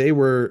 they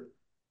were,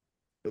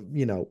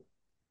 you know,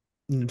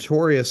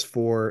 notorious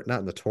for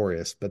not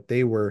notorious, but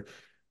they were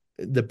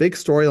the big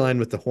storyline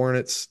with the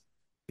Hornets,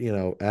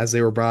 as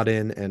they were brought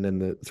in and in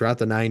the throughout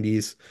the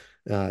 90s,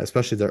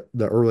 especially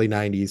the early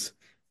 90s,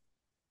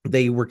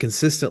 they were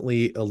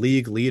consistently a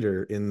league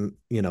leader in,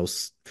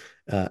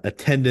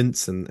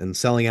 attendance and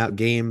selling out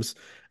games.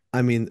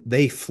 I mean,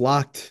 they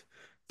flocked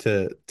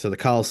to the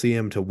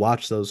Coliseum to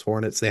watch those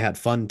Hornets. They had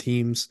fun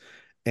teams.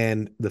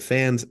 and the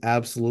fans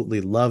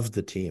absolutely loved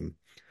the team.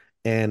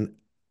 And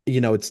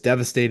it's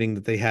devastating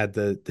that they had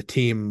the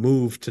team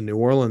move to New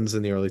Orleans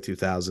in the early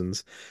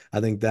 2000s.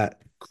 I think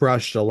that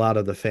crushed a lot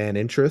of the fan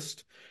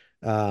interest,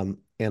 and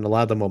a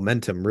lot of the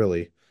momentum,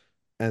 really.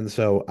 And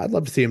so I'd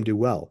love to see him do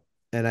well.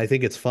 And I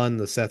think it's fun,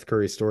 the Seth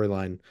Curry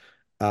storyline.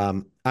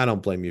 I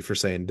don't blame you for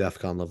saying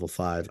Defcon level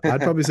 5.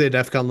 I'd probably say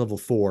Defcon level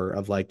 4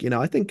 of like,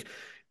 I think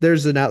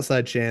there's an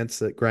outside chance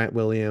that Grant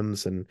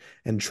Williams and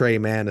Trey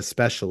Mann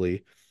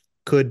especially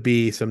could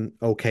be some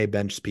okay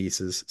bench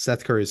pieces.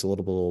 Seth Curry's a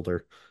little bit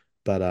older,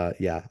 but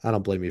yeah, I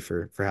don't blame you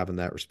for having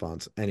that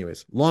response.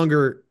 Anyways,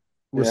 longer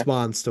Yeah.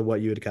 response to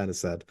what you had kind of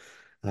said,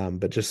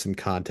 but just some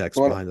context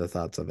Well, behind the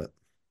thoughts of it.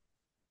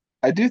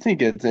 I do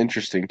think it's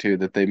interesting too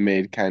that they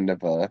made kind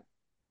of a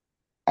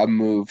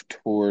move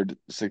toward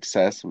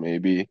success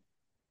maybe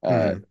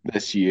Hmm.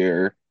 this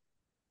year,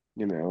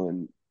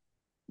 and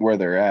where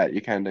they're at,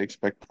 you kind of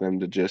expect them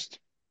to just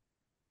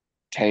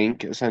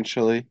tank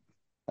essentially,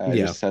 Yeah.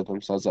 just set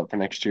themselves up for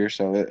next year.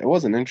 So it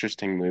was an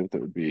interesting move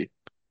that would be,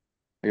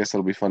 I guess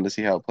it'll be fun to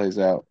see how it plays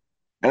out.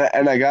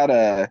 And I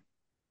gotta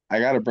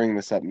bring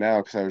this up now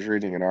because I was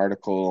reading an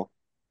article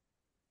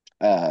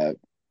uh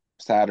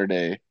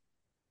Saturday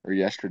or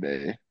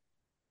yesterday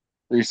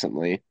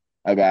recently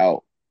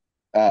about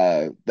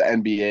the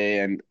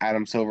NBA and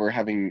Adam Silver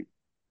having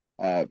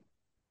uh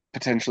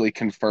potentially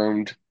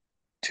confirmed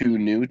two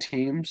new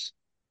teams.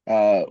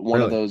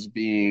 One of Really? those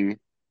being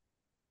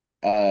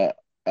a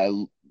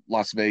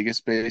Las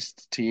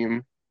Vegas-based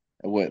team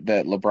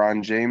that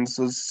LeBron James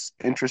was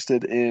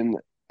interested in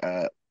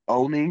uh,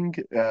 owning,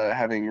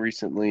 having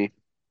recently,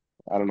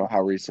 I don't know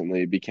how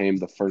recently, became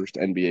the first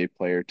NBA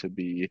player to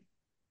be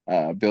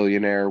a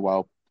billionaire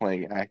while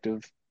playing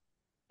active,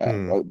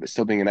 Hmm.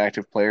 still being an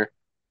active player.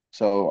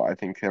 So I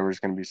think there was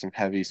going to be some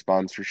heavy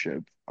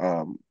sponsorship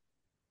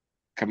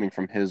coming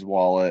from his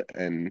wallet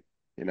and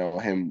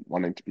him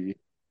wanting to be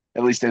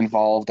at least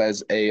involved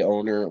as a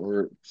owner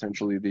or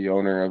essentially the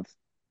owner of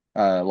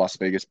Las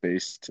Vegas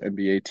based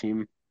NBA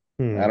team.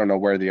 I Hmm. don't know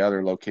where the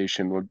other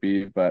location would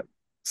be, but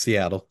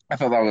Seattle, I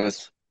thought that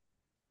was,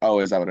 oh,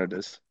 is that what it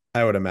is?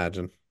 I would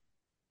imagine.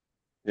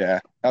 Yeah,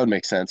 that would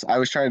make sense. I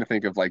was trying to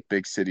think of like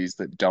big cities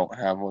that don't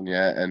have one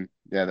yet, and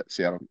yeah, that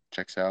Seattle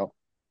checks out.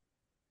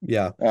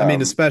 Yeah. I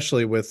mean, Um,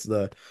 especially with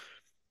the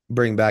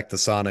bring back the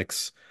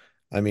Sonics.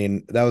 I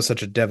mean, that was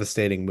such a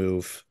devastating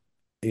move.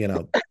 You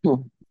know,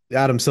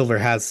 Adam Silver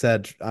has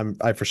said,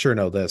 I for sure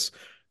know this,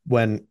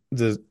 when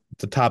the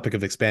topic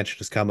of expansion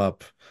has come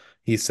up,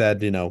 he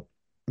said,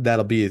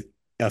 that'll be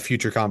a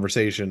future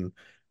conversation.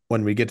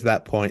 When we get to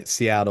that point,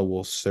 Seattle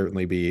will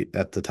certainly be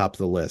at the top of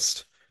the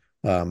list.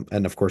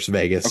 And of course,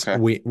 Vegas. okay,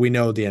 We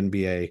know the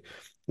NBA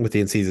with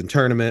the in-season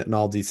tournament and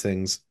all these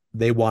things,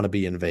 they want to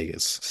be in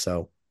Vegas.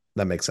 So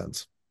that makes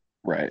sense.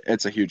 right.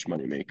 It's a huge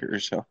money maker,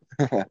 so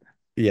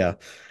Yeah.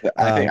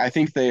 I think Um, I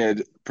think they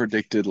had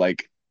predicted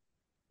like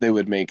they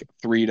would make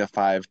 3 to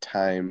 5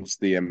 times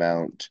the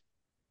amount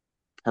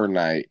per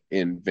night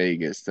in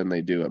Vegas than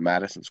they do at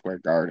Madison Square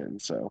Garden.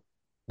 So,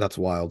 that's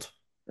wild.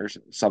 or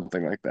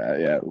something like that.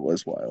 Yeah, it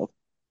was wild.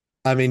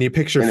 I mean, you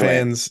picture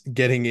Anyway, fans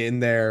getting in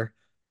there,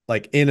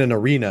 like in an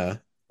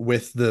arena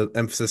with the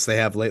emphasis they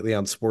have lately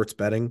on sports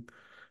betting.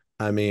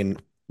 I mean,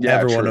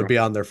 yeah, everyone would true. be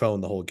on their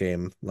phone the whole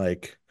game.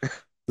 Like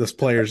this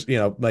players,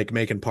 like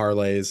making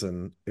parlays,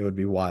 and it would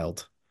be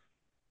wild.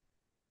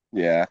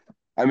 Yeah.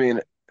 I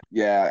mean,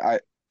 yeah,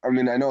 I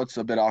mean, I know it's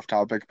a bit off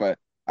topic, but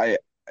I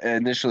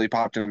initially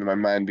popped into my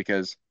mind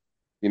because,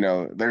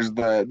 there's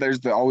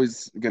the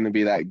always going to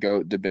be that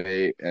GOAT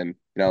debate and,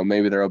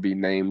 maybe there'll be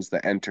names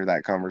that enter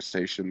that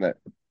conversation that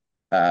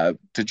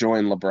to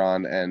join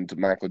LeBron and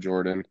Michael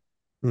Jordan.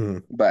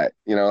 Hmm. But,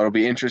 it'll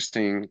be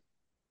interesting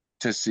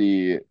to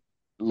see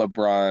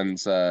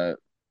LeBron's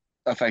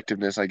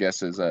effectiveness, I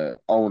guess, as a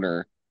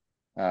owner,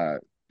 uh,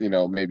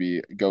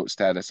 maybe GOAT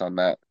status on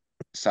that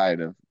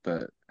side of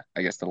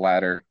I guess,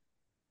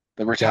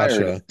 the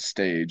retired Gotcha.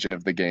 stage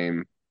of the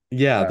game.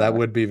 Yeah, that Uh,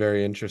 would be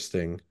very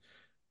interesting.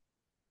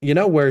 You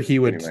know where he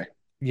would, anyway,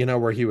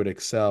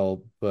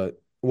 excel,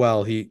 but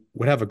well, he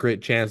would have a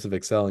great chance of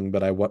excelling,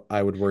 but I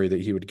would worry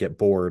that he would get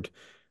bored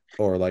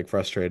or like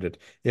frustrated.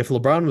 If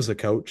LeBron was a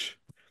coach,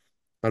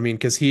 I mean,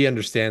 because he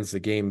understands the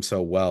game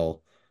so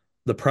well.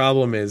 The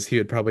problem is he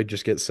would probably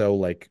just get so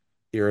like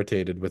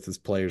irritated with his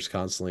players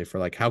constantly for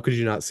like, how could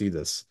you not see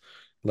this?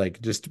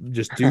 Like, just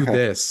do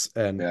this.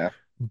 And yeah.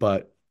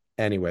 but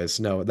anyways,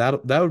 no,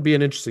 that would be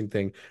an interesting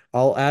thing.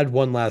 I'll add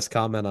one last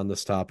comment on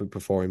this topic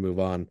before we move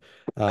on.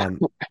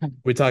 Um,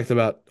 we talked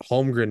about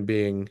Holmgren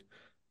being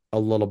a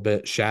little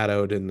bit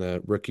shadowed in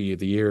the rookie of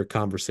the year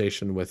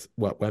conversation with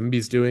what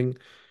Wemby's doing.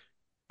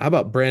 How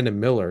about Brandon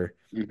Miller?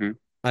 hmm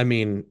I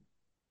mean,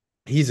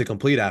 he's a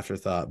complete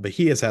afterthought, but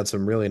he has had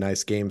some really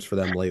nice games for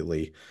them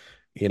lately.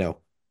 You know,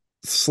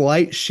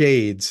 slight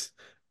shades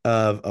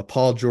of a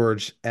Paul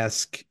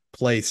George-esque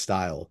play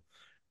style.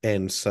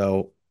 And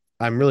so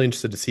I'm really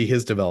interested to see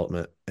his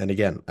development. And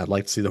again, I'd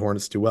like to see the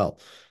Hornets do well.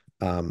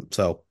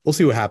 So we'll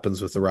see what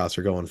happens with the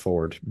roster going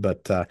forward.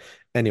 But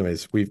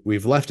anyways,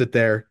 we've left it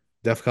there.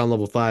 Defcon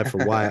level 5 for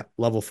Wyatt,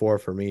 level 4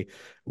 for me.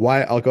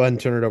 Wyatt, I'll go ahead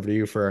and turn it over to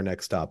you for our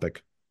next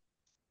topic.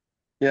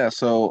 Yeah,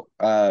 so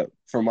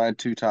for my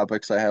two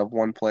topics, I have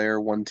one player,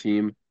 one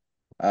team.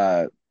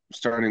 Uh,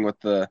 Starting with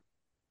the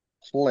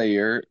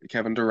player,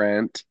 Kevin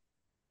Durant.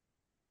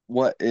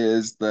 What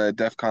is the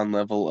DEFCON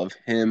level of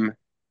him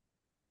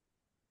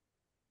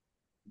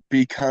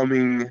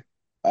becoming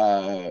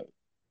uh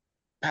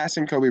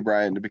passing Kobe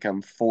Bryant to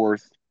become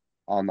fourth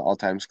on the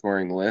all-time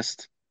scoring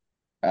list,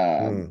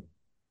 um, Hmm.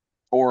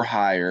 or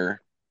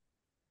higher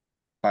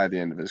by the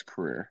end of his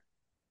career?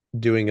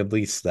 Doing at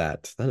least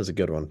that. That is a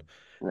good one.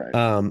 Right.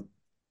 Um,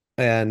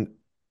 and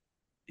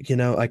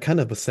I kind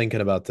of was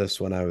thinking about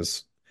this when I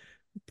was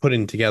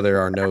putting together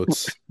our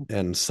notes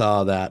and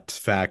saw that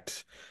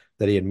fact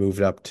that he had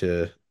moved up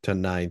to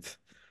ninth.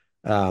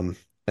 Um,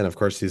 and of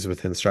course he's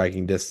within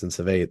striking distance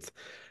of eighth.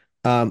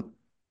 Um,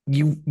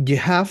 you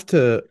have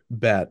to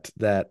bet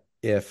that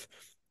if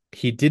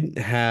he didn't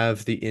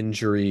have the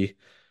injury,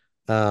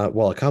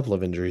 well, a couple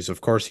of injuries.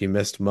 Of course, he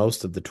missed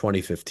most of the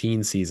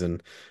 2015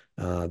 season,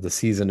 the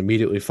season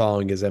immediately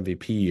following his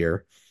MVP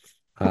year.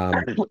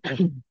 Um,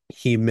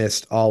 he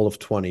missed all of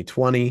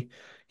 2020.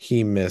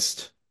 He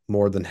missed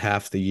more than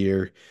half the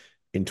year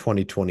in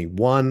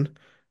 2021.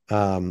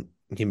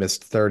 He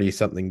missed 30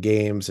 something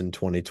games in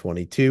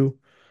 2022.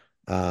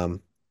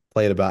 Um,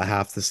 Played about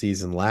half the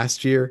season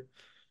last year.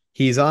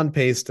 He's on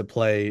pace to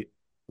play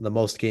the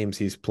most games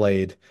he's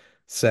played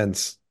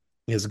since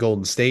his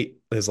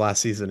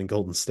last season in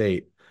Golden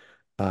State,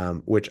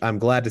 which I'm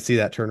glad to see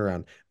that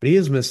turnaround. But he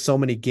has missed so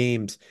many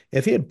games.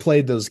 If he had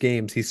played those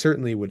games, he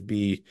certainly would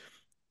be,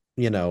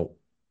 you know,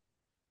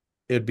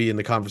 it'd be in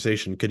the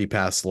conversation, could he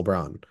pass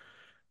LeBron?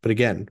 But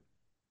again,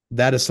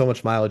 that is so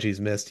much mileage he's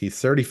missed. He's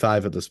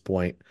 35 at this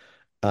point,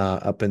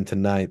 up into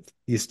ninth.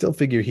 You still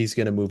figure he's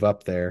going to move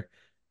up there.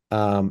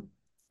 Um,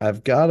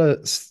 I've got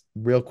to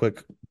real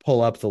quick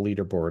pull up the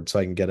leaderboard so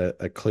I can get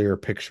a clear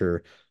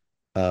picture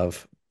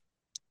of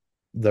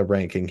the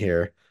ranking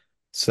here.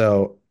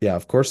 So, yeah,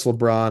 of course,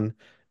 LeBron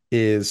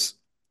is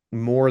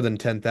more than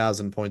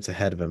 10,000 points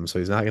ahead of him, so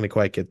he's not going to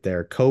quite get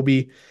there.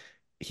 Kobe,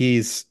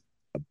 he's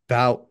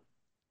about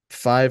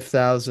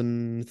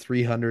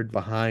 5,300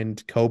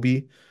 behind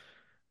Kobe.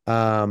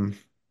 Um,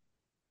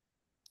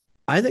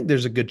 I think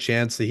there's a good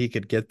chance that he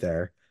could get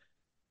there.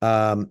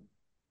 Um,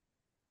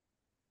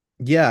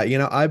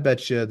 yeah, I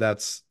bet you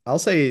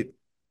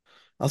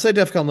I'll say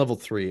DEFCON level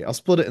 3. I'll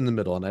split it in the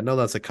middle, and I know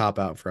that's a cop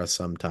out for us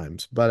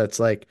sometimes, but it's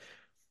like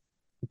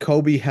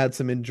Kobe had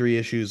some injury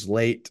issues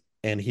late,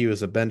 and he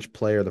was a bench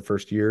player the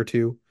first year or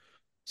two.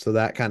 So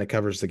that kind of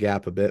covers the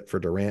gap a bit for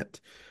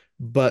Durant.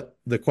 But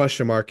the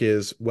question mark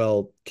is,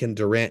 well, can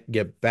Durant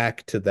get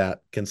back to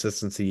that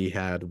consistency he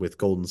had with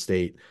Golden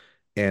State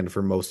and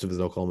for most of his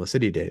Oklahoma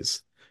City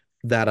days?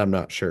 That I'm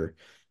not sure.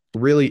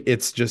 Really,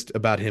 it's just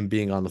about him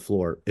being on the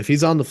floor. If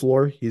he's on the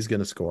floor, he's going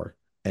to score.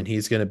 And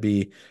he's going to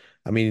be,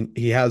 I mean,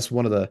 he has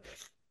one of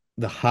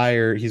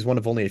he's one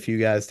of only a few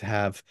guys to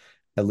have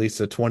at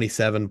least a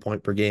 27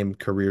 point per game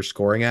career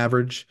scoring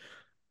average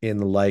in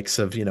the likes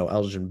of,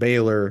 Elgin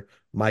Baylor,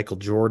 Michael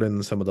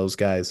Jordan, some of those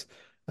guys.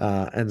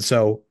 And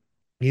so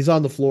he's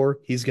on the floor,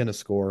 he's going to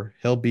score.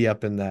 He'll be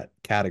up in that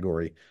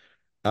category.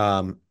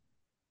 Um,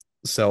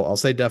 so I'll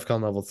say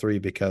DEFCON level 3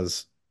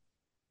 because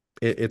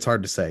it's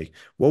hard to say.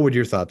 What would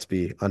your thoughts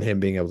be on him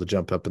being able to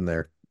jump up in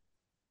there?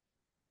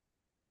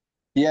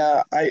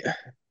 Yeah, I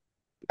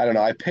don't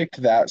know. I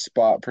picked that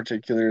spot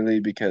particularly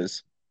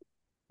because,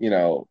 you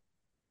know,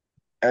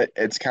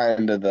 it's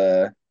kind of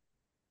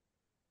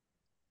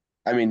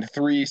I mean,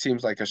 three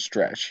seems like a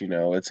stretch,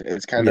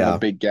 It's kind of a Yeah.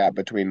 big gap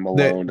between There,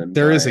 Malone and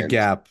there is a Bryant.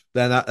 gap.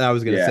 Then I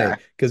was gonna say Yeah,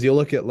 because you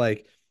look at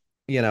like,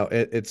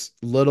 it's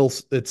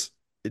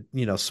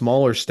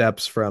smaller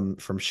steps from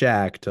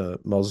Shaq to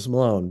Moses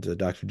Malone to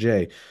Dr.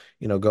 J,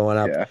 going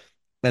up, yeah.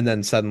 and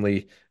then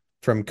suddenly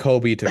from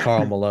Kobe to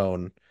Karl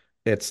Malone,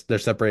 they're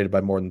separated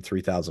by more than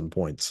 3,000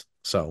 points.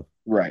 So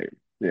Right.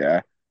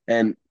 Yeah.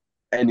 And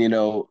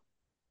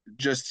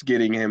just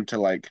getting him to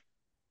like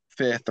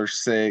fifth or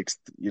sixth,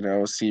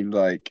 seemed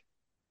like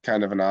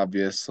kind of an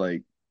obvious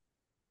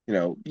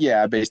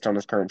yeah, based on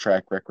his current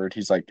track record,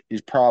 he's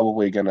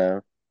probably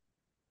gonna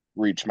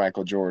reach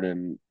Michael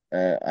Jordan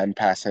and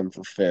pass him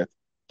for fifth.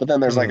 But then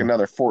there's like mhm,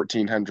 another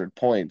 1,400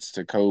 points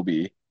to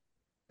Kobe.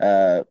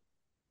 Uh,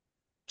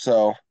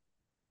 so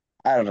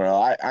I don't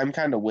know. I'm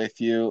kind of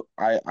with you.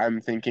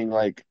 I'm thinking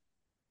like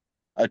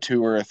a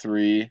two or a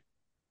three.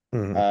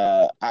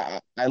 mhm.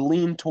 I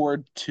lean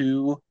toward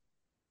two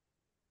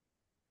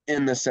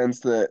in the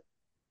sense that,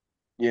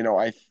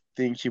 I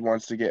think he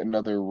wants to get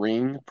another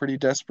ring pretty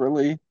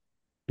desperately.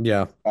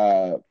 Yeah.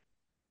 Uh,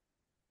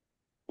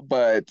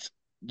 but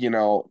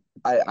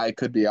I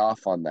could be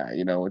off on that.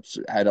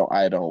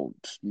 I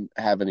don't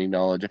have any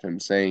knowledge of him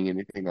saying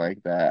anything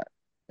like that.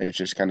 It's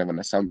just kind of an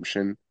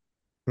assumption.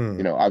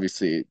 Mhm.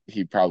 Obviously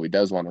he probably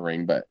does want a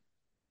ring, but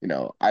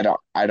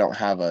I don't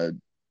have a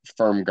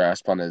firm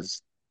grasp on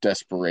his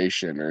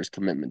desperation or his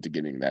commitment to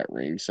getting that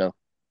ring. So,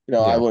 I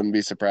Yeah. wouldn't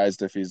be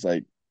surprised if he's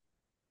like,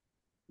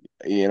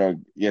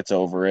 gets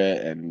over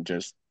it and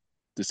just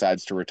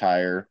decides to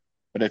retire.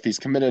 But if he's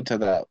committed to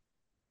that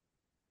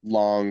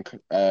long,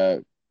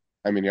 I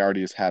mean, he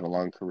already has had a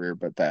long career,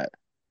 but that,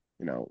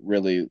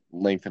 really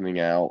lengthening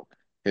out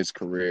his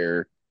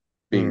career,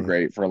 being Mm,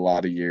 great for a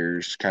lot of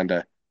years, kind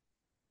of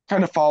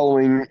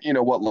following,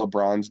 what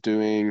LeBron's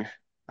doing.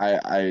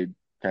 I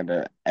kind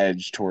of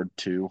edge toward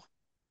two.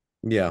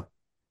 yeah.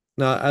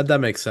 No, that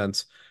makes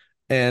sense.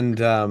 And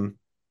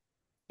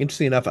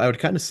interesting enough, I can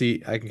kind of see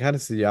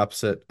the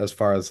opposite as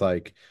far as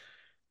like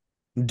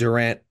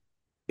Durant,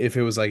 if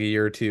it was like a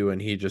year or two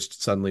and he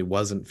just suddenly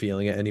wasn't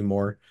feeling it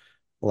anymore,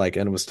 like,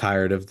 and was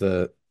tired of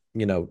the,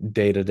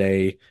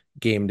 day-to-day,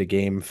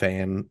 game-to-game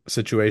fan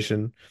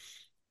situation.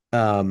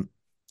 Um,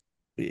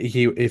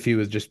 if he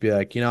would just be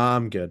like,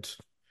 I'm good.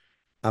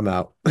 I'm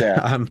out. Yeah.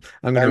 I'm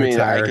I gonna mean,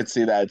 I could retire.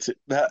 see that too.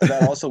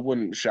 That also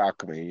wouldn't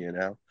shock me.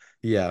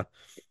 Yeah.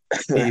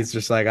 He's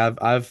just like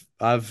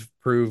I've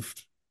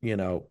proved,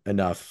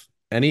 enough.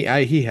 And he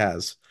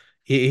has.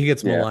 He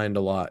gets Yeah. maligned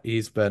a lot.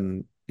 He's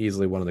been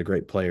easily one of the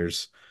great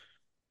players,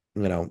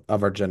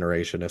 of our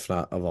generation, if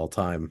not of all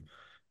time.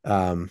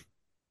 Um,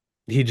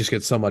 he just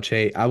gets so much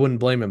hate. I wouldn't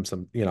blame him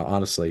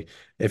honestly,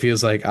 if he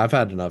was like, I've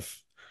had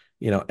enough.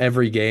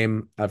 Every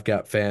game I've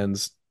got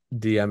fans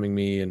DMing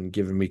me and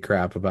giving me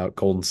crap about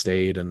Golden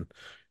State and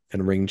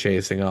ring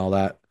chasing and all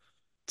that.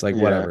 It's like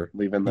Yeah. whatever.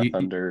 Leaving the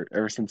Thunder.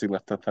 Ever since he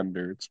left the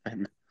Thunder, it's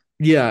been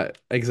Yeah,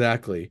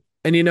 exactly.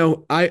 And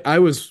I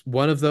was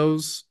one of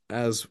those,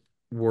 as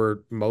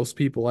were most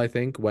people, I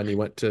think, when he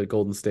went to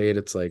Golden State.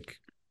 It's like,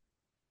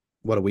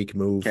 what a weak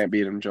move. can't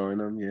beat him, join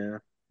him. Yeah.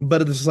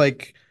 But it's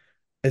like,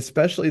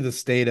 especially the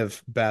state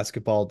of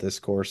basketball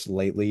discourse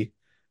lately,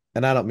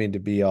 and I don't mean to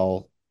be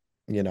all,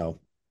 you know,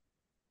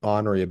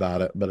 ornery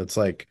about it, but it's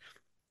like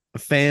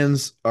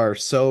fans are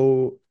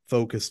so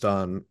focused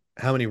on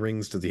how many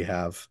rings does he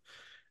have?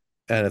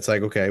 And it's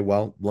like, okay,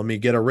 well, let me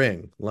get a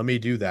ring. Let me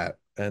do that.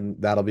 And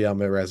that'll be on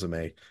my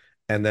resume.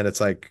 And then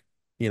it's like,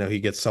 he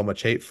gets so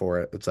much hate for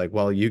it. It's like,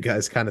 well, you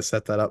guys kind of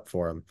set that up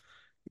for him,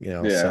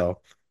 Yeah.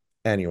 so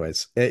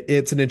anyways,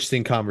 it's an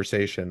interesting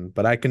conversation,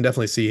 but I can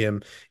definitely see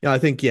him. I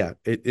think, yeah,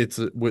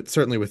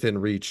 certainly within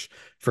reach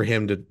for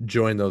him to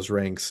join those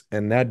ranks.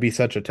 And that'd be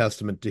such a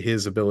testament to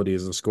his ability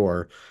as a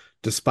scorer,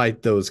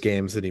 despite those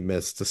games that he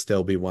missed, to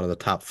still be one of the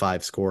top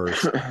five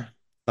scorers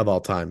of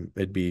all time.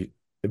 It'd be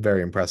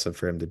very impressive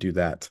for him to do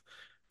that.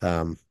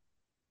 Um,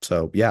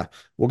 so yeah,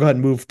 we'll go ahead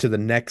and move to the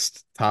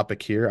next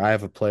topic here. I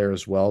have a player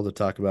as well to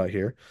talk about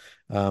here.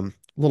 A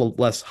little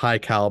less high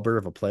caliber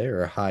of a player,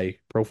 or a high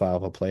profile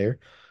of a player.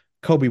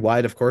 Kobe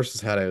Wyatt, of course,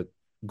 has had a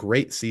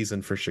great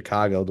season for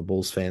Chicago. The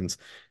Bulls fans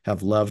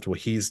have loved what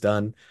he's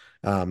done.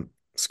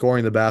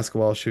 Scoring the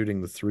basketball,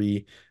 shooting the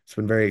three. It's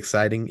been very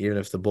exciting, even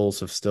if the Bulls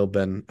have still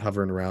been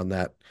hovering around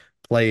that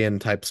play-in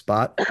type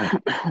spot.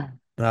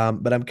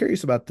 But I'm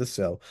curious about this.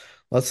 So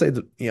let's say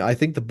that, I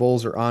think the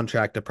Bulls are on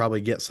track to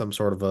probably get some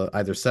sort of a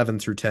either 7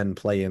 through 10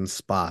 play-in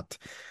spot.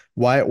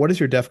 Wyatt, what is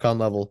your DEFCON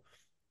level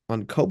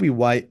on Kobe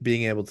White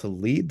being able to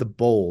lead the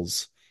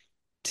Bulls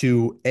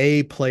to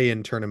a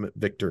play-in tournament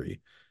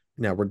victory?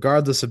 Now,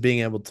 regardless of being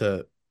able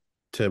to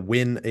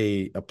win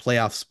a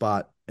playoff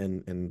spot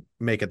and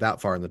make it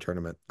that far in the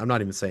tournament, I'm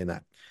not even saying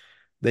that.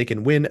 They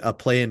can win a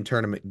play-in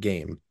tournament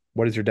game.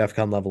 What is your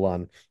DEFCON level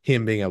on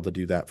him being able to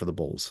do that for the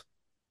Bulls?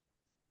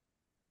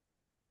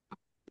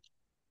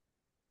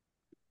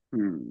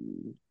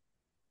 Hmm.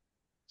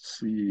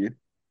 See.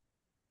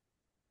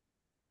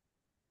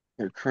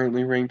 They're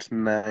currently ranked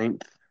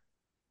ninth.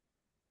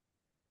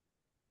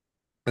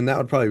 And that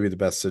would probably be the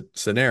best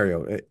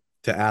scenario,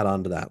 to add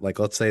on to that. Like,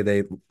 let's say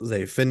they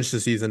finish the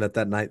season at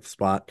that ninth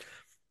spot.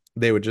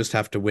 They would just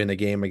have to win a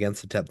game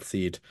against the 10th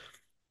seed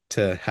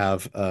to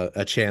have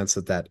a chance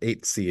at that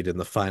eighth seed in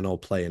the final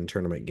play-in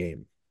tournament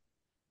game.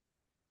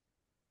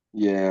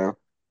 Yeah.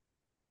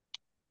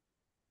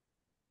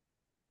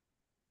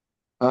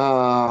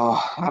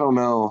 I don't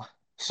know.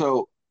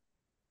 So,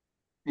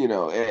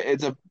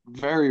 it's a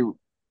very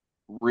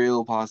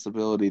real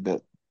possibility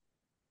that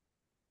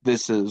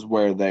this is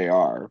where they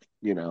are.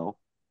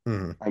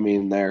 Hmm. I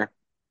mean, they're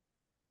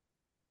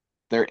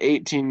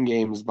 18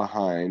 games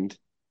behind.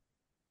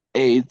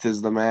 Eighth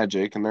is the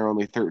Magic, and they're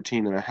only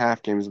 13 and a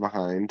half games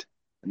behind.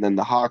 And then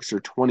the Hawks are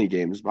 20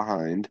 games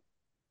behind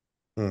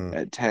Hmm.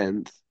 at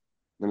 10th.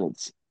 Then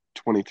it's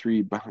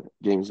 23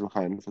 games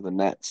behind for the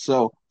Nets.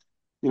 So,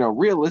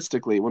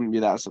 realistically, it wouldn't be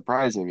that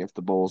surprising if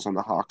the Bulls and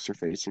the Hawks are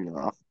facing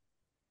off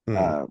Hmm.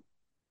 uh,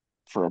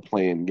 for a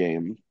play-in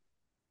game.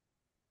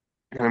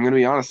 And I'm going to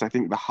be honest, I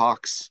think the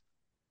Hawks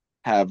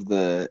have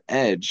the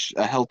edge,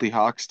 a healthy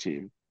Hawks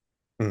team,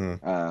 Hmm.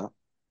 uh,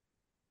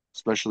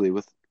 especially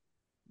with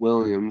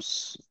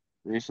Williams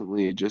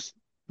recently just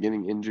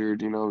getting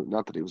injured.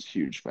 Not that he was a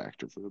huge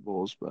factor for the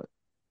Bulls, but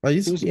Well, he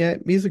was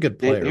he's a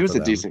good he player was for a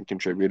them. decent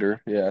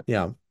contributor. Yeah.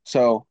 Yeah.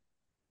 So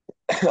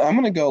I'm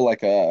gonna go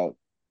like a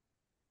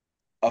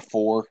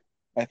four,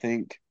 I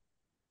think.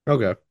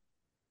 Okay.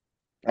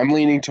 I'm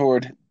leaning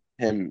toward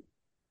him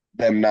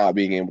them not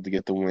being able to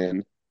get the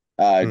win.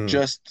 Hmm.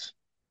 Just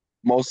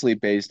mostly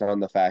based on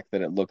the fact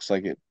that it looks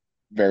like it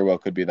very well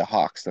could be the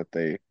Hawks that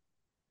they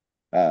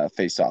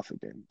face off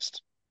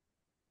against.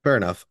 Fair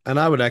enough. And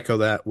I would echo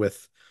that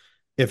with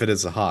if it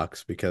is the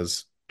Hawks,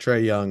 because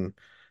Trae Young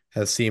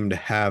has seemed to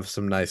have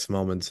some nice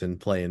moments in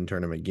play-in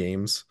tournament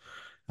games.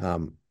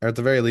 Or at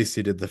the very least,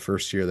 he did the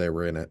first year they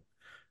were in it.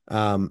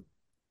 Um,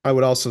 I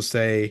would also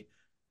say,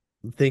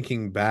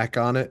 thinking back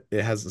on it,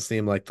 it hasn't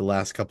seemed like the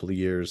last couple of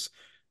years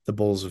the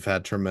Bulls have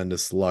had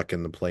tremendous luck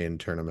in the play-in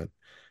tournament.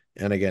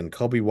 And again,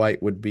 Kobe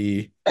White would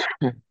be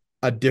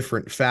a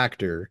different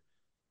factor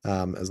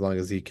as long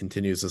as he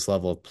continues this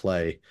level of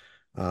play.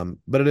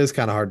 But it is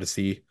kind of hard to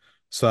see.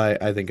 So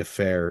I think a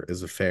four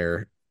is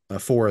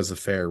a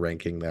fair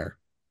ranking there.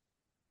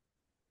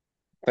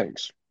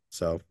 Thanks.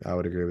 So I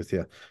would agree with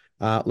you.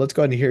 Let's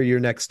go ahead and hear your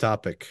next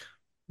topic,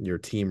 your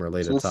team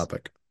So related this,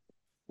 topic.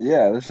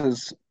 yeah, this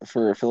is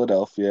for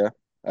Philadelphia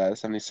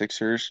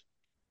 76ers.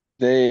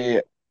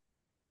 They,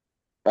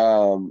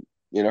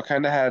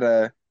 kind of had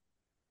a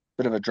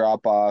bit of a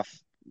drop off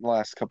the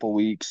last couple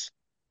weeks.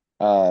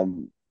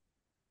 Um,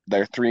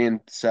 they're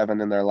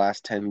 3-7 in their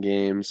last 10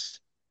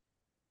 games.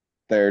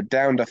 They're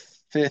down to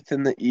fifth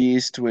in the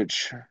East,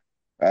 which,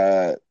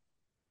 uh,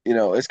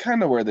 is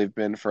kind of where they've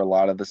been for a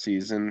lot of the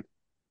season.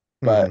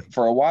 Hmm. But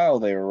for a while,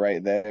 they were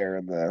right there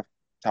in the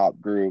top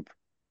group.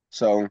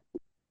 So,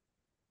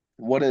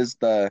 what is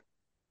the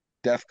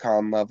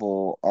Defcon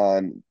level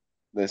on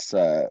this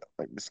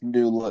this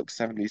new look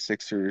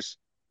 76ers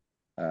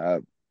uh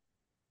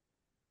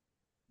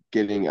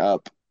getting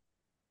up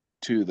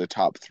to the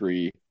top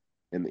three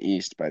in the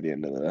East by the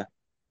end of the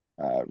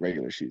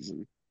regular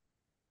season?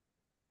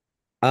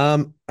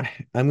 I'm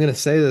gonna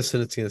say this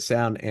and it's gonna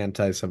sound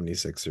anti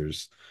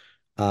 76ers.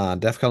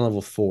 DEFCON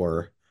level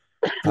 4.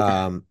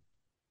 Um,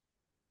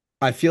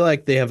 I feel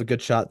like they have a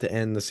good shot to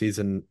end the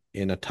season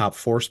in a top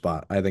 4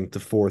 spot. I think the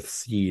fourth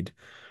seed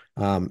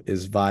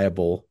is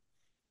viable.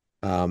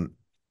 Um,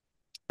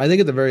 I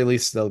think at the very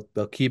least they'll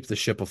keep the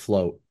ship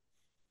afloat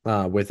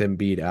with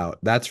Embiid out.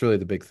 That's really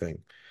the big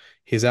thing.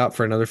 He's out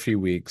for another few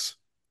weeks.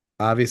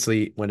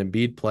 Obviously, when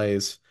Embiid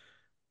plays,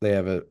 they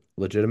have a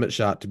legitimate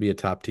shot to be a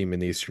top team in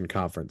the Eastern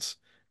Conference.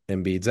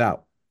 Embiid's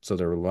out, so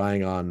they're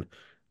relying on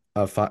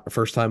a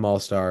first-time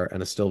All-Star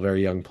and a still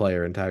very young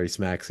player in Tyrese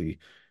Maxey,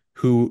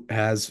 who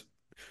has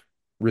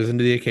risen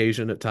to the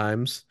occasion at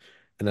times,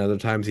 and other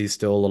times he's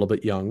still a little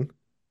bit young.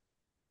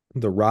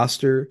 The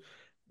roster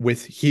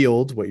with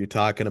Healed, what you're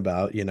talking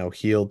about,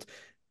 Healed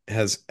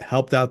has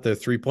helped out their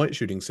three-point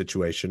shooting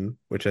situation,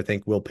 which I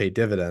think will pay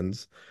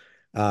dividends.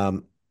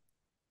 Um,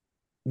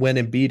 when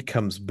Embiid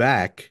comes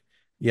back,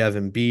 you have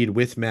Embiid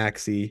with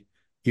Maxi,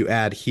 you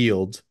add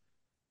Healed.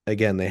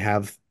 Again, they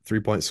have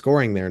three-point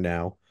scoring there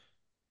now.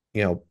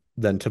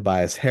 Then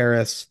Tobias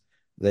Harris.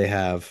 They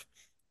have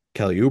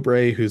Kelly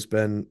Oubre, who's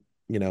been,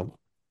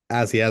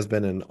 as he has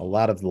been in a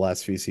lot of the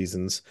last few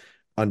seasons,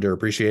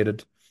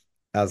 underappreciated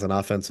as an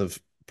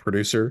offensive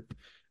producer.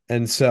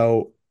 And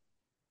so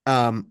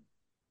um,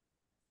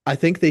 I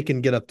think they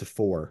can get up to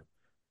 4,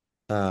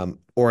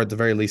 or at the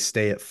very least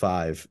stay at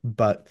 5.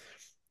 But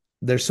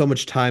there's so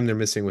much time they're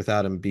missing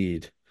without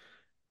Embiid.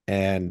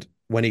 And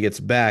when he gets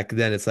back,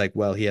 then it's like,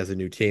 well, he has a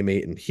new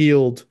teammate and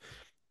Healed.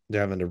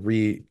 They're having to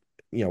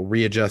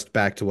readjust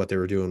back to what they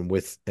were doing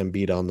with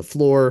Embiid on the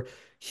floor.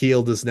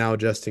 Healed is now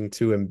adjusting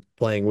to him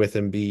playing with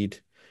Embiid.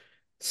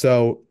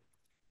 So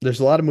there's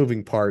a lot of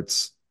moving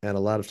parts and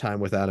a lot of time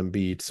without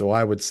Embiid. So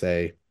I would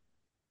say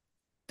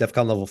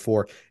DEFCON level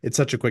 4, it's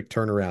such a quick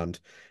turnaround.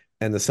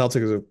 And the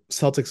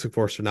Celtics, of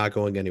course, are not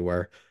going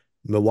anywhere.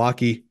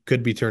 Milwaukee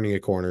could be turning a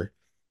corner,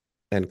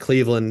 and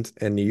Cleveland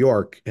and New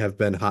York have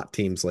been hot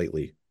teams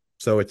lately.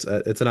 So it's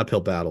an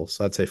uphill battle.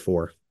 So I'd say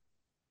 4.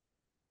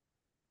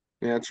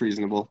 Yeah, it's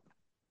reasonable.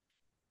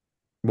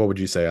 What would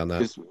you say on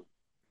that? Just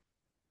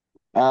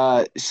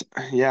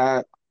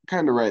yeah,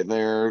 kind of right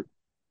there.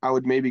 I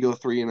would maybe go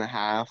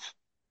 3.5,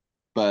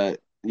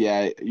 but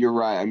yeah, you're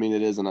right. I mean,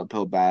 it is an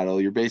uphill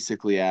battle. You're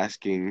basically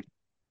asking,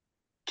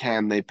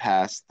 can they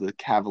pass the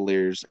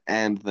Cavaliers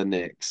and the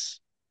Knicks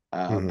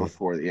Hmm.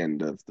 before the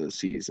end of the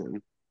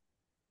season?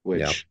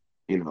 Yeah. Which,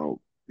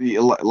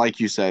 like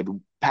you said,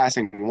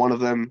 passing one of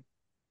them,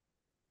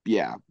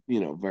 yeah,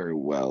 very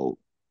well,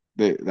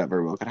 that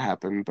very well could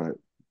happen, but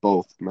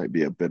both might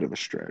be a bit of a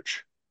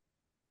stretch.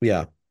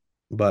 Yeah.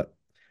 But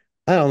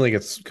I don't think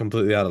it's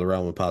completely out of the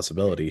realm of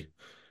possibility.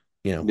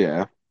 You know,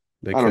 Yeah,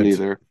 they I don't could.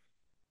 either.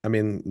 I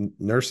mean,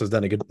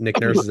 Nick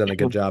Nurse has done a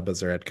good job as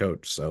their head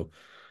coach, so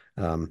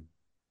um,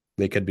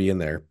 they could be in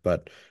there.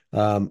 But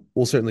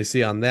we'll certainly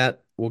see on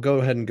that. We'll go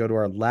ahead and go to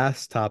our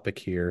last topic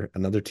here,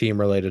 another team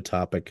related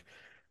topic.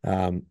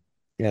 Um,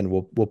 and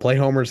we'll play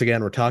homers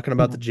again. We're talking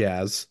about the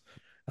Jazz.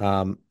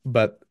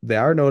 But they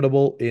are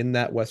notable in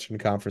that Western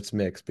Conference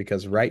mix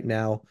because right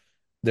now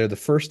they're the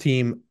first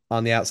team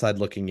on the outside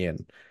looking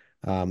in.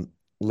 Um,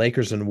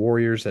 Lakers and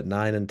Warriors at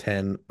 9 and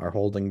 10 are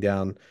holding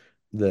down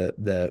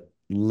the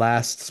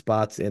last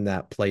spots in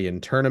that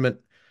play-in tournament.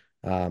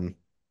 Um,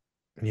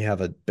 you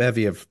have a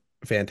bevy of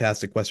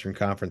fantastic Western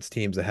Conference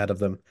teams ahead of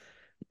them.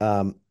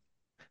 Um,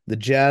 the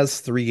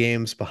Jazz 3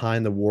 games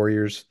behind the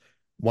Warriors,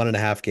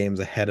 1.5 games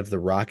ahead of the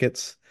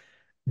Rockets.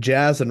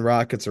 Jazz and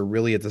Rockets are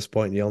really at this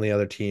point the only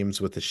other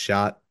teams with a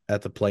shot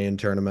at the play-in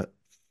tournament.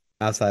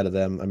 Outside of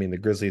them, I mean, the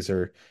Grizzlies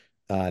are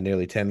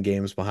nearly 10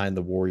 games behind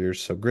the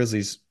Warriors. So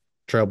Grizzlies,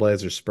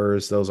 Trailblazers,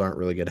 Spurs, those aren't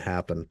really going to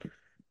happen.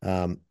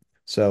 Um,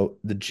 so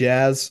the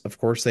Jazz, of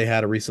course, they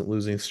had a recent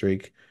losing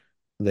streak.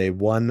 They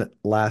won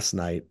last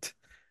night.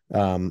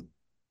 Um,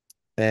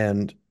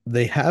 and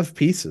they have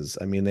pieces.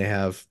 I mean, they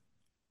have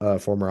a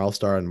former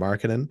All-Star in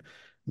Markkanen.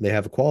 They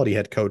have a quality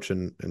head coach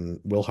in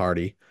Will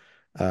Hardy.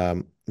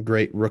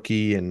 Great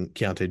rookie in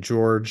Keontae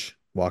George.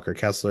 Walker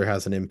Kessler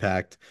has an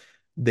impact.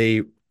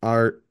 They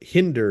are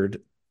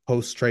hindered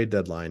post-trade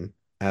deadline,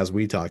 as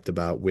we talked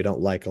about. We don't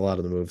like a lot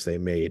of the moves they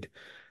made.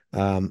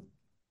 Um,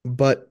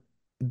 but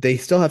they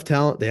still have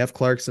talent. They have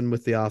Clarkson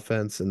with the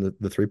offense and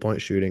the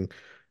three-point shooting.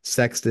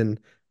 Sexton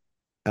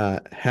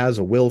has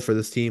a will for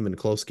this team in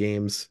close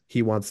games.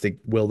 He wants to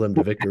will them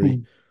to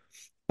victory.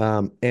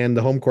 And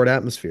the home court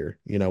atmosphere.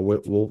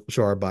 We'll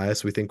show our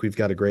bias. We think we've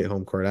got a great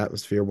home court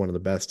atmosphere, one of the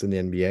best in the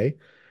NBA.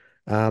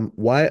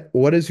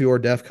 What is your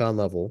DEFCON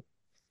level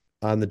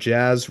on the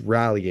Jazz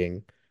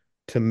rallying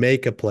to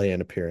make a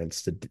play-in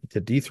appearance to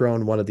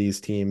dethrone one of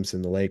these teams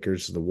in the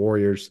Lakers, the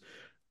Warriors,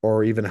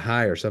 or even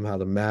higher? Somehow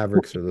the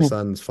Mavericks or the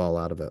Suns fall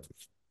out of it.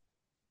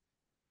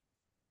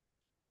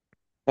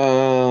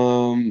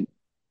 Um,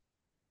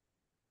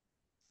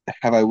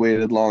 have I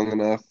waited long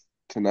enough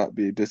to not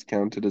be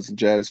discounted as a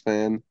Jazz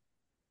fan?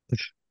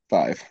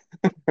 5.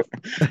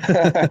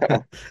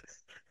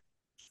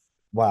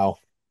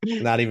 Wow.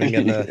 Not even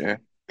gonna Yeah.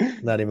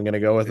 not even gonna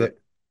go with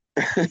it.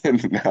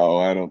 No,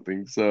 I don't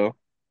think so.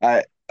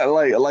 I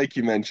like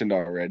you mentioned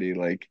already,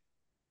 like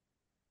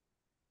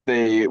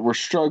they were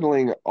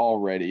struggling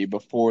already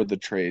before the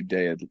trade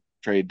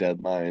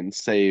deadline,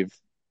 save,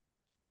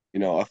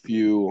 a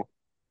few,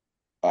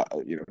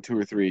 2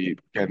 or 3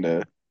 kind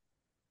of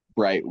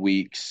bright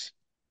weeks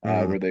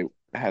Hmm. where they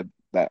had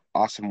that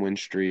awesome win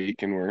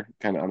streak and were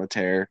kind of on a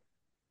tear.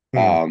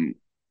 Hmm. Um,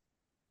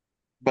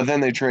 but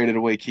then they traded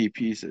away key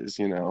pieces.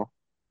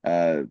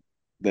 Uh,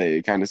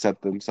 they kind of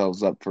set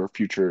themselves up for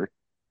future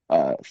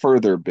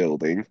further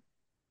building.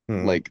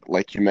 Hmm.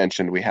 Like you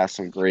mentioned, we have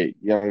some great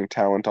young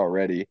talent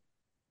already.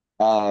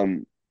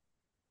 Um,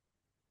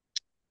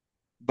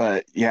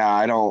 but yeah,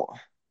 I don't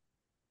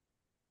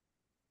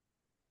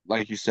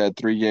like you said,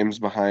 3 games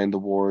behind the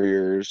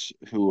Warriors,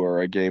 who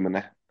are a game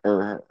and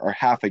or are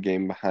half a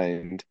game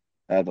behind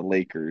the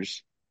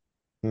Lakers.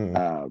 Hmm.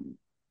 Um,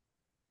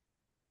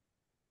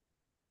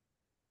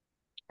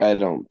 I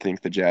don't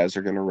think the Jazz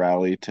are going to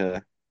rally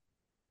to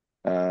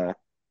uh,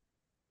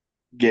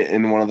 get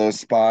in one of those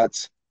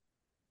spots.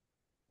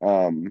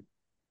 Um,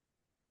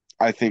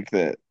 I think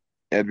that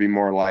it'd be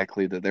more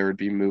likely that there would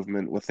be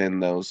movement within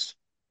those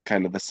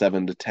kind of the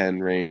 7 to 10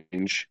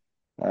 range.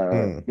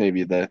 Hmm.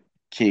 Maybe the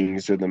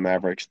Kings or the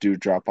Mavericks do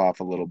drop off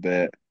a little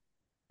bit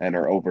and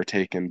are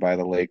overtaken by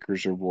the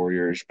Lakers or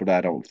Warriors, but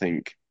I don't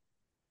think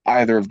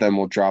either of them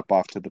will drop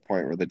off to the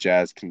point where the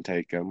Jazz can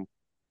take them.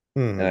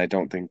 And Hmm. I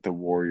don't think the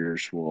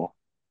Warriors will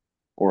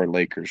or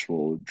Lakers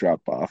will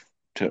drop off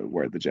to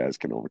where the Jazz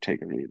can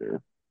overtake them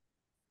either.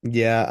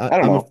 Yeah, I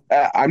don't I'm a know.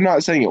 I'm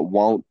not saying it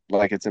won't,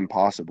 like it's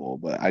impossible,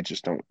 but I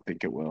just don't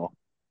think it will.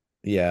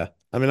 yeah.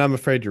 I mean, I'm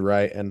afraid you're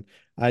right, and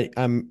I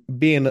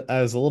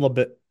was a little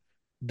bit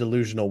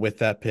delusional with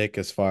that pick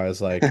as far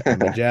as like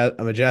I'm a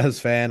Jazz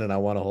fan, and I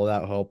want to hold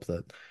out hope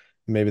that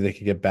maybe they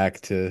could get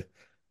back to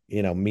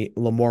a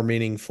little more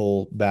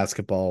meaningful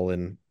basketball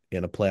in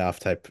a playoff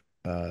type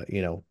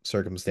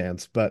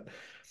circumstance. But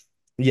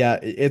yeah,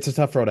 it's a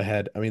tough road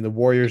ahead. I mean, the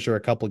Warriors are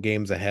a couple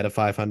games ahead of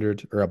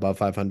 500 or above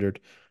 500.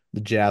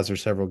 The Jazz are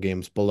several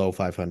games below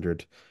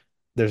 500.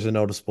 There's a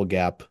noticeable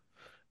gap.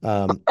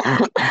 Um,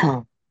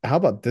 how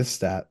about this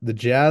stat? The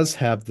Jazz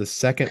have the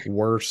second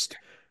worst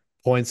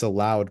points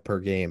allowed per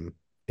game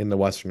in the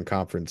Western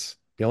Conference.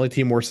 The only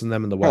team worse than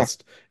them in the Huh.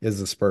 West is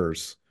the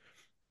Spurs.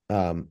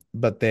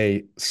 But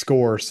they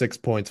score 6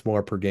 points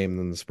more per game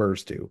than the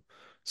Spurs do.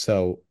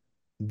 So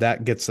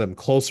that gets them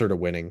closer to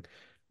winning.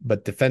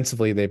 But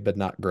defensively, they've been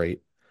not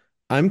great.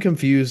 I'm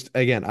confused.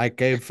 Again, I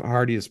gave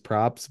Hardy his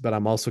props, but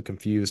I'm also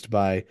confused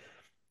by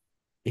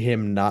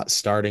him not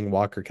starting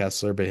Walker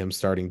Kessler, but him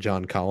starting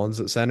John Collins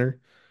at center.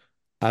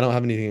 I don't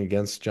have anything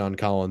against John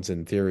Collins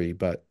in theory,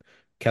 but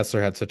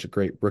Kessler had such a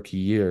great rookie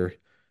year.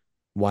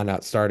 Why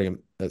not starting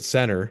him at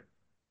center?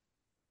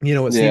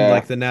 It seemed Yeah.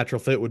 like the natural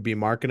fit would be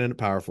Markkanen at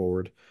power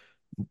forward,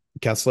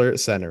 Kessler at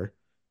center.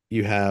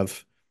 You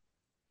have,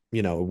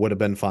 it would have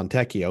been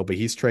Fontecchio, but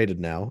he's traded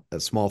now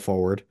at small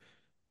forward.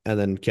 And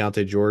then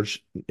Keontae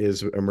George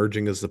is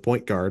emerging as the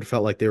point guard.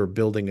 Felt like they were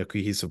building a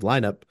cohesive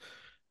lineup,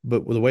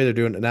 but the way they're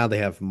doing it now, they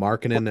have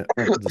Markkanen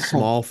at the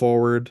small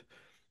forward,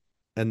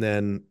 and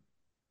then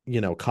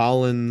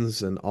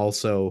Collins and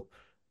also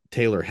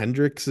Taylor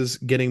Hendricks is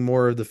getting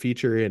more of the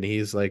feature, and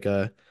he's like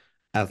a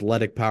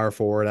athletic power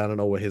forward. I don't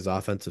know what his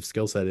offensive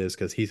skill set is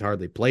because he's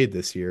hardly played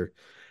this year.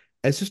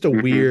 It's just a hmm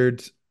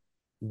weird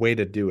way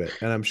to do it.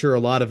 And I'm sure a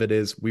lot of it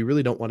is we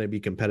really don't want to be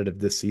competitive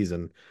this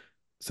season.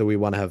 So we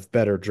want to have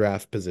better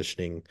draft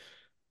positioning,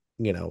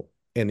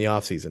 in the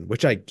offseason,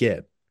 which I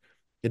get.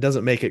 it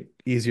doesn't make it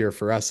easier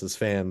for us as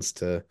fans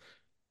to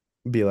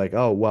be like,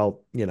 oh,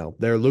 well,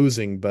 they're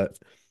losing, but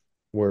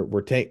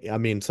we're taking. I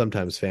mean,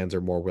 sometimes fans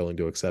are more willing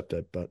to accept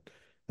it, but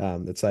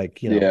it's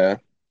like, Yeah.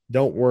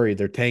 don't worry,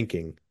 they're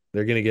tanking.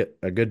 They're gonna get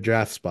a good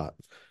draft spot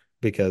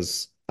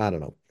because I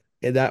don't know.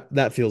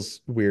 That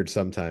feels weird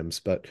sometimes,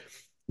 but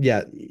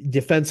yeah,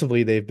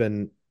 defensively they've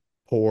been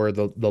poor.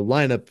 The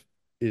lineup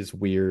is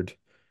weird.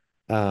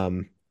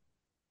 Um,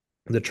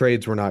 the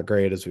trades were not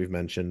great, as we've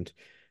mentioned.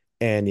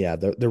 And yeah,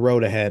 the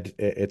road ahead,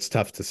 it's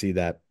tough to see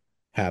that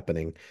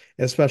happening,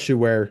 especially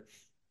where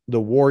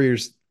the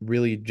Warriors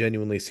really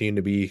genuinely seem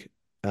to be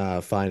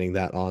finding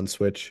that on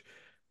switch.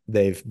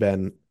 They've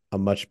been a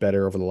much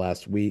better over the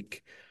last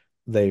week.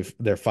 They're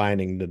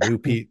finding the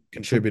new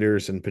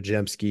contributors in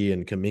Pajemski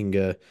and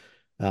Kaminga.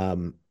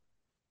 Um,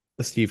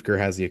 Steve Kerr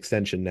has the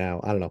extension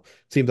now. I don't know.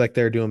 Seems like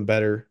they're doing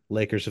better.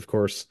 Lakers, of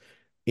course,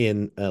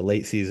 in a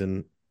late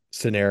season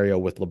scenario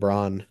with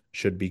LeBron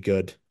should be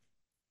good.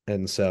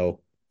 And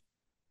so,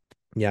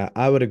 yeah,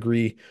 I would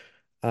agree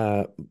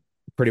uh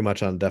pretty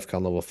much on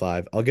Defcon level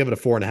 5. I'll give it a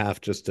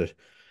 4.5 just to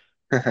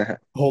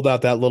hold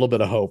out that little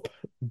bit of hope.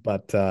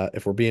 But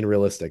if we're being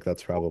realistic,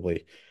 that's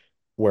probably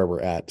where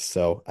we're at.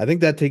 So I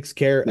think that takes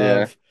care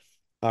Yeah. of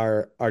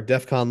our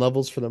DEFCON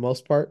levels for the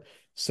most part.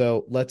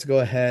 So let's go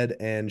ahead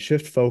and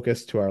shift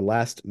focus to our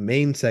last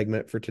main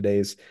segment for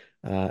today's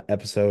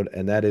episode,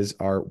 and that is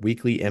our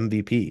weekly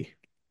MVP.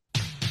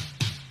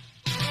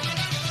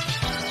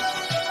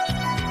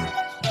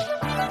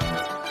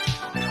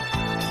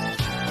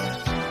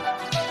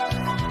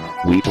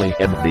 Weekly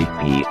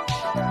MVP.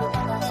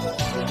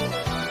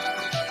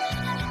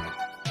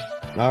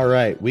 All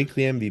right,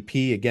 weekly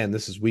MVP. Again,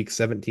 this is week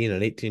 17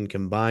 and 18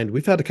 combined.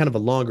 We've had a kind of a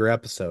longer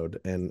episode,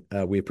 and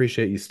we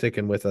appreciate you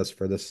sticking with us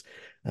for this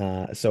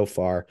so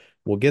far.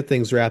 We'll get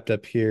things wrapped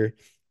up here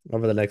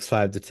over the next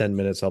 5 to 10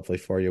 minutes, hopefully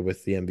for you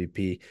with the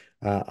MVP.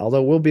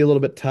 Although we'll be a little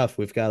bit tough.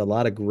 We've got a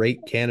lot of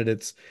great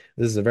candidates.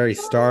 This is a very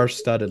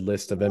star-studded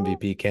list of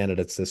MVP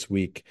candidates this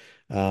week.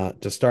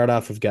 To start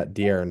off, we've got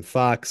De'Aaron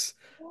Fox,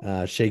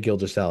 Shai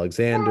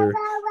Gilgeous-Alexander,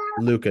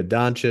 Luka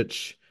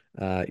Doncic,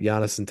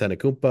 Giannis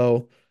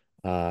Antetokounmpo,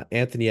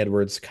 Anthony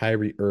Edwards,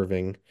 Kyrie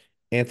Irving,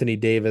 Anthony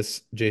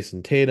Davis,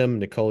 Jason Tatum,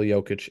 Nikola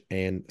Jokic,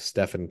 and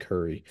Stephen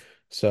Curry.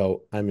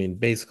 So, I mean,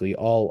 basically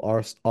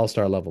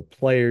all-star level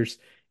players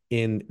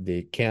in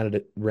the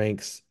candidate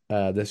ranks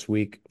this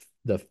week.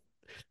 The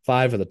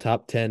five of the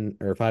top 10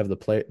 or five of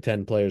the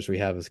 10 players we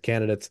have as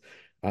candidates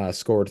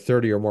scored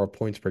 30 or more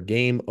points per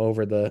game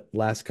over the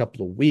last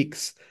couple of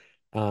weeks.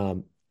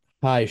 Um,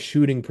 High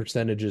shooting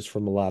percentages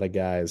from a lot of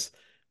guys,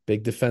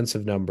 big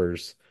defensive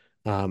numbers.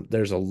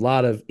 There's a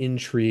lot of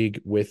intrigue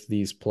with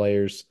these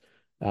players.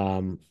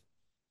 Um,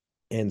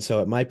 and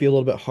so it might be a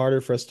little bit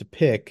harder for us to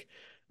pick.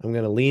 I'm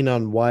going to lean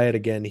on Wyatt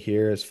again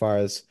here as far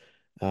as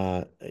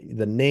the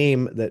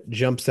name that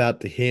jumps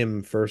out to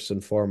him first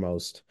and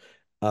foremost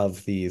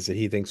of these that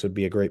he thinks would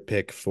be a great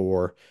pick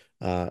for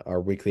our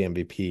weekly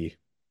MVP.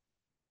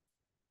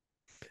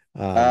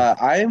 Um, Uh,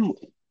 I'm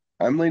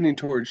I'm leaning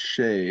towards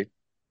Shea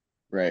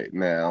right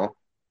now.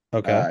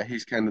 okay.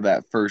 He's kind of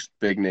that first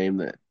big name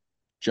that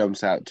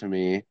jumps out to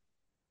me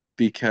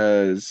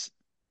because,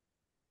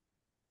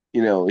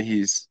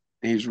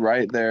 he's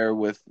right there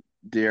with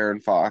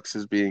De'Aaron Fox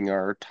as being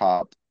our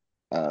top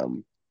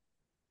um,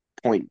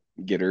 point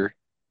getter,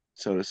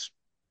 so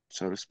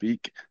to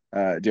speak.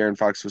 De'Aaron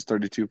Fox was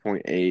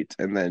 32.8,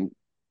 and then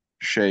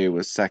Shea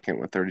was second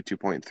with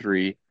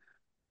 32.3.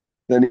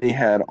 Then he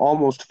had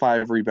almost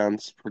 5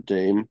 rebounds per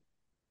game,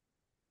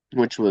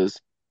 which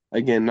was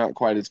again not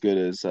quite as good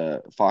as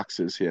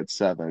Fox's. He had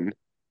 7.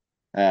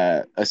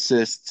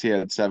 Assists, he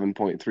had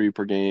 7.3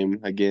 per game.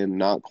 Again,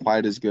 not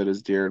quite as good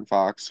as De'Aaron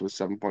Fox with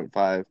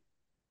 7.5.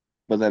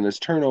 But then his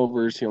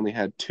turnovers, he only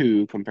had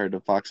 2 compared to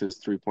Fox's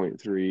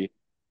 3.3.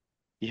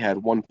 He had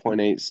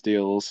 1.8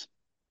 steals,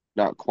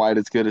 not quite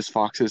as good as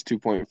Fox's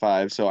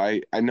 2.5. So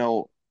I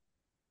know,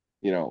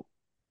 you know,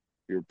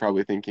 you're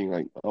probably thinking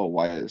like, oh,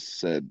 Wyatt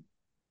said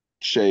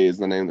Shea is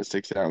the name that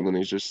sticks out, and then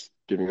he's just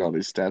giving all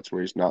these stats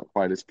where he's not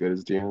quite as good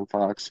as De'Aaron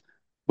Fox.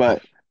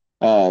 But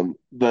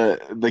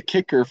the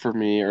kicker for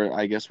me, or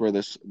I guess where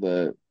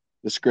the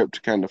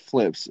script kind of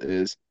flips,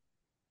 is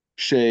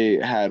Shea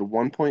had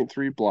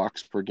 1.3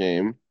 blocks per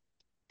game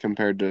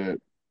compared to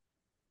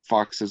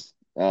Fox's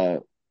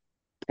zero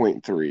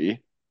point 0.3.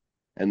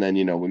 And then,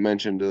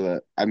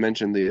 I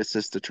mentioned the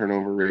assist to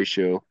turnover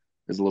ratio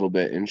is a little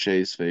bit in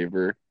Shea's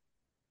favor.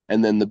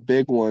 And then the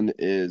big one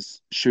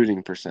is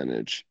shooting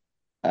percentage.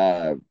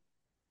 Uh,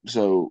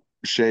 so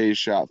Shea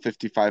shot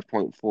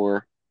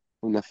 55.4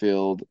 from the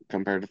field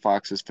compared to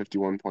Fox's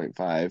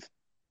 51.5.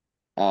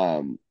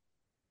 Um,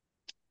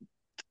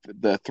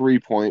 the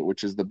 3-point,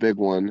 which is the big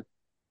one,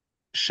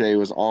 Shea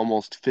was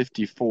almost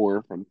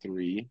 54 from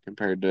three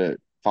compared to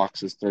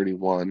Fox's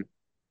 31.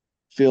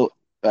 Field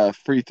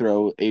free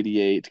throw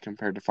 88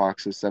 compared to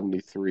Fox's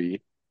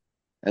 73.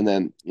 And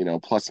then,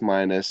 plus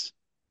minus,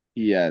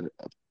 he had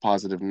a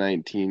positive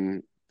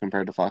 19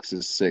 compared to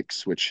Fox's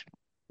 6, which,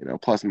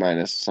 plus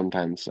minus,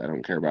 sometimes I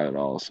don't care about it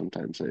all.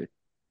 Sometimes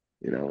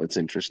It's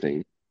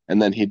interesting.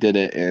 And then he did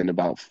it in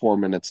about 4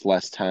 minutes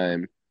less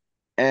time,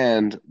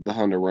 and the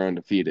Thunder were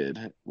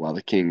undefeated while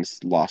the Kings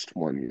lost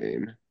one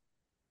game.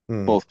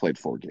 Hmm. Both played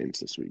 4 games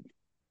this week.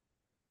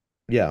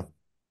 Yeah.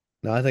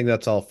 No, I think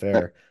that's all That,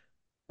 fair.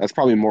 that's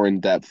probably more in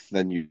depth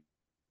than you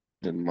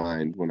did in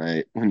mind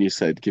when you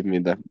said give me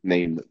the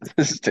name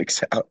that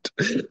sticks out.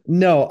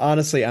 No,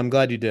 honestly, I'm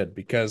glad you did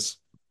because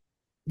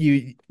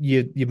you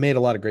made a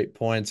lot of great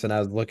points, and I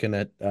was looking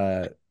at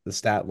the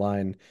stat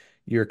line.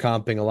 You're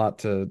comping a lot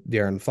to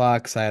De'Aaron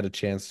Fox. I had a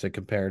chance to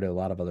compare to a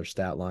lot of other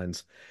stat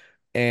lines,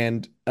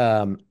 and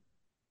I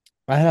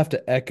have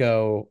to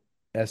echo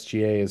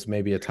SGA is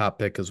maybe a top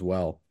pick as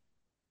well.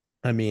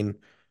 I mean,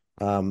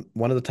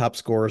 one of the top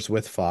scorers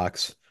with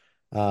Fox.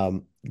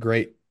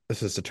 Great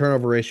assist to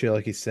turnover ratio,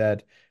 like he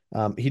said.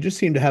 He just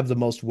seemed to have the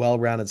most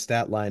well-rounded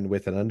stat line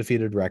with an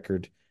undefeated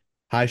record,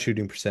 high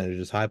shooting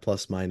percentages, high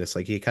plus minus.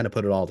 Like he kind of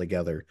put it all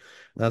together.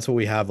 And that's what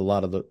we have a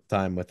lot of the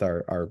time with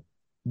our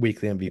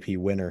weekly MVP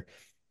winner.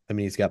 I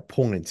mean, he's got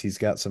points. He's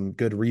got some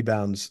good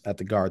rebounds at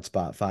the guard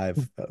spot,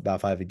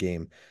 about five a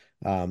game.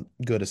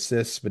 Good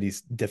assists, but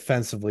he's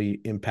defensively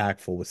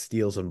impactful with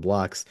steals and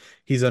blocks.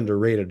 He's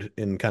underrated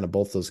in kind of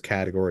both those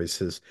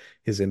categories.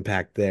 His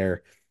impact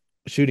there,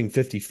 shooting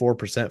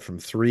 54% from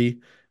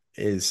three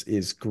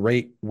is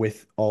great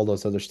with all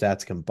those other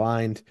stats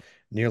combined.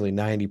 Nearly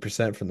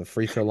 90% from the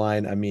free throw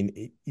line. I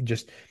mean,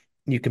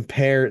 you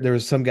compare. There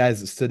was some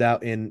guys that stood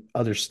out in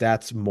other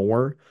stats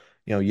more.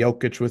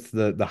 Jokic with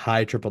the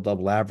high triple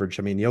double average.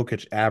 I mean,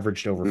 Jokic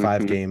averaged over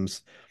five Hmm.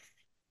 games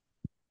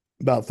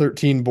about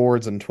 13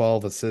 boards and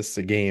 12 assists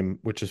a game,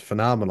 which is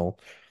phenomenal,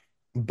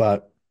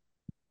 but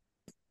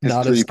His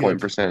not as 3 point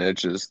good.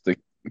 percentage is the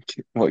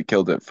what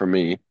killed it for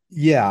me.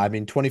 Yeah, I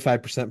mean,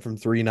 25% from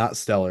three, not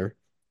stellar.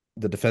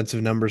 The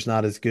defensive numbers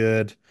not as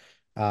good.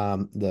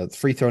 The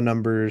free throw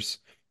numbers,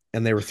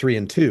 and they were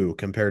 3-2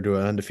 compared to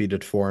an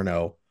undefeated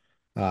 4-0.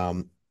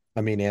 I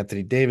mean,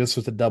 Anthony Davis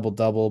with a double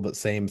double, but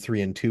same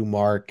 3-2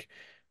 mark.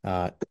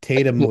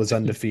 Tatum was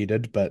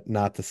undefeated, but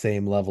not the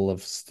same level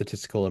of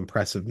statistical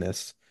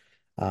impressiveness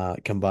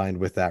combined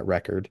with that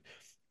record.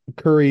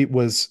 Curry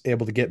was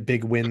able to get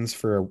big wins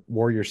for a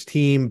Warriors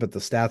team, but the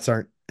stats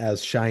aren't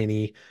as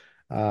shiny.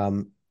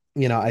 Um,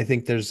 I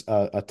think there's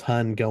a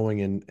ton going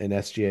in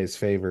SGA's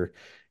favor.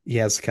 He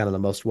has kind of the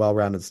most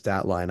well-rounded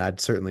stat line. I'd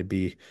certainly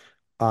be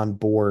on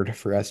board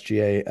for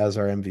SGA as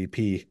our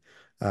MVP.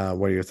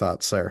 What are your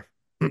thoughts, sir?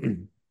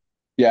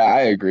 Yeah,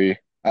 I agree.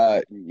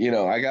 I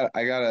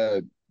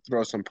gotta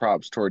throw some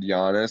props toward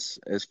Giannis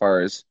as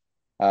far as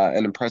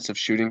an impressive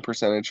shooting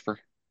percentage for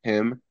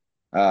him.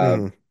 Uh,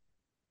 Mhm.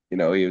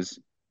 he was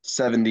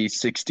 70,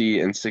 60,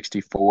 and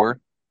 64,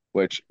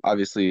 which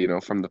obviously,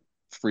 from the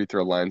free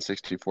throw line,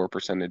 64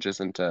 percentage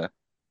isn't uh,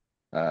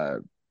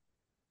 an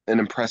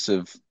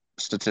impressive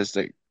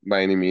statistic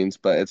by any means,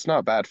 but it's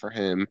not bad for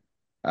him.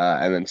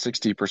 And then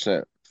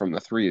 60% from the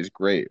three is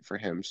great for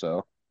him.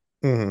 So,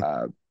 Mhm.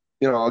 uh,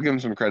 I'll give him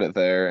some credit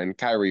there. And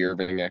Kyrie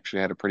Irving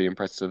actually had a pretty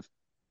impressive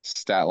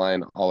stat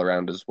line all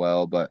around as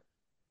well. But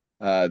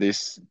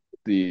this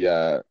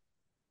the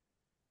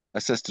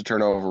assist to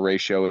turnover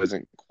ratio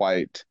isn't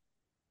quite.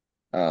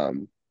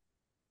 Um,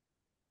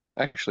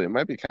 Actually, it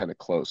might be kind of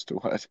close to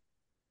what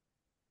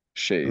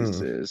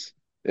Shea's Mhm. is.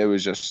 It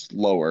was just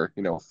lower,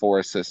 4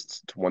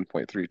 assists to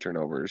 1.3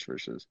 turnovers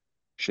versus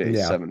Shea's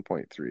Yeah.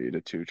 7.3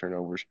 to 2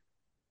 turnovers.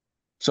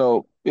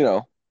 So,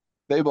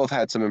 they both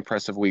had some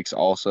impressive weeks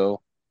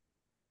also.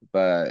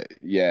 But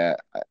yeah,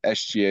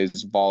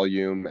 SGA's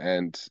volume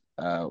and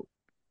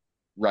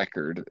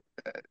record,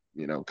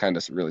 kind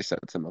of really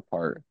sets him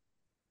apart.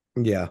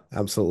 Yeah,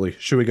 absolutely.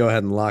 Should we go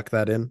ahead and lock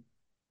that in?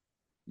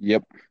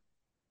 Yep.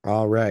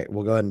 All right,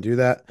 we'll go ahead and do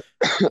that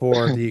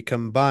for the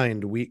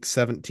combined week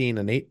 17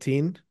 and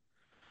 18.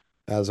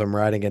 As I'm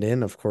writing it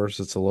in, of course,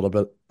 it's a little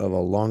bit of a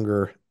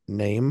longer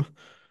name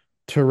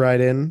to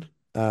write in.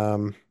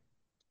 Um,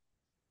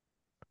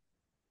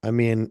 I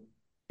mean,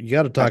 you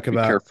got to Have talk to be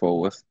about.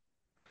 careful with.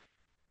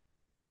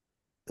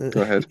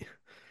 Go ahead.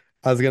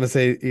 I was gonna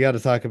say you got to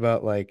talk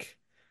about like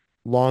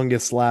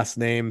longest last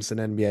names in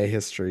NBA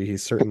history.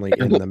 He's certainly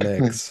in the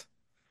mix.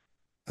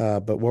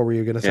 But what were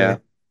you gonna Yeah.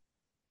 say?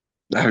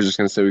 I was just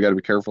gonna say we got to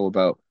be careful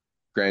about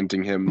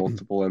granting him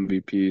multiple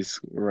MVPs.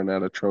 Run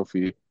out of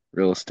trophy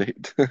real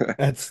estate.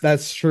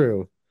 That's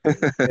true.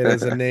 It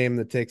is a name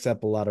that takes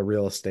up a lot of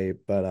real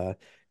estate, but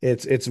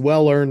it's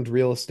well earned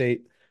real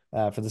estate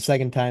for the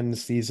second time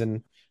this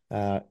season.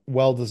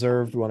 Well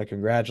deserved. Want to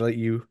congratulate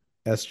you,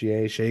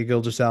 SGA Shea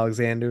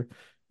Gilgeous-Alexander.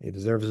 He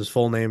deserves his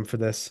full name for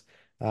this.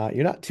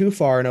 You're not too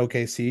far in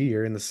OKC.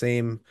 You're in the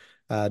same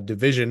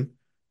division,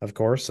 of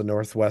course, the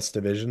Northwest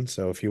Division.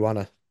 So if you want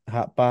to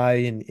hop by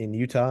in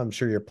Utah, I'm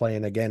sure you're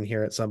playing again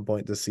here at some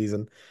point this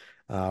season.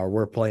 Or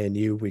we're playing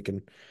you. We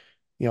can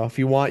if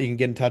you want, you can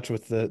get in touch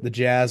with the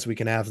Jazz. We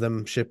can have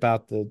them ship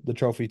out the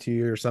trophy to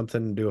you or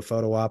something and do a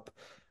photo op.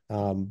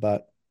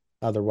 But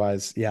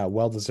otherwise, yeah,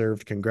 well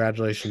deserved.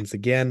 Congratulations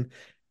again.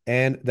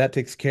 And that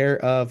takes care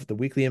of the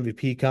weekly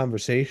MVP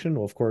conversation.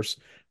 We'll, of course,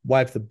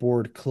 wipe the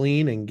board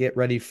clean and get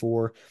ready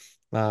for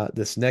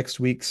this next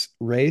week's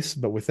race.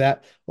 But with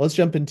that, let's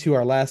jump into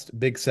our last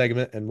big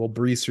segment and we'll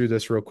breeze through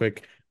this real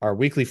quick. Our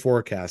weekly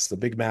forecast, the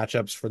big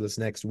matchups for this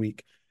next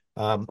week.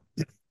 Um,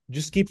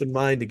 just keep in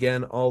mind,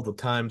 again, all the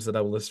times that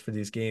I will list for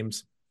these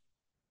games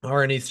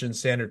are in Eastern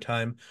Standard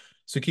Time.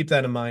 So keep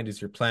that in mind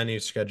as you're planning your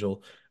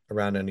schedule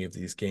around any of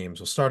these games.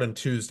 We'll start on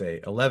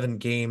Tuesday, 11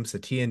 games, a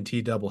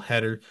TNT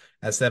doubleheader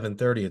at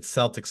 7:30. It's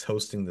Celtics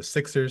hosting the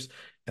Sixers.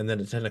 And then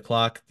at 10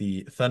 o'clock,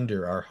 the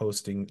Thunder are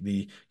hosting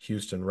the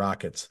Houston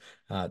Rockets.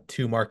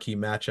 Two marquee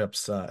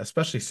matchups,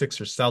 especially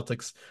Sixers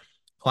Celtics.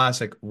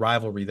 Classic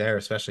rivalry there,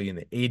 especially in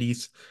the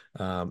 80s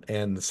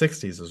and the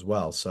 60s as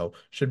well. So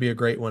should be a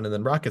great one. And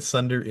then Rockets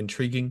Thunder,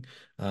 intriguing.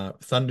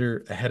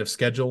 Thunder ahead of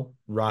schedule.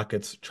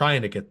 Rockets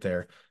trying to get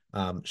there.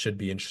 Should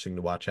be interesting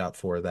to watch out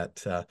for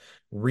that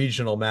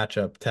regional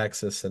matchup,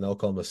 Texas and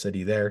Oklahoma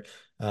City there.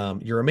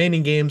 Your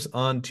remaining games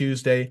on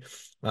Tuesday,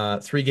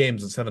 3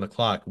 games at 7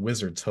 o'clock.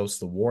 Wizards host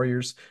the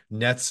Warriors,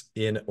 Nets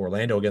in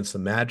Orlando against the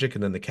Magic,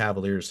 and then the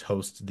Cavaliers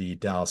host the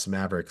Dallas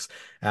Mavericks.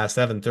 At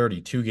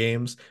 7:30, 2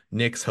 games.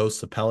 Knicks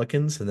host the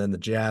Pelicans, and then the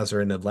Jazz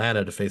are in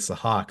Atlanta to face the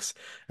Hawks.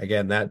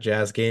 Again, that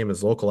Jazz game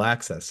is local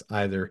access,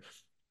 either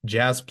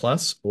Jazz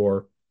Plus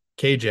or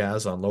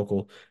K-Jazz on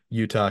local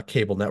Utah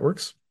cable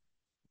networks.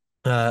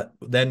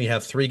 Then you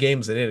have 3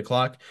 games at 8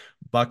 o'clock.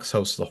 Bucks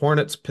host the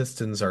Hornets.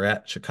 Pistons are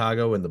at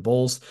Chicago and the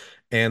Bulls,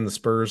 and the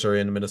Spurs are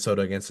in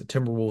Minnesota against the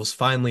Timberwolves.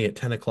 Finally, at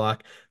 10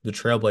 o'clock, the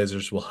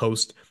Trailblazers will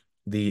host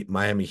the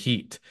Miami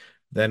Heat.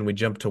 Then we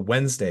jump to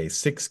Wednesday,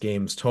 6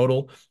 games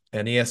total,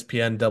 an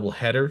ESPN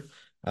doubleheader.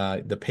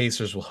 The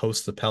Pacers will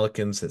host the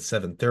Pelicans at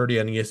 7:30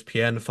 on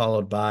ESPN,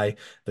 followed by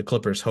the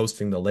Clippers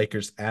hosting the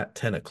Lakers at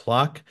 10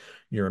 o'clock.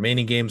 Your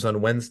remaining games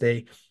on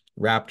Wednesday,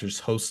 Raptors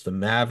host the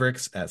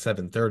Mavericks at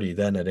 7:30.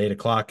 Then at 8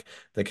 o'clock,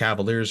 the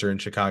Cavaliers are in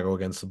Chicago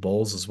against the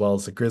Bulls, as well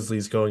as the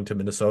Grizzlies going to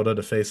Minnesota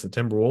to face the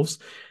Timberwolves.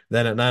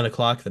 Then at 9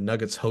 o'clock, the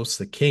Nuggets host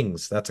the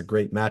Kings. That's a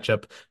great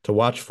matchup to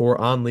watch for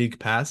on League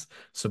Pass.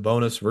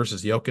 Sabonis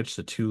versus Jokic,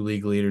 the 2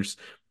 league leaders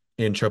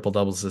in triple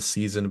doubles this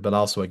season, but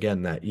also,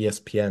 again, that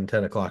ESPN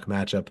 10 o'clock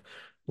matchup.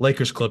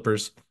 Lakers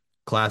Clippers,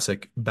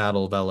 classic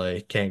Battle of LA.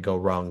 Can't go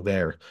wrong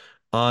there.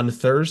 On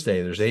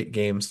Thursday, there's 8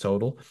 games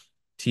total.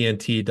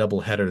 TNT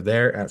doubleheader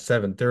there at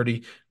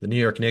 7:30. The New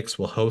York Knicks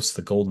will host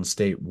the Golden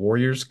State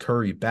Warriors.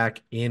 Curry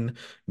back in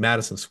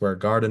Madison Square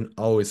Garden.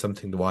 Always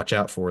something to watch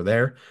out for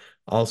there.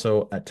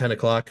 Also at 10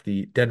 o'clock,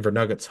 the Denver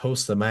Nuggets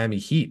host the Miami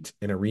Heat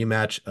in a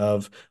rematch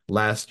of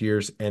last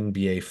year's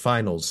NBA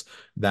Finals.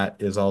 That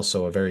is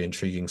also a very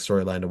intriguing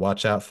storyline to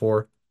watch out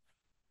for.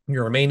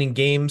 Your remaining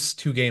games,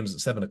 2 games at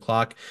 7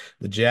 o'clock.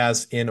 The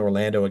Jazz in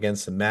Orlando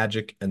against the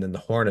Magic, and then the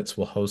Hornets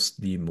will host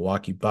the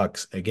Milwaukee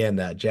Bucks. Again,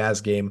 that Jazz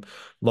game,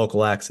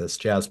 local access,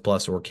 Jazz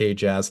Plus or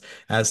K-Jazz.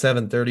 At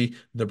 7:30,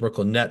 the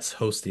Brooklyn Nets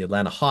host the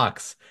Atlanta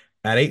Hawks.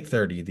 At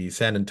 8:30, the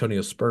San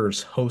Antonio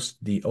Spurs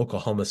host the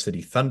Oklahoma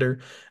City Thunder.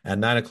 At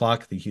 9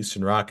 o'clock, the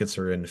Houston Rockets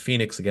are in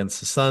Phoenix against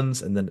the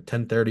Suns. And then at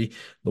 10:30,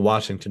 the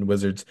Washington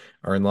Wizards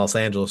are in Los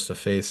Angeles to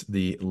face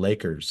the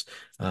Lakers.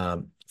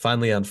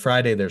 Finally, on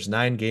Friday, there's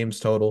 9 games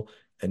total.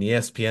 An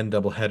ESPN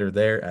doubleheader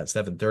there at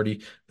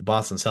 7:30. The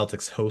Boston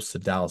Celtics host the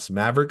Dallas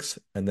Mavericks.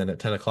 And then at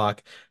 10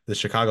 o'clock, the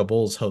Chicago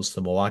Bulls host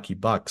the Milwaukee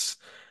Bucks.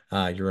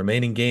 Your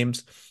remaining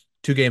games,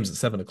 2 games at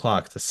 7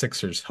 o'clock. The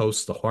Sixers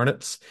host the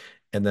Hornets.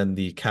 And then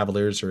the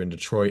Cavaliers are in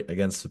Detroit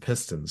against the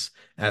Pistons.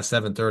 At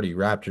 7:30,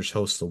 Raptors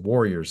host the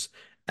Warriors.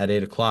 At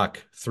 8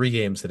 o'clock, 3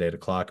 games at 8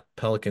 o'clock.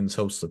 Pelicans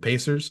host the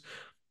Pacers.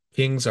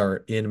 Kings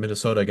are in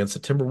Minnesota against the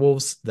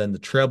Timberwolves. Then the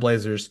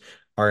Trailblazers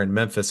are in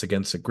Memphis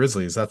against the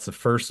Grizzlies. That's the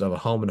first of a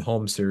home and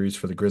home series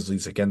for the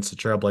Grizzlies against the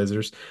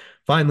Trailblazers.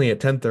 Finally,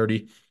 at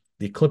 10:30,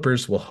 the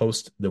Clippers will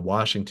host the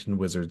Washington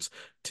Wizards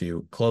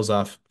to close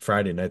off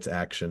Friday night's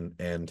action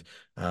and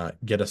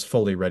get us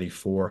fully ready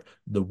for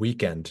the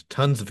weekend.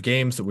 Tons of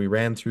games that we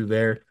ran through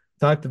there.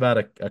 Talked about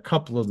a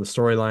couple of the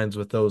storylines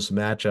with those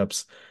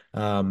matchups.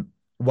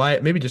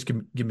 Wyatt, maybe just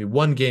give me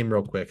one game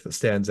real quick that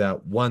stands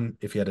out. One,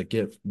 if you had to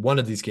give one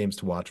of these games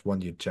to watch,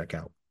 one you'd check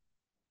out.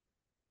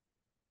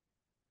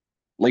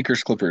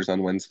 Lakers Clippers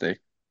on Wednesday.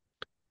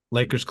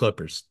 Lakers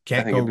Clippers. I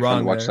Can't think go it'd be fun to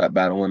wrong watch there. that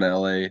battle in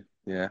LA.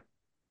 Yeah.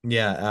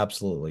 Yeah,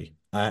 absolutely.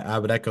 I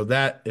would echo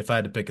that. If I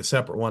had to pick a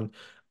separate one,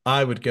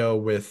 I would go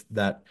with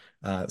that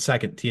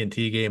second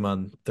TNT game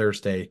on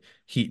Thursday,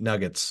 Heat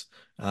Nuggets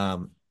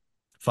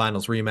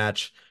finals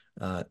rematch.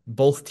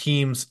 Both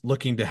teams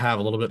looking to have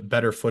a little bit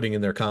better footing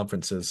in their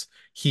conferences.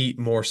 Heat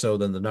more so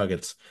than the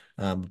Nuggets.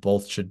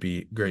 Both should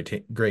be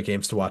great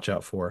games to watch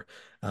out for.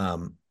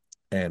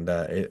 And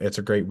it's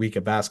a great week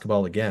of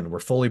basketball again. We're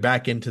fully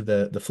back into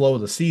the flow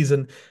of the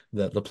season,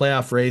 the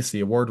playoff race,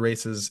 the award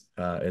races.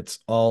 It's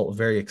all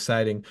very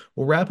exciting.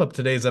 We'll wrap up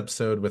today's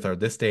episode with our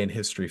This Day in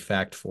History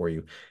fact for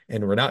you.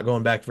 And we're not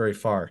going back very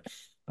far.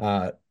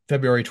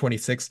 February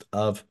 26th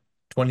of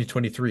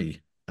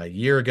 2023, a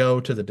year ago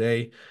to the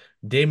day,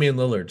 Damian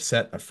Lillard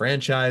set a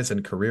franchise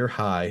and career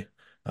high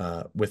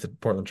with the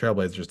Portland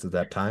Trailblazers at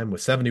that time with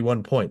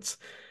 71 points,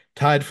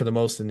 tied for the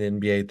most in the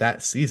NBA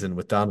that season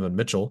with Donovan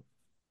Mitchell,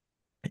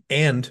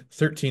 and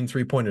 13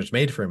 3-pointers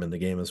made for him in the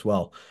game as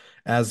well.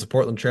 as the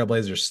Portland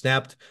Trailblazers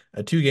snapped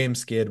a two-game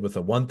skid with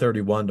a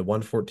 131 to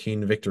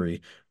 114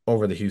 victory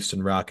over the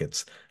Houston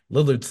Rockets.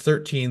 Lillard's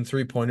 13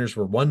 three-pointers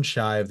were one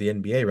shy of the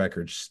NBA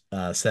record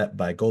set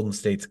by Golden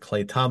State's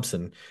Klay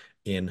Thompson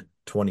in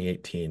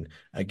 2018.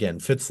 Again,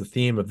 fits the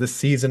theme of this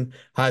season.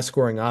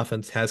 High-scoring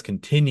offense has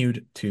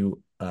continued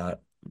to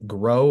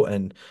grow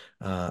and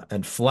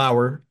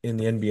flower in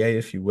the NBA,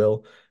 if you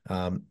will.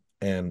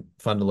 And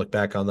fun to look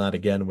back on that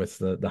again with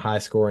the high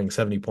scoring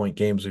 70-point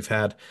games we've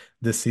had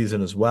this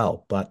season as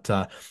well. But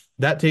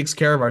that takes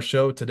care of our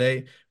show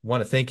today.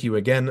 Want to thank you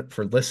again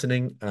for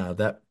listening.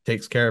 That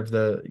takes care of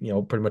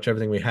pretty much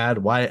everything we had.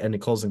 Wyatt, any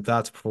closing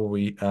thoughts before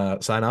we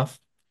sign off?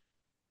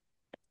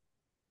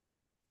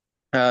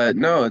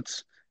 No,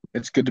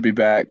 it's good to be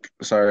back.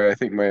 Sorry, I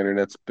think my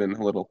internet's been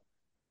a little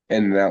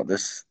in and out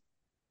this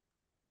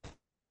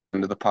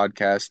end of the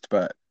podcast,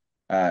 but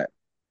uh,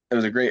 it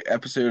was a great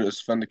episode. It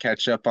was fun to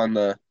catch up on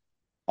the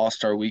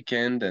All-Star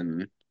weekend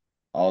and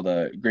all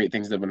the great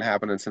things that have been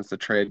happening since the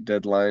trade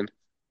deadline.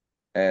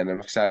 And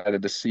I'm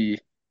excited to see,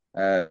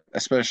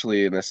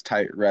 especially in this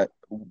tight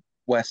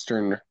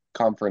Western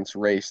Conference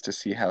race, to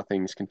see how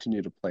things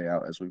continue to play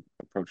out as we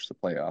approach the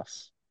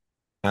playoffs.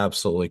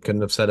 Absolutely.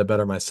 Couldn't have said it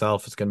better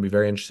myself. It's going to be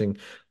very interesting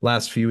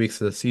last few weeks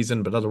of the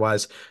season. But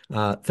otherwise,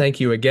 thank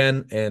you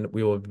again. And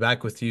we will be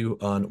back with you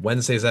on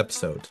Wednesday's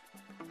episode.